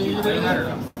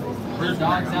 There's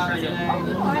dogs out today.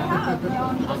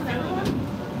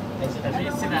 They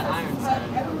see that iron side.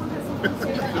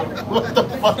 What the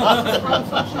fuck?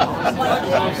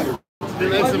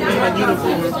 That's a man in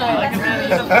uniform. Like a man in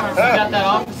uniform. We got that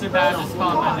officer badge that's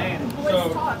called my name. So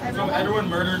everyone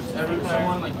murders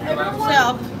someone, like you're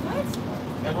allowed to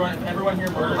everyone here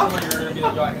murders someone, you're gonna be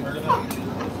like, yo, I can murder them.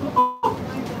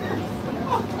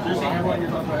 You're saying everyone here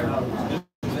murders everyone.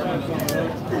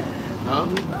 Huh?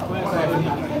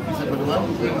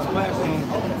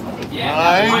 Yeah.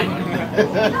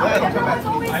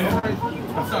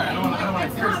 I'm sorry, I don't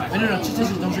want to curse. No,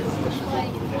 just don't drink.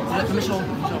 Michelle.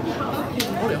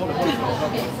 Hold it.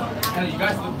 And you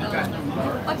guys look good.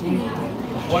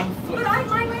 1 foot.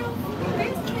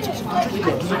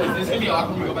 Is this gonna be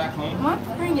awkward when we go back home? I'm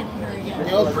not bringing her again.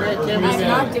 I'm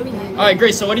not doing it. All right,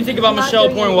 Grace. So what do you think about Michelle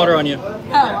pouring water on you?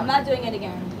 No, I'm not doing it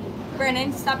again.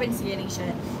 Brandon, stop instigating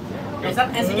shit.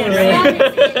 Stop instigating. Stop.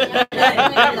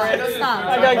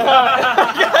 I got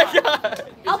caught.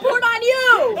 I'll pour it on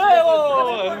you!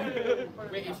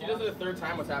 Wait, if she does it a third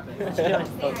time, what's happening?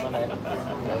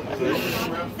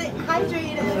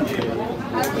 Hydrated.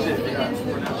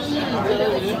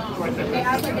 Okay, I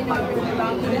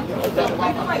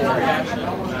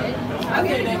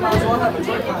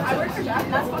work for Jack,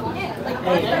 that's fucking it. Like, I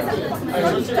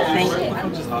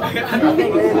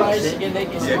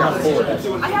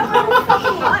have my whole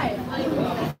fucking life.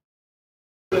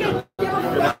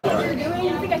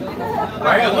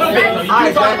 Alright, a little bit. You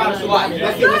can talk about it a lot.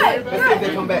 Let's see if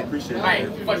they come back. Appreciate it. Alright,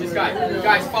 fuck this guy.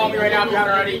 Guys, follow me right now if you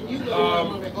haven't already.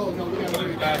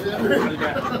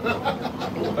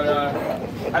 But,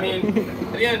 I mean,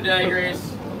 at the end of the day, Grace.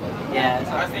 Yeah.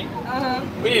 I think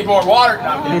we need more water.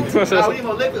 No, we need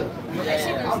more liquor.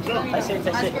 I'm drunk. That's it.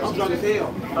 I'm drunk as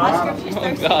hell.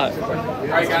 Oh God.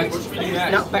 Alright, guys, what should we do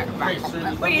next?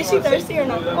 Wait, is she thirsty or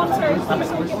not? Oh, sorry.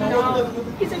 No.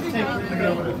 He's a good guy.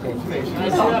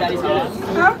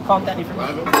 Huh? Calm daddy for me.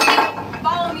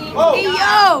 Follow me. Oh. Hey, yo!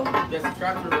 Yeah,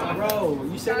 subscribe to her. Bro,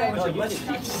 you said that was your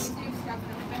best.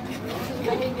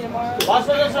 Watch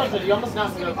for yourself, you almost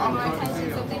not gonna come.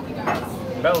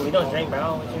 Bro, we don't drink,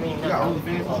 bro. What you mean? We got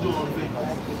OnlyFans. Let's do OnlyFans.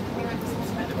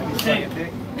 Hey,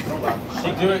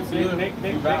 do it,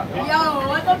 big back. Yo,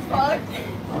 what the fuck?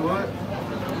 What?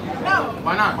 No.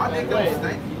 Why not? My dick don't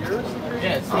stink. Yours?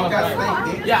 Yeah, it I smells got like. stank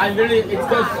dick. Yeah, it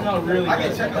does smell really I good.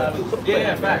 can check out.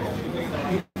 Yeah, fact.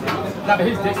 No, but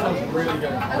his dick smells really good.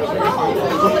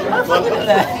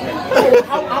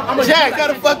 Jack, how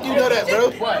the fuck you know that,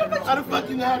 bro? What? How the fuck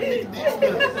you know how to make a dick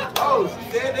smell? Oh, she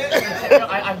said that?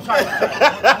 I'm sorry. I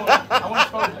want to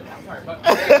expose it. I'm sorry, but. I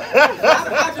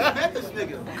just met this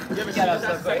nigga.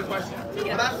 Second question.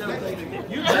 But I just met this nigga.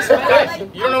 You just guys,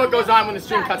 you don't know what goes on when the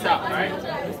stream cuts out, right?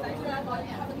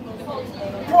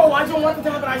 Bro, I don't want them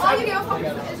to have an ice. All you give a fuck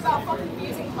is about fucking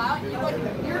using clout. You're like,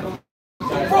 you're...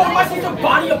 Bro, am I supposed to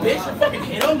body a bitch and fucking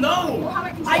hit him? No!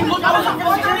 I was looking for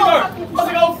the security guard. I was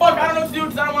like, oh fuck, I don't know what to do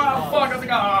because I don't want to fuck. I was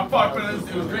like, oh fuck, but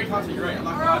it was great content, you're right. I'm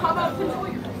not Bro, how about control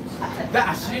your...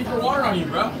 that she didn't pour water on you,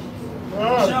 bro.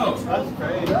 No. That's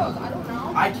crazy. I don't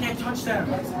know. I can't touch them.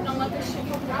 Don't let this shit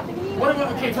keep happening to you. What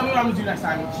about, okay, tell me what I'm gonna do next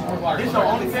time when she pours water. This your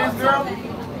OnlyFans girl?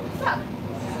 Yeah.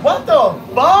 What the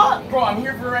fuck? Bro, I'm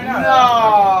here for it right now.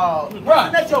 No. Bro.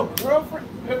 Isn't that your girlfriend?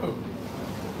 Who?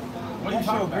 What are you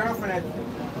talking about? Girlfriend that...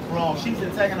 Bro, she's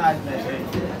antagonizing that shit.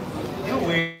 You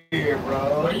weird, bro.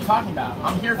 What are you talking about?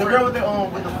 I'm here for the girl with the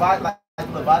body, like the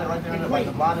body right there, like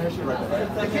the blonde hair shit right there.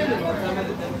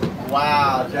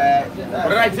 Wow, Jack. What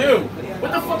did I do?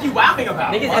 What the fuck are you laughing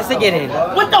about? Niggas instigated.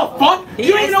 What the fuck?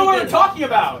 You don't even know what we're talking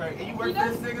about. And you work for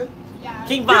this nigga? Yeah.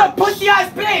 King You're a Bob. pussy ass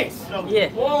bitch. Yeah.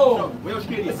 Whoa. Where's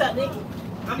Kitty? What's up, Nick?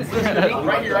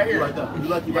 Right here. Right there. You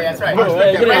lucky, Yeah, right that's there.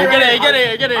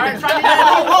 right. Get it. Alright, try to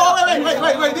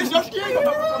Wait, this your skin? This yours?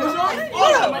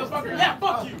 motherfucker. Yeah,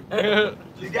 fuck you.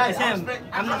 These guys, It's him.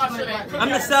 I'm not sure they could I'm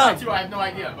be the outside son. too. I have no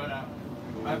idea, but I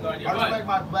have no idea. I respect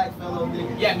my black fellow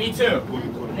niggas. Yeah, me too.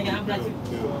 Nigga, I'm black too.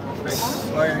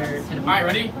 Alright,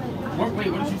 ready? Wait,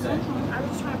 what did you say?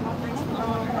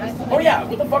 Oh yeah,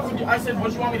 what the fuck did you? I said, what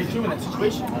do you want me to do in that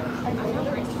situation?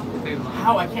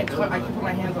 How? I can't put my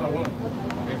hands on a woman.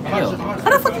 How the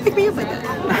fuck you think me up like that?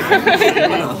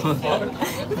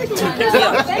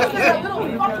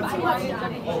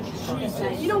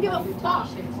 You don't give a fuck.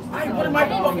 What am I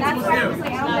fucking supposed to do?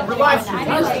 Relax. You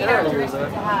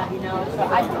know, so I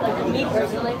feel like me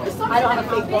personally, I don't have a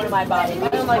fake bone in my body. I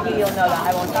don't like you, you'll know that.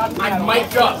 I won't stop you. I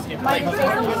might go. My face is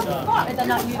fuck. I'm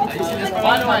not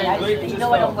using it. You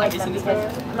know I don't like them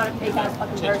because I'm not a fake ass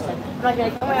fucking person. I'm not gonna be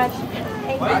like, oh my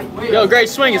gosh. Yo, great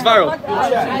swing. It's viral.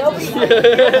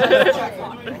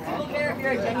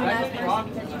 You're a genuine ass person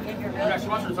because you give your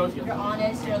real. You're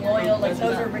honest, you're loyal. Like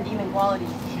those are redeeming qualities.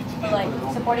 So like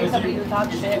supporting somebody who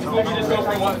talks shit. I'm not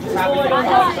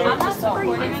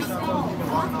supporting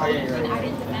myself. I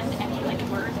didn't defend any like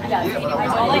words.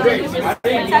 Yeah, all I did was just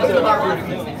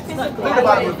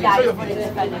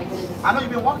I know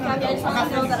you've been walking. I just want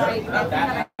to know that I didn't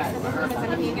have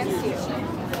anything against you.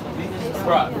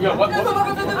 Bro, yo, what?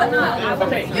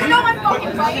 Okay. You know I'm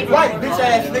fucking right. Right, bitch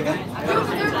ass nigga.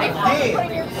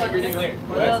 I'm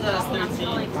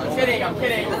kidding. I'm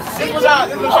kidding. This was our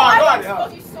guard.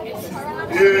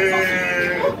 Yeah.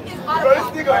 Bro, this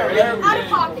nigga out of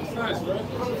pocket.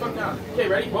 Okay,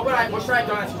 ready? What should I have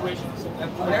done in that situation?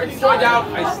 When everything's going down,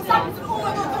 I stop.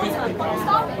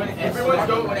 When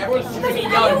everyone's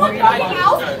screaming, yelling, what guy?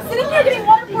 Sitting here getting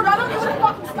water poured out on you should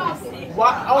fucking stop it.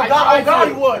 What? Oh God,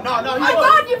 you would. No, he would. Oh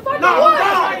God, you fucking would. Oh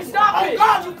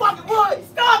God, you fucking would.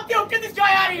 Stop, yo, get this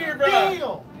guy out of here, bro. Damn.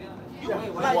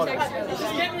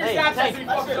 Just give me your snap so you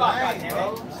fucking off,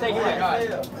 goddammit. Take it.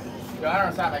 Yo, I don't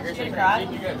know, stop. Grace, you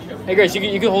good. Hey, Grace,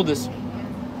 you can hold this.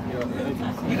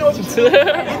 You know what you do? I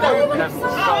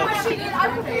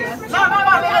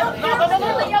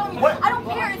don't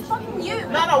care. It's fucking you.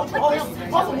 No,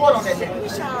 pour some water on that shit.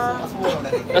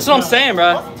 That's what I'm saying, bro.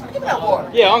 Give me that water.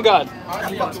 Yeah, on God.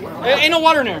 Ain't no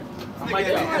water in there.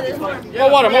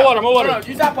 More water. No,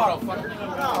 use that bottle, fucker.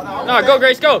 No, go,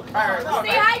 Grace, go. Stay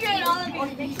hydrated, all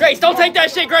of you. Grace, don't take that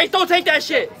shit, Grace. Don't take that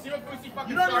shit.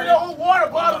 You don't even know who water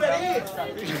bottle that is.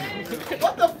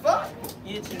 What the fuck?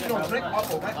 You don't drink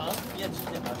alcohol, right?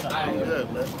 Good,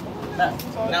 man.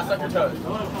 Now suck your toes.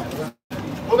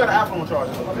 Who got an iPhone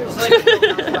charger?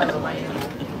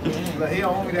 He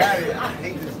don't want me to have it. I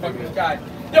hate this fucking guy.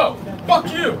 Yo, fuck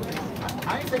you.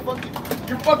 I ain't say fuck you.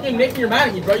 You're fucking making your mad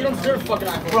at me, bro. You don't deserve a fucking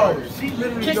iPhone charger. She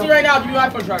literally kiss me right now, give me an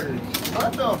iPhone charger.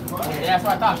 What the fuck? Yeah, that's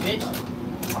what I thought, bitch.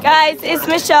 Guys, it's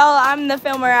Michelle. I'm the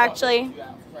filmer, actually.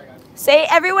 Say,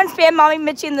 everyone spam Mommy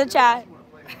Mitchie in the chat.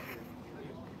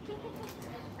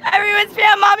 Everyone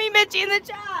spam Mommy Mitchie in the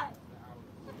chat.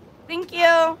 Thank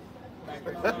you.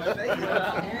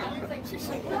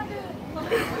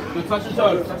 Touch your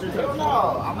toes. No,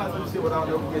 I'm not doing shit without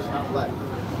no permission. I'm black.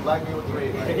 Black man with the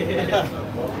red.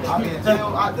 I mean,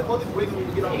 the fuck is waiting me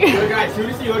to get on. Yo, guys, who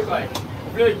does he look like? I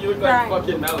feel like you look like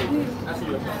fucking Melly. That's who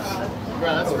you look like. Bro,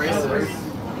 that's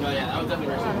racist. No, yeah, that was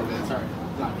definitely racist. Sorry.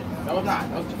 That was not.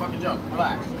 That was a fucking joke.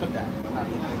 Relax. Cook that.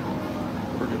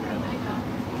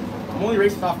 I'm only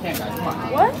racist off cam, guys. Come on.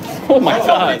 What? Oh my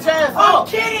God. I'm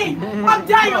kidding. I'm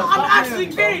dying. I'm actually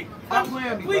kidding. Stop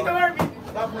playing me, Please don't hurt me.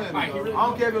 Stop playing me, bro. I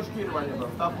don't care if you're security right here, bro.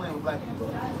 Stop playing with black people.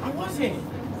 I wasn't.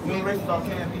 You ain't racist off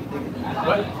cam, nigga.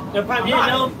 What? No problem. You didn't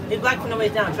know he's black from the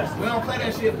waist down. Trust me. We don't play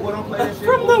that shit, boy. Don't play that shit.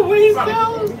 From the waist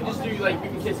down? We can just do like, we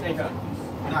can kiss and hug.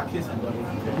 We're not kissing, buddy.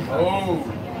 Oh,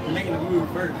 you're making the move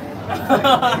first.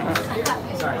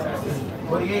 Sorry.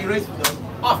 But he ain't racist, though.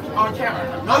 Off on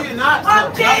camera. No, you're not.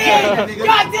 I'm kidding!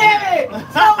 God damn it!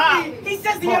 Tell me! He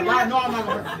says the M word. No, I'm not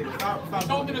gonna hurt this nigga. Stop.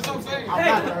 Don't do the same thing. I'm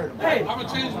not gonna hurt him. Hey, I'm a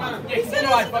changed man. Yeah, he said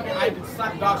I did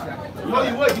slap the dog strap. No,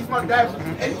 you would. You smack dog.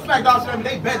 Hey, you smack dog strap,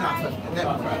 they better not touch me. Never.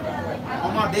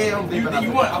 On my dad, I'm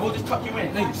You won. I will just tuck you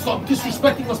in. Hey, stop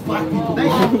disrespecting us black people. You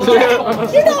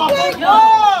know what?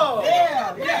 No!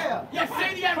 Yeah. Yeah,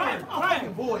 say the M word.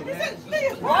 Fucking boy, man.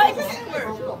 What? This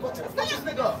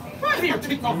nigga. Here,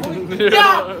 take off.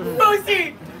 Yeah,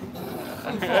 pussy!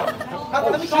 Let me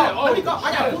go.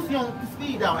 I got pussy on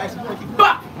speed down. Actually, want to keep.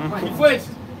 Bah! He flinched.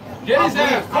 Get his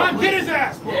ass. Come on, get his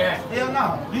ass. Yeah. Hell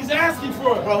no. He's asking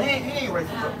for it. Bro, he ain't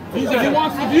racist, bro. He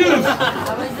wants the views.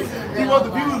 He wants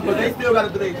the views, but they still got to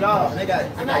do their job. They got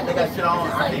shit on.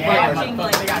 But you ain't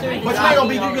gonna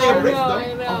be racist though.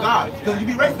 Oh God, because you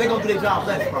be racist, they gonna do their job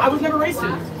less, bro. I was never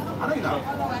racist. I know you're not.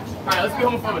 Alright, let's be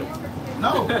homophobic.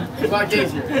 No. There's a lot of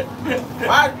gays here.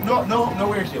 Why? No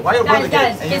weird shit. Why your brother gay?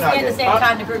 Guys, and kiss you're not me at the gay? same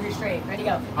time to prove you're straight. Ready,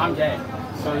 go. I'm gay.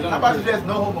 So How about you just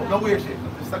no homo, no weird shit?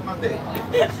 Just suck my dick.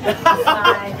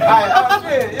 Sorry. Alright, oh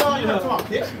shit. You know, come on,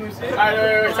 kiss you and shit. Alright,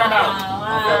 wait, time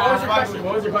out. Okay,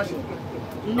 what was your question?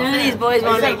 None of these boys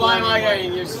want to make blind money. like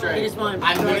you're straight. You just want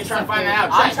I'm really trying to find that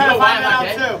out. I'm trying to find that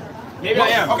out too. Maybe I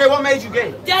am. Okay, what made you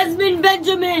gay? Desmond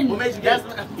Benjamin. What made you gay?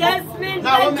 Desmond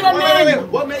No, Benjamin.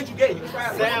 what made you gay? You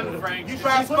tried Sam Frank. You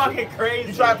tried fucking crazy.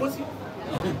 You tried pussy? You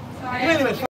ain't even